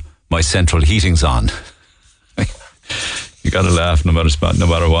 love, my central heating's on. You got to laugh no matter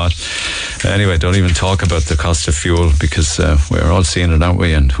what. Anyway, don't even talk about the cost of fuel because we're all seeing it, aren't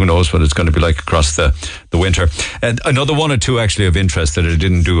we? And who knows what it's going to be like across the winter. And another one or two actually of interest that I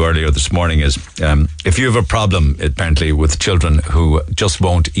didn't do earlier this morning is if you have a problem apparently with children who just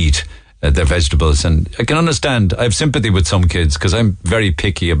won't eat their vegetables, and I can understand, I have sympathy with some kids because I'm very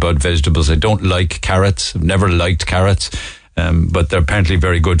picky about vegetables. I don't like carrots. I've never liked carrots. But they're apparently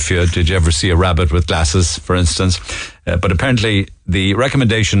very good for you. Did you ever see a rabbit with glasses, for instance? But apparently the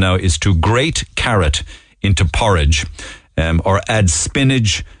recommendation now is to grate carrot into porridge or add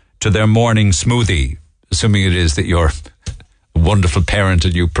spinach to their morning smoothie, assuming it is that you're a wonderful parent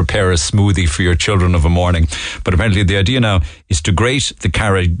and you prepare a smoothie for your children of a morning. But apparently the idea now is to grate the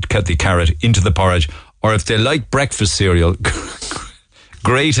carrot into the porridge, or if they like breakfast cereal,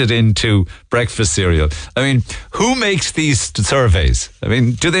 grate it into breakfast cereal. I mean, who makes these surveys? I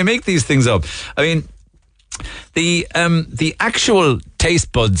mean, do they make these things up? I mean, the actual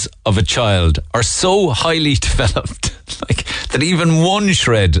taste buds of a child are so highly developed, like that even one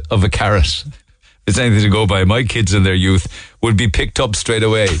shred of a carrot it's anything to go by. My kids in their youth would be picked up straight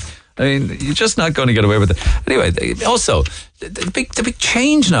away. I mean, you're just not going to get away with it. Anyway, also, the big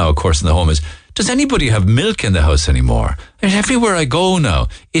change now, of course, in the home is, does anybody have milk in the house anymore? I mean, everywhere I go now,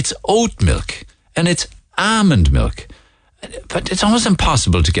 it's oat milk and it's almond milk. But it's almost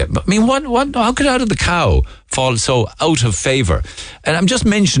impossible to get. I mean, how could out of the cow fall so out of favour? And I'm just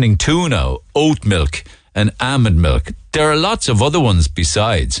mentioning two now, oat milk and almond milk. There are lots of other ones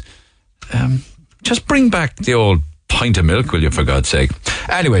besides. Just bring back the old pint of milk, will you, for God's sake?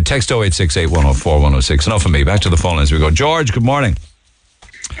 Anyway, text 0868 104 106. Enough of me. Back to the phone as we go. George, good morning.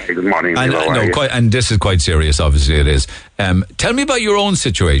 Hey, good morning. And this is quite serious, obviously it is. Tell me about your own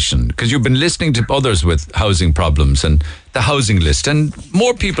situation, because you've been listening to others with housing problems and the housing list, and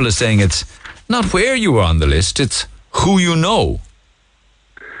more people are saying it's not where you are on the list, it's who you know.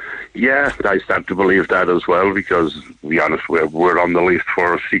 Yeah, I start to believe that as well, because, to be honest, we're on the list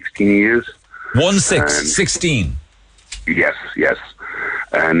for 16 years. 16? Yes.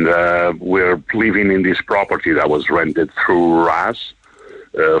 And we're living in this property that was rented through RAS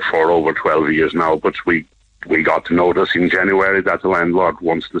for over 12 years now, but we got to notice in January that the landlord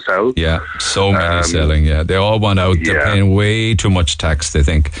wants to sell. Yeah, so many selling, yeah. They all want out. They're paying way too much tax, they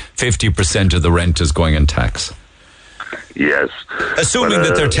think. 50% of the rent is going in tax. Yes. Assuming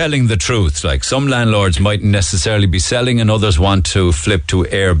that they're telling the truth. Like, some landlords mightn't necessarily be selling and others want to flip to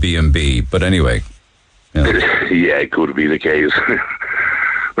Airbnb. But anyway. Yeah, it could be the case.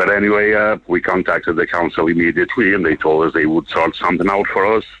 But anyway, we contacted the council immediately and they told us they would sort something out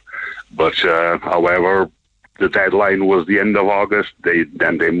for us. But however, the deadline was the end of August.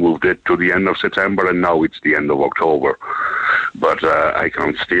 Then they moved it to the end of September, and now it's the end of October. But I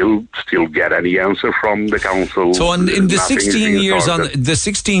can't still get any answer from the council. So in the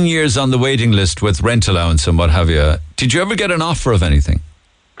 16 years on the waiting list with rent allowance and what have you, did you ever get an offer of anything?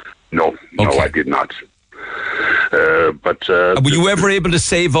 No, I did not. But were you ever able to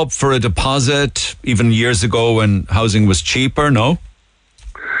save up for a deposit even years ago when housing was cheaper? No?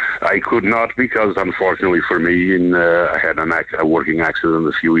 I could not, because unfortunately for me, I had a working accident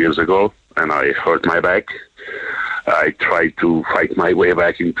a few years ago and I hurt my back. I tried to fight my way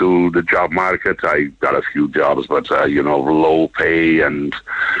back into the job market. I got a few jobs, but low pay, and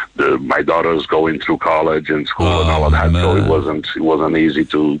my daughter's going through college and school and all of that. Man. So it wasn't easy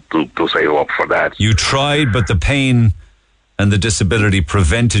to save up for that. You tried, but the pain and the disability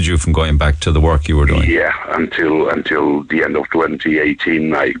prevented you from going back to the work you were doing. Yeah, until the end of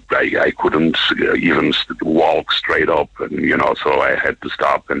 2018, I couldn't even walk straight up, and so I had to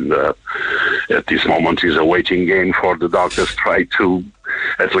stop. And at this moment, is a waiting game for the doctors try to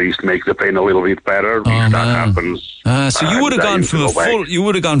at least make the pain a little bit better. If that happens, so you would have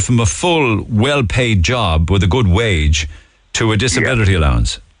gone from a full, well-paid job with a good wage to a disability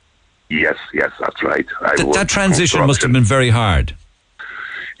allowance. Yes, that's right. That transition must have been very hard.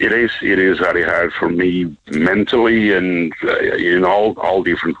 It is very hard for me mentally and in all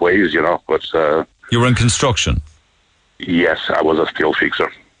different ways, But you were in construction. Yes, I was a steel fixer.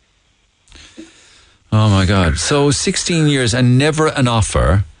 Oh my God! So 16 years and never an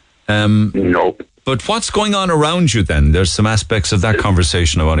offer. No. But what's going on around you then? There's some aspects of that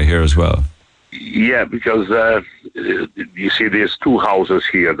conversation I want to hear as well. Yeah, because you see, there's two houses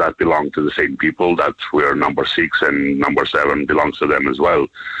here that belong to the same people. That's where number 6 and number 7 belongs to them as well.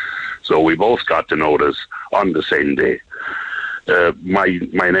 So we both got the notice on the same day.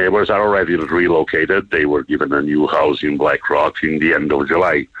 My neighbours are already relocated. They were given a new house in Blackrock in the end of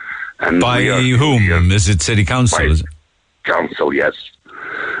July. And by whom? Is it City Council? By Council, yes.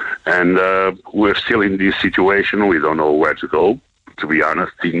 And we're still in this situation. We don't know where to go. To be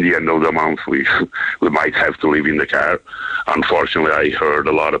honest, in the end of the month, we might have to live in the car. Unfortunately, I heard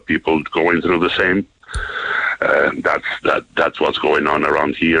a lot of people going through the same. That's what's going on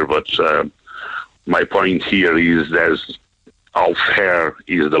around here. But my point here is how fair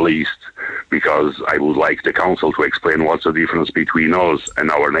is the least, because I would like the council to explain what's the difference between us and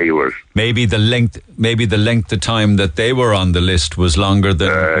our neighbours. Maybe the length of time that they were on the list was longer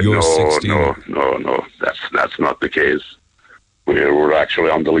than your 16. No, that's not the case. We were actually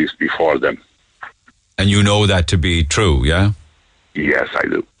on the list before them. And you know that to be true, yeah? Yes, I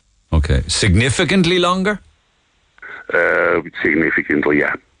do. Okay. Significantly longer? Significantly,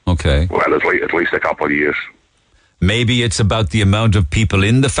 yeah. Okay. Well, at least a couple of years. Maybe it's about the amount of people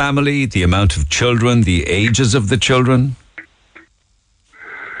in the family, the amount of children, the ages of the children?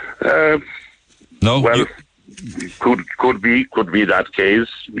 No? Well, could be that case,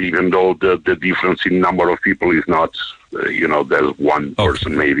 even though the difference in number of people is not, there's one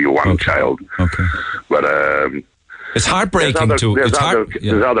person, maybe one child. Okay. But It's heartbreaking There's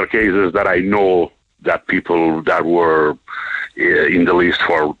other cases that I know that people that were in the list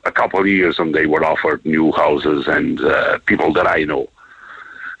for a couple of years and they were offered new houses, and people that I know.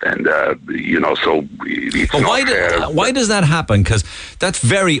 And, so it's but why does that happen? Because that's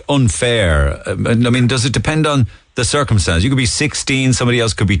very unfair. I mean, does it depend on the circumstance? You could be 16, somebody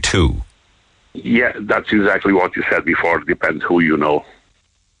else could be 2. Yeah, that's exactly what you said before. It depends who you know.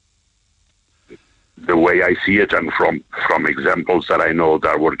 The way I see it, and from examples that I know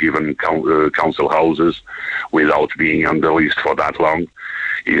that were given council houses without being on the list for that long,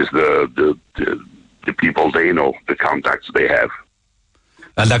 is the people they know, the contacts they have.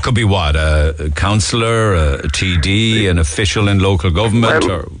 And that could be what? A councillor, a TD, an official in local government,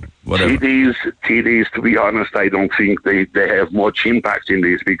 or whatever? TDs, to be honest, I don't think they have much impact in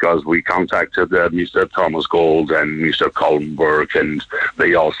this, because we contacted Mr. Thomas Gold and Mr. Collenberg, and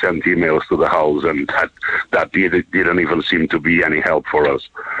they all sent emails to the house, and that didn't even seem to be any help for us.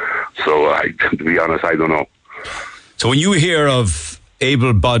 So, to be honest, I don't know. So when you hear of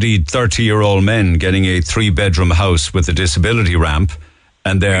able-bodied 30-year-old men getting a 3-bedroom house with a disability ramp,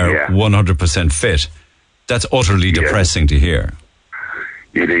 and they're 100% fit, that's utterly depressing to hear.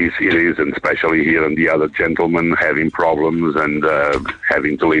 It is, and especially here, and the other gentlemen having problems and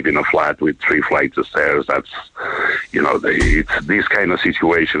having to live in a flat with 3 flights of stairs. That's, these kind of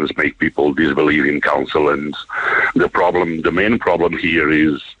situations make people disbelieve in council, and the main problem here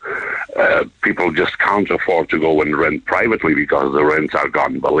is people just can't afford to go and rent privately because the rents are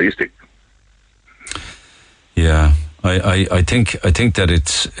gone ballistic. Yeah. I think that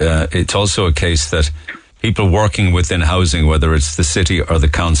it's also a case that people working within housing, whether it's the city or the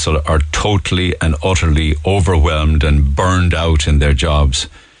council, are totally and utterly overwhelmed and burned out in their jobs,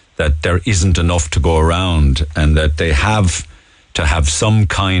 that there isn't enough to go around, and that they have to have some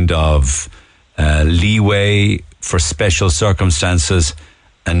kind of leeway for special circumstances,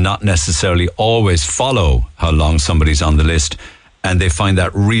 and not necessarily always follow how long somebody's on the list. And they find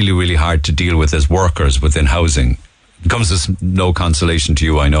that really, really hard to deal with as workers within housing. It comes as no consolation to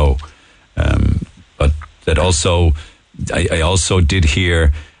you, I know. But that also, I also did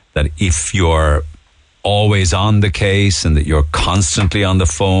hear that if you're always on the case and that you're constantly on the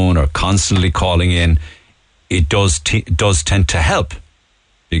phone or constantly calling in, it does tend to help,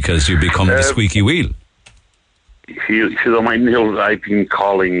 because you become the squeaky wheel. If you don't mind, Neil, I've been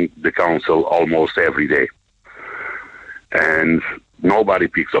calling the council almost every day, and nobody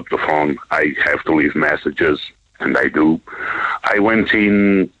picks up the phone. I have to leave messages. And I do. I've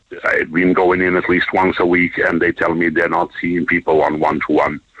been going in at least once a week, and they tell me they're not seeing people on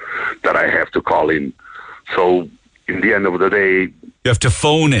one-to-one, that I have to call in. So, in the end of the day... You have to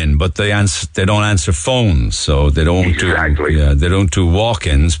phone in, but they don't answer phones, so they don't they don't do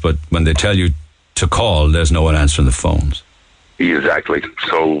walk-ins, but when they tell you to call, there's no one answering the phones. Exactly.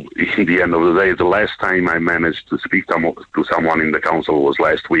 So, in the end of the day, the last time I managed to speak to someone in the council was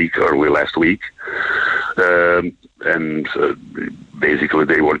last week. Basically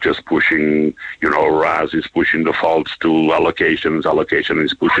they were just pushing, RAS is pushing the faults to allocation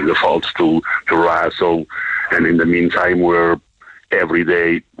is pushing the faults to RAS. So, and in the meantime, every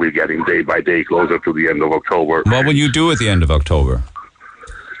day we're getting day by day closer to the end of October. What will you do at the end of October?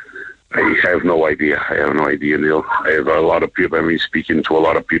 I have no idea, Neil. I have a lot of people. I've been speaking to a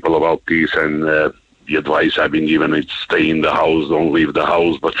lot of people about this, and the advice I've been given is stay in the house, don't leave the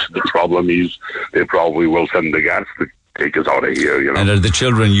house. But the problem is they probably will send the gas to take us out of here, And are the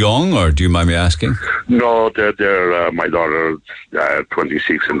children young, or do you mind me asking? No, they're my daughter's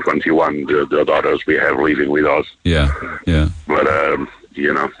 26 and 21, the daughters we have living with us. Yeah. But,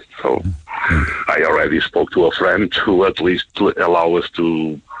 so I already spoke to a friend who at least allow us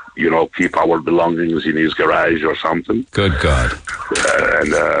to keep our belongings in his garage or something. Good God.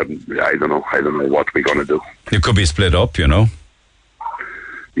 And I don't know what we're going to do. It could be split up, Yeah.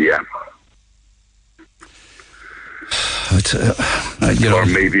 Or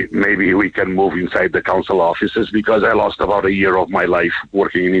maybe we can move inside the council offices, because I lost about a year of my life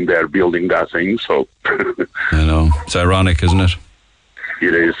working in there building that thing, so... I know. It's ironic, isn't it?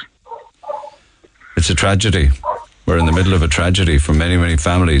 It is. It's a tragedy. We're in the middle of a tragedy for many, many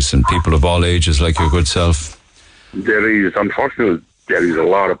families and people of all ages, like your good self. Unfortunately, there is a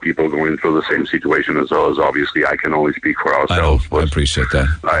lot of people going through the same situation as us. Obviously, I can only speak for ourselves. I appreciate that.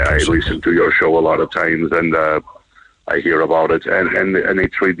 I listen to your show a lot of times, and I hear about it. And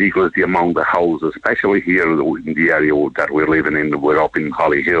it's ridiculous, the amount of houses, especially here in the area that we're living in. We're up in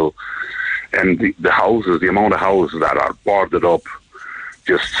Holly Hill. And the amount of houses that are boarded up,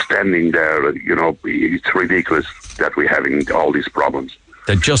 just standing there, it's ridiculous that we're having all these problems.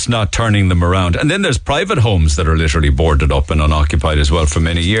 They're just not turning them around. And then there's private homes that are literally boarded up and unoccupied as well for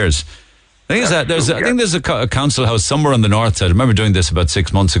many years. I think there's a council house somewhere on the north side. I remember doing this about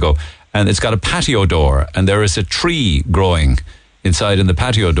 6 months ago, and it's got a patio door, and there is a tree growing inside in the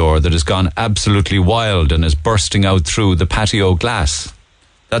patio door that has gone absolutely wild and is bursting out through the patio glass.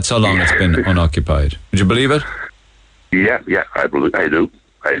 That's how long it's been unoccupied. Would you believe it? Yeah, I do.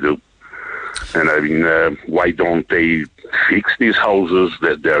 And I mean, why don't they fix these houses?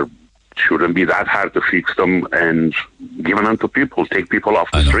 That there shouldn't be that hard to fix them and give them to people, take people off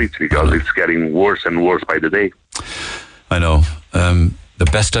the streets, because it's getting worse and worse by the day. I know. The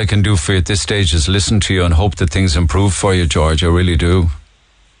best I can do for you at this stage is listen to you and hope that things improve for you, George. I really do.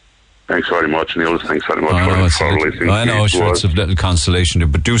 Thanks very much, Neil. Thanks very much for listening. I know, sure, it's a little consolation,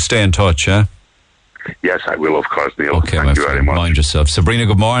 but do stay in touch, yeah? Yes, I will, of course, Neil. Okay, Thank you very much. Mind yourself. Sabrina,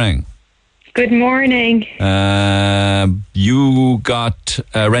 good morning. Good morning. You got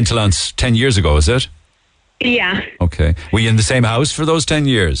rental allowance 10 years ago, is it? Yeah. Okay. Were you in the same house for those 10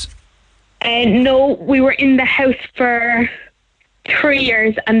 years? No, we were in the house for 3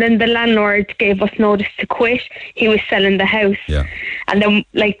 years, and then the landlord gave us notice to quit. He was selling the house. Yeah. And then,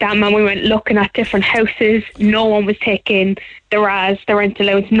 like that man, we went looking at different houses. No one was taking the RAS, the rental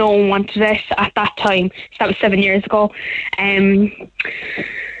allowance. No one wanted it at that time. So that was 7 years ago.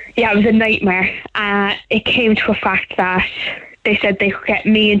 Yeah, it was a nightmare. It came to a fact that they said they could get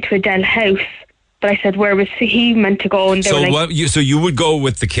me into a Dell house. But I said, where was he meant to go? And they were like, so you would go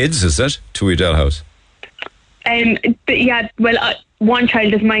with the kids, is it, to a Dell house? Yeah, well, one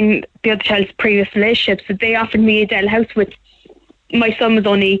child is mine, the other child's previous relationship. So they offered me a Dell house with, my son was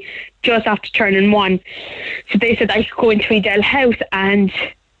only just after turning 1. So they said I could go into a Dell house and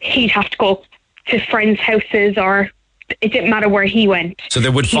he'd have to go to friends' houses, or it didn't matter where he went. So they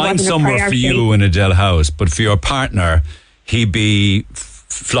would find somewhere for you in a Dell house, but for your partner, he'd be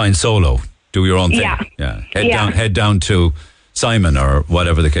flying solo, do your own thing. Yeah. Head down to Simon or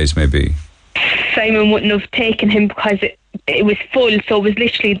whatever the case may be. Simon wouldn't have taken him because it was full, so it was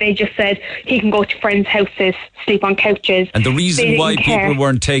literally, they just said he can go to friends' houses, sleep on couches. And the reason why people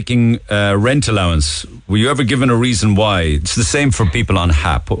weren't taking rent allowance, were you ever given a reason why? It's the same for people on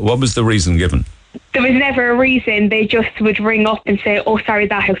HAP. What was the reason given? There was never a reason. They just would ring up and say, oh, sorry,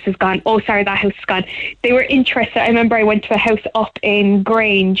 that house is gone. Oh, sorry, that house is gone. They were interested. I remember I went to a house up in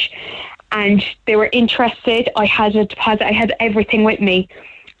Grange and they were interested. I had a deposit. I had everything with me.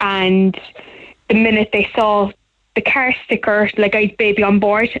 And the minute they saw the car sticker, like I had baby on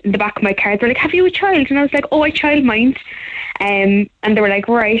board in the back of my car, they were like, have you a child? And I was like, oh, I child mind. And they were like,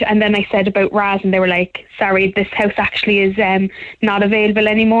 right. And then I said about RAS and they were like, sorry, this house actually is not available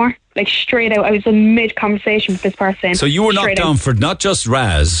anymore. Like straight out, I was in mid-conversation with this person. So you were knocked down for not just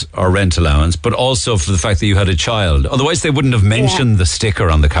RAS or rent allowance, but also for the fact that you had a child. Otherwise they wouldn't have mentioned the sticker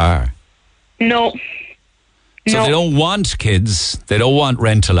on the car. No. So they don't want kids, they don't want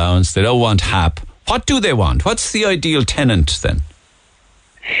rent allowance, they don't want HAP. What do they want? What's the ideal tenant then?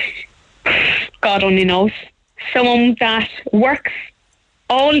 God only knows. Someone that works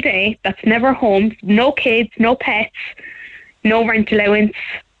all day, that's never home, no kids, no pets, no rent allowance.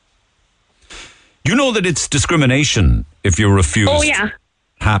 You know that it's discrimination if you're refused. Oh, yeah.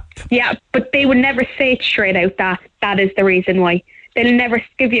 HAP. Yeah, but they would never say it straight out that is the reason why. They'll never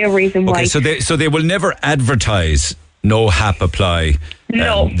give you a reason why. Okay, so they will never advertise no HAP apply.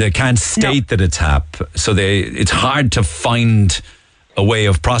 No. They can't state that it's HAP. So it's hard to find a way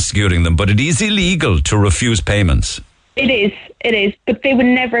of prosecuting them, but it is illegal to refuse payments. It is. But they would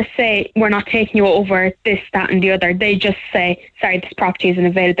never say, we're not taking you over this, that and the other. They just say, sorry, this property isn't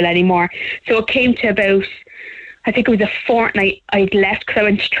available anymore. So it came to about, I think it was a fortnight I'd left because I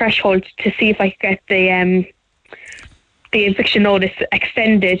went to Threshold to see if I could get the eviction notice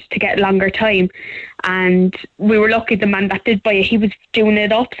extended to get longer time. And we were lucky the man that did buy it, he was doing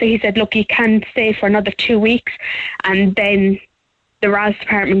it up. So he said, look, you can stay for another 2 weeks. And then the RAS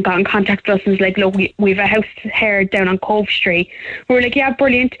department got in contact with us and was like, look, we have a house here down on Cove Street. We were like, yeah,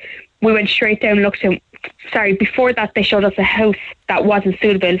 brilliant. We went straight down and looked at, sorry, before that they showed us a house that wasn't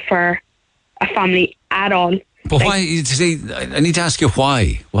suitable for a family at all. But why? See, I need to ask you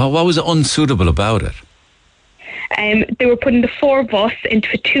why. Well, what was unsuitable about it? They were putting the 4 of us into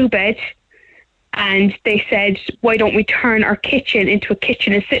a 2-bed, and they said, why don't we turn our kitchen into a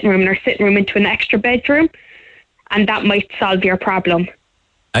kitchen and sitting room and our sitting room into an extra bedroom, and that might solve your problem.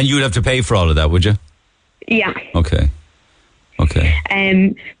 And you'd have to pay for all of that, would you? Yeah. Okay.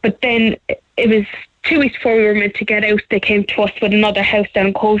 But then it was 2 weeks before we were meant to get out, they came to us with another house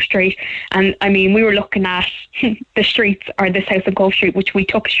down Cove Street. And I mean, we were looking at the streets or this house on Cove Street, which we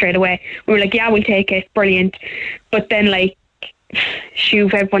took straight away. We were like, yeah, we'll take it. Brilliant. But then, like,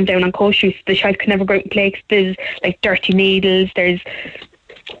 shove everyone down on coach shoes. The child could never go out and play 'cause there's like dirty needles, there's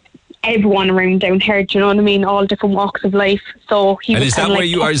everyone around down here, do you know what I mean? All different walks of life. So he And was is that kinda where like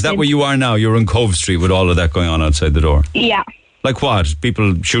you are? Is that tucked where you are now? You're in Cove Street with all of that going on outside the door. in. Yeah. Like what?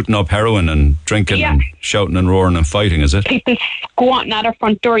 People shooting up heroin and drinking Yeah. and shouting and roaring and fighting, is it? People squatting at our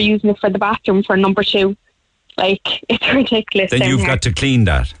front door using it for the bathroom for number 2. Like, it's ridiculous. Then down you've here. got to clean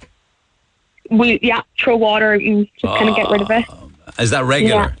that. Throw water and just kind of get rid of it. Is that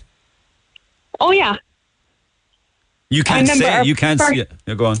regular? Yeah. Oh yeah. You can't say. You can't see it.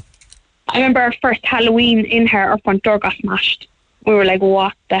 Yeah, go on. I remember our first Halloween in here, our front door got smashed. We were like,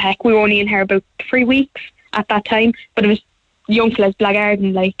 what the heck? We were only in here about 3 weeks at that time, but it was young fellas,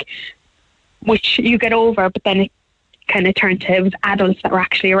 blackguarding, like, which you get over, but then it kind of turned to, it was adults that were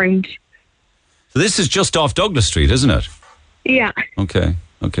actually around. So this is just off Douglas Street, isn't it? Yeah. Okay.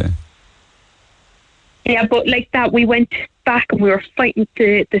 Yeah, but like that, we went back and we were fighting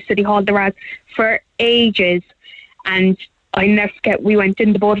the City Hall, the Raz, for ages. And I never forget, we went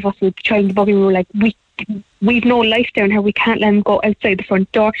in, the both of us, we were trying the buggy, we were like, we've no life down here, we can't let him go outside the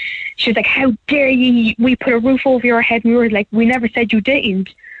front door. She was like, how dare you, we put a roof over your head. And we were like, we never said you didn't.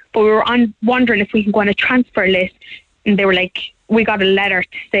 But we were wondering if we can go on a transfer list. And they were like, we got a letter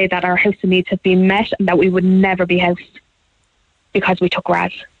to say that our housing needs had been met and that we would never be housed because we took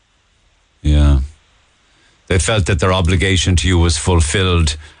Raz. Yeah. They felt that their obligation to you was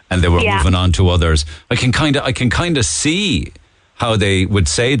fulfilled and they were moving on to others. I can kind of see how they would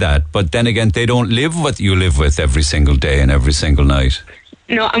say that, but then again, they don't live what you live with every single day and every single night.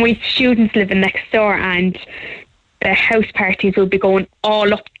 No, and we students living next door, and the house parties will be going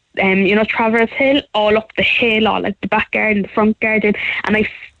all up, Traverse Hill, all up the hill, all like the back garden, the front garden, and I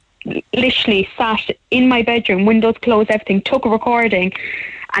literally sat in my bedroom, windows closed, everything, took a recording,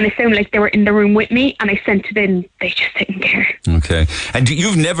 and it sounded like they were in the room with me, and I sent it in. They just didn't care. Okay. And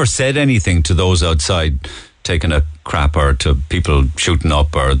you've never said anything to those outside taking a crap or to people shooting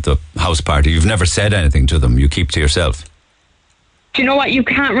up or the house party? You've never said anything to them? You keep to yourself? Do you know what? You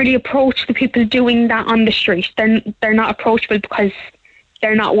can't really approach the people doing that on the street. They're not approachable because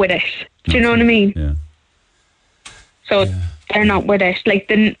they're not with it. Do you know what I mean? Yeah. So they're not with it. Like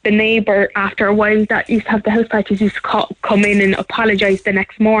the neighbour, after a while, that used to have the house parties, used to come in and apologise the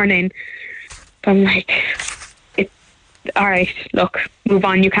next morning. But I'm like, all right, look, move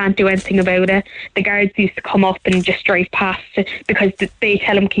on. You can't do anything about it. The guards used to come up and just drive past it because they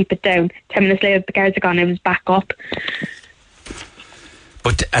tell them keep it down. 10 minutes later, the guards are gone. It was back up.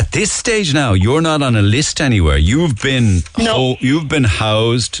 But at this stage now, you're not on a list anywhere. You've been you've been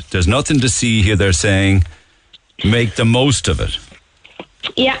housed. There's nothing to see here. They're saying, make the most of it.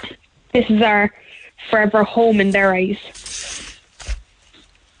 Yeah, this is our forever home in their eyes.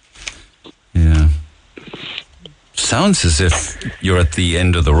 Yeah. Sounds as if you're at the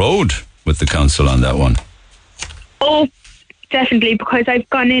end of the road with the council on that one. Oh, definitely, because I've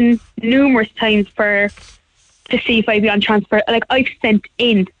gone in numerous times to see if I'd be on transfer. Like, I've sent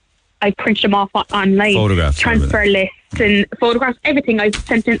in, I printed them off online. Photographs. Transfer lists and photographs, everything. I've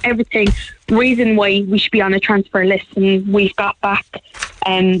sent in everything. Reason why we should be on a transfer list, and we've got back.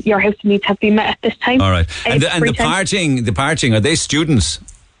 Your house needs have been met at this time. All right. And the partying, are they students?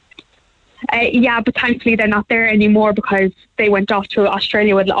 Yeah, but thankfully they're not there anymore because they went off to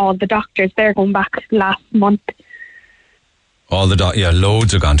Australia with all the doctors. They're going back last month.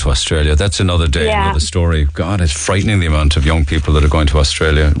 Loads have gone to Australia. That's another day, another story. God, it's frightening the amount of young people that are going to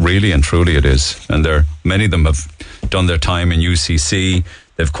Australia. Really and truly it is. And many of them have done their time in UCC.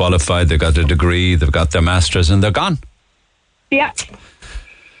 They've qualified, they've got a degree, they've got their masters, and they're gone. Yeah.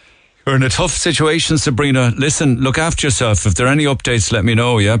 You're in a tough situation, Sabrina. Listen, look after yourself. If there are any updates, let me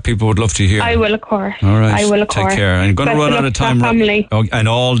know, yeah? People would love to hear. I will, of course. All right. I will, of course. Take care. I'm going to run out of time. Family. And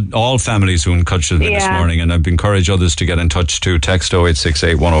all families who in touch with me this morning. And I've encouraged others to get in touch too. Text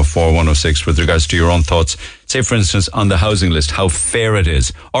 0868 104 106 with regards to your own thoughts. Say, for instance, on the housing list, how fair it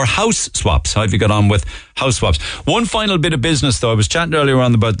is. Or house swaps. How have you got on with house swaps? One final bit of business, though. I was chatting earlier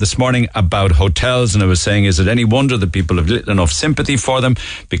on this morning about hotels, and I was saying, is it any wonder that people have little enough sympathy for them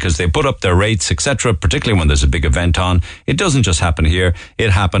because they put up their rates, etc., particularly when there's a big event on? It doesn't just happen here.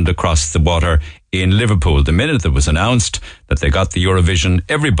 It happened across the water in Liverpool. The minute it was announced that they got the Eurovision,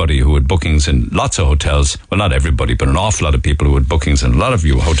 everybody who had bookings in lots of hotels, well, not everybody, but an awful lot of people who had bookings in a lot of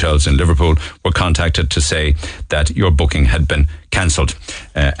hotels in Liverpool were contacted to say that your booking had been cancelled,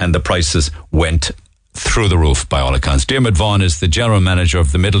 and the prices went through the roof by all accounts. Diarmuid Vaughan is the general manager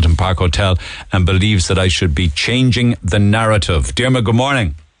of the Midleton Park Hotel and believes that I should be changing the narrative. Diarmuid, good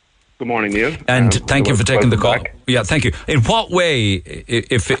morning. Good morning, Neil. And thank you for taking the call. Yeah, thank you. In what way,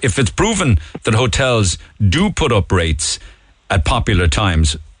 if it's proven that hotels do put up rates at popular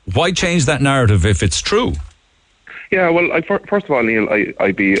times. Why change that narrative if it's true? Yeah, well, first of all, Neil,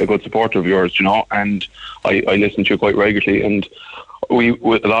 I'd be a good supporter of yours, and I listen to you quite regularly, and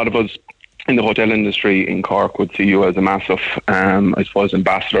a lot of us in the hotel industry in Cork would see you as a massive, I suppose,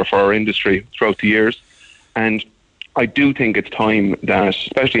 ambassador for our industry throughout the years. And I do think it's time that,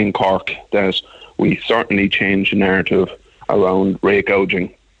 especially in Cork, that we certainly change the narrative around rate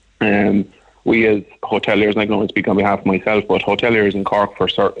gouging. We as hoteliers, and I can only speak on behalf of myself, but hoteliers in Cork for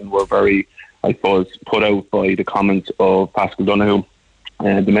certain were very, I suppose, put out by the comments of Paschal Donoghue,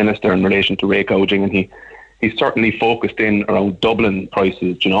 the minister, in relation to rate gouging, and he's certainly focused in around Dublin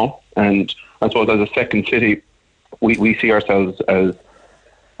prices, and I suppose as a second city, we see ourselves as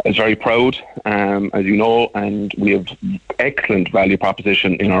very proud, as you know, and we have excellent value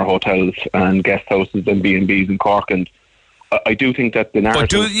proposition in our hotels and guest houses and B&Bs in Cork, and I do think that the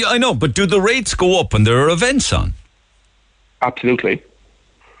narrative... But do the rates go up when there are events on? Absolutely.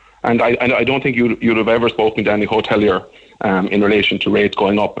 And I don't think you'd have ever spoken to any hotelier in relation to rates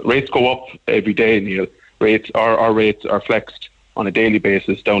going up. Rates go up every day, Neil. Our rates are flexed on a daily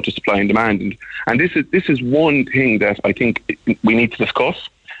basis down to supply and demand. And this is one thing that I think we need to discuss,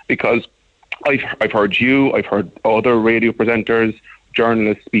 because I've heard you, I've heard other radio presenters,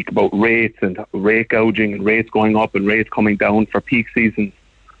 journalists speak about rates and rate gouging and rates going up and rates coming down for peak seasons.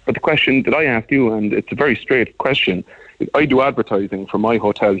 But the question that I ask you, and it's a very straight question, is I do advertising for my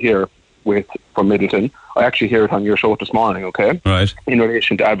hotel here from Midleton. I actually hear it on your show this morning, okay? Right. In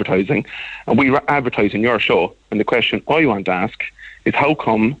relation to advertising. And we advertise in your show. And the question I want to ask is, how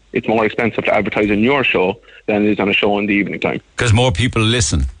come it's more expensive to advertise in your show than it is on a show in the evening time? Because more people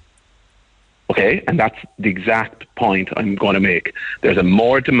listen. Okay, and that's the exact point I'm going to make. There's a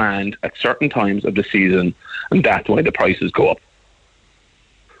more demand at certain times of the season, and that's why the prices go up.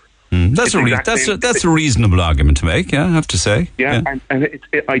 That's a reasonable argument to make. Yeah, I have to say. Yeah. And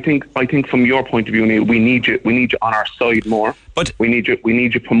I think from your point of view, Neil, we need you on our side more. But we need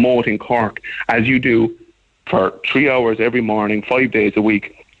you promoting Cork as you do for 3 hours every morning, 5 days a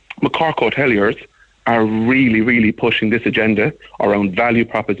week. But Cork hoteliers are really, really pushing this agenda around value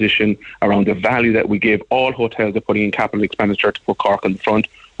proposition, around the value that we give. All hotels are putting in capital expenditure to put Cork on the front.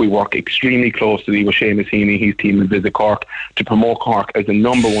 We work extremely closely with Seamus Heaney, his team in Visit Cork, to promote Cork as the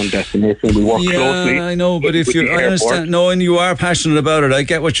number one destination. We work closely. Yeah, I know, but I understand. No, and you are passionate about it. I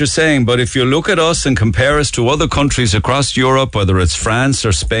get what you're saying, but if you look at us and compare us to other countries across Europe, whether it's France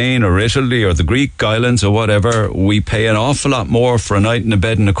or Spain or Italy or the Greek islands or whatever, we pay an awful lot more for a night in a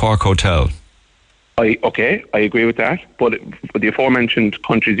bed in a Cork hotel. I agree with that. But the aforementioned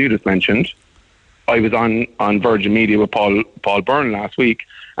countries you just mentioned, I was on Virgin Media with Paul Byrne last week,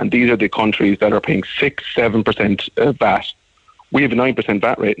 and these are the countries that are paying 6-7% VAT. We have a 9%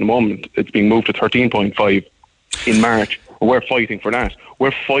 VAT rate in the moment. It's being moved to 13.5 in March. We're fighting for that.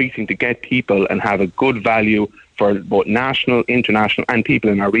 We're fighting to get people and have a good value for both national, international, and people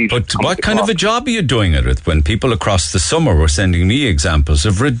in our region. But what kind of a job are you doing at it when people across the summer were sending me examples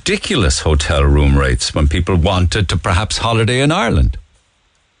of ridiculous hotel room rates when people wanted to perhaps holiday in Ireland?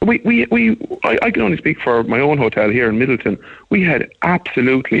 I can only speak for my own hotel here in Midleton. We had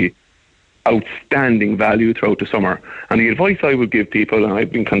absolutely outstanding value throughout the summer. And the advice I would give people, and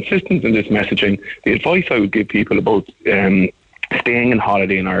I've been consistent in this messaging, the advice I would give people about staying and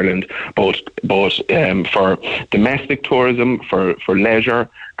holiday in Ireland, both for domestic tourism, for leisure,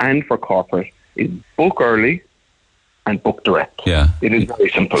 and for corporate, is book early and book direct. Yeah, it is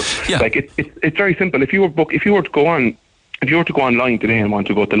very simple. Yeah. Like it's very simple. If you were to go online today and want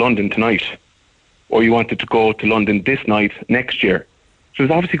to go to London tonight, or you wanted to go to London this night next year, so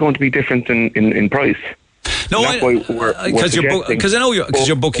there's obviously going to be difference in price. No, because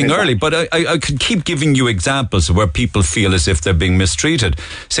you're booking early, but I could keep giving you examples of where people feel as if they're being mistreated.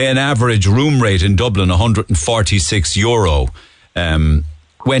 Say an average room rate in Dublin, €146,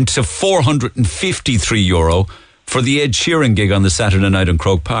 went to €453 for the Ed Sheeran gig on the Saturday night in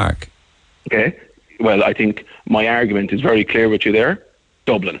Croke Park. Okay, well, I think my argument is very clear with you there.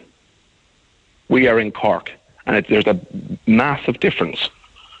 Dublin. We are in Cork, and there's a massive difference.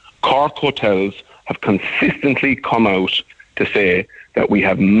 Cork hotels have consistently come out to say that we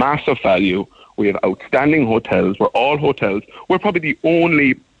have massive value, we have outstanding hotels, we're probably the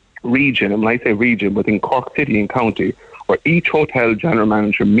only region, and when I say region, within Cork City and County, where each hotel general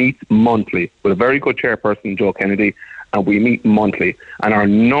manager meets monthly with a very good chairperson, Joe Kennedy, and we meet monthly. And our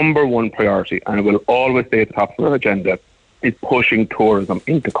number one priority, and it will always stay at the top of our agenda, is pushing tourism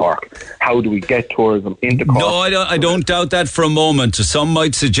into Cork. How do we get tourism into Cork? No, I don't doubt that for a moment. Some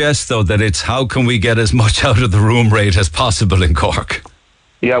might suggest, though, that it's how can we get as much out of the room rate as possible in Cork?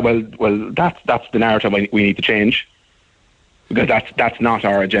 Yeah, well, that's the narrative we need to change. because that's not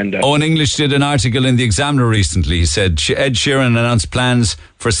our agenda. Eoin English did an article in the Examiner recently. He said Ed Sheeran announced plans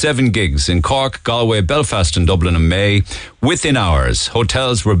for 7 gigs in Cork, Galway, Belfast and Dublin in May. Within hours,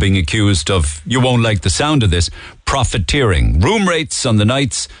 hotels were being accused of, you won't like the sound of this, profiteering. Room rates on the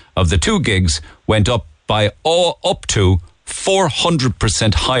nights of the 2 gigs went up to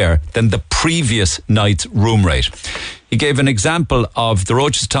 400% higher than the previous night's room rate. He gave an example of the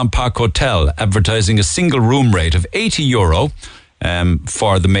Midleton Park Hotel advertising a single room rate of €80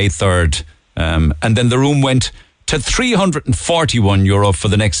 for the May 3rd, and then the room went to €341 for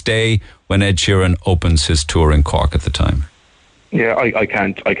the next day when Ed Sheeran opens his tour in Cork at the time. Yeah, I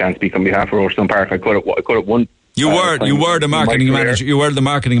can't speak on behalf of Midleton Park. I could have one. You were the marketing manager. You were the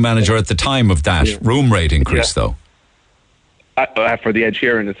marketing manager at the time of that room rate increase, though. For the Ed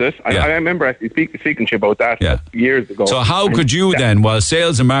Sheeran, is it? I remember actually speaking to you about that years ago. So how could you then, while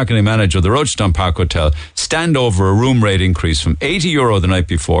sales and marketing manager of the Midleton Park Hotel, stand over a room rate increase from €80 the night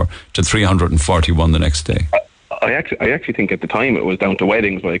before to $341 the next day? I actually think at the time it was down to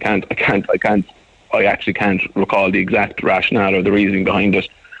weddings, but I actually can't recall the exact rationale or the reasoning behind it.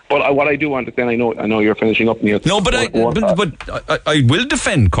 But what I do understand, I know you're finishing up, Neil. No, but I will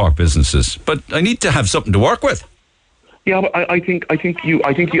defend Cork businesses, but I need to have something to work with. Yeah, but I think you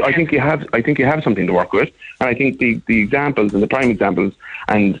have something to work with, and I think the examples and the prime examples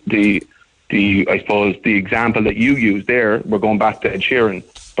and the I suppose the example that you used there, we're going back to Ed Sheeran.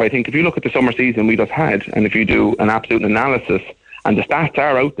 But I think if you look at the summer season we just had, and if you do an absolute analysis, and the stats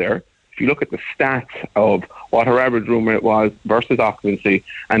are out there, if you look at the stats of what our average room rate was versus occupancy,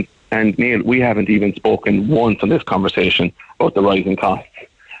 and Neil, we haven't even spoken once in this conversation about the rising costs,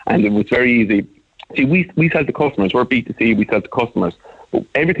 and it was very easy. See, we sell to customers. We're B2C. We sell to customers. But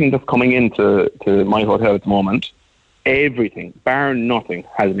everything that's coming into my hotel at the moment, everything, bar nothing,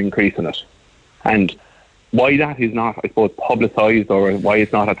 has an increase in it. And why that is not, I suppose, publicised, or why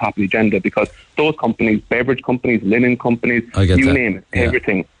it's not at top of the agenda, because those companies, beverage companies, linen companies, name it,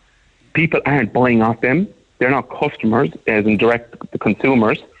 everything, people aren't buying off them. They're not customers, as in direct to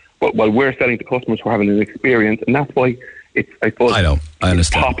consumers. But while we're selling to customers who are having an experience, and that's why it's, I suppose, I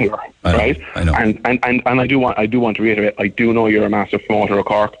understand. Popular, right? I know. And I do want to reiterate, I do know you're a massive promoter of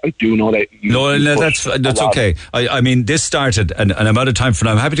Cork. I do know that you... No, that's okay. I mean, this started, and I'm out of time for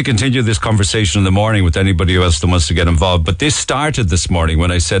now. I'm happy to continue this conversation in the morning with anybody else that wants to get involved. But this started this morning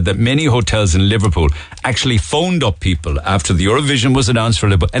when I said that many hotels in Liverpool actually phoned up people after the Eurovision was announced for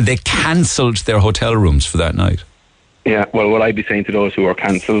Liverpool, and they cancelled their hotel rooms for that night. Yeah, well, what I'd be saying to those who are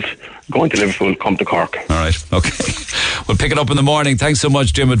cancelled, going to Liverpool, come to Cork. All right, okay. We'll pick it up in the morning. Thanks so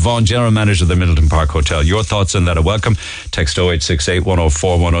much, Diarmuid Vaughan, General Manager of the Midleton Park Hotel. Your thoughts on that are welcome. Text 0868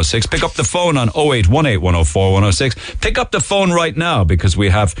 104 106. Pick up the phone on 0818 104 106. Pick up the phone right now, because we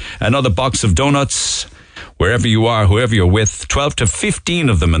have another box of donuts. Wherever you are, whoever you're with, 12 to 15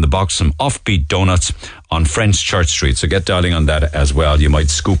 of them in the box, some offbeat donuts on French Church Street. So get dialing on that as well. You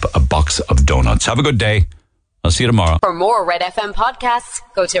might scoop a box of donuts. Have a good day. I'll see you tomorrow. For more Red FM podcasts,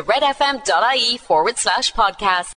 go to redfm.ie/podcast.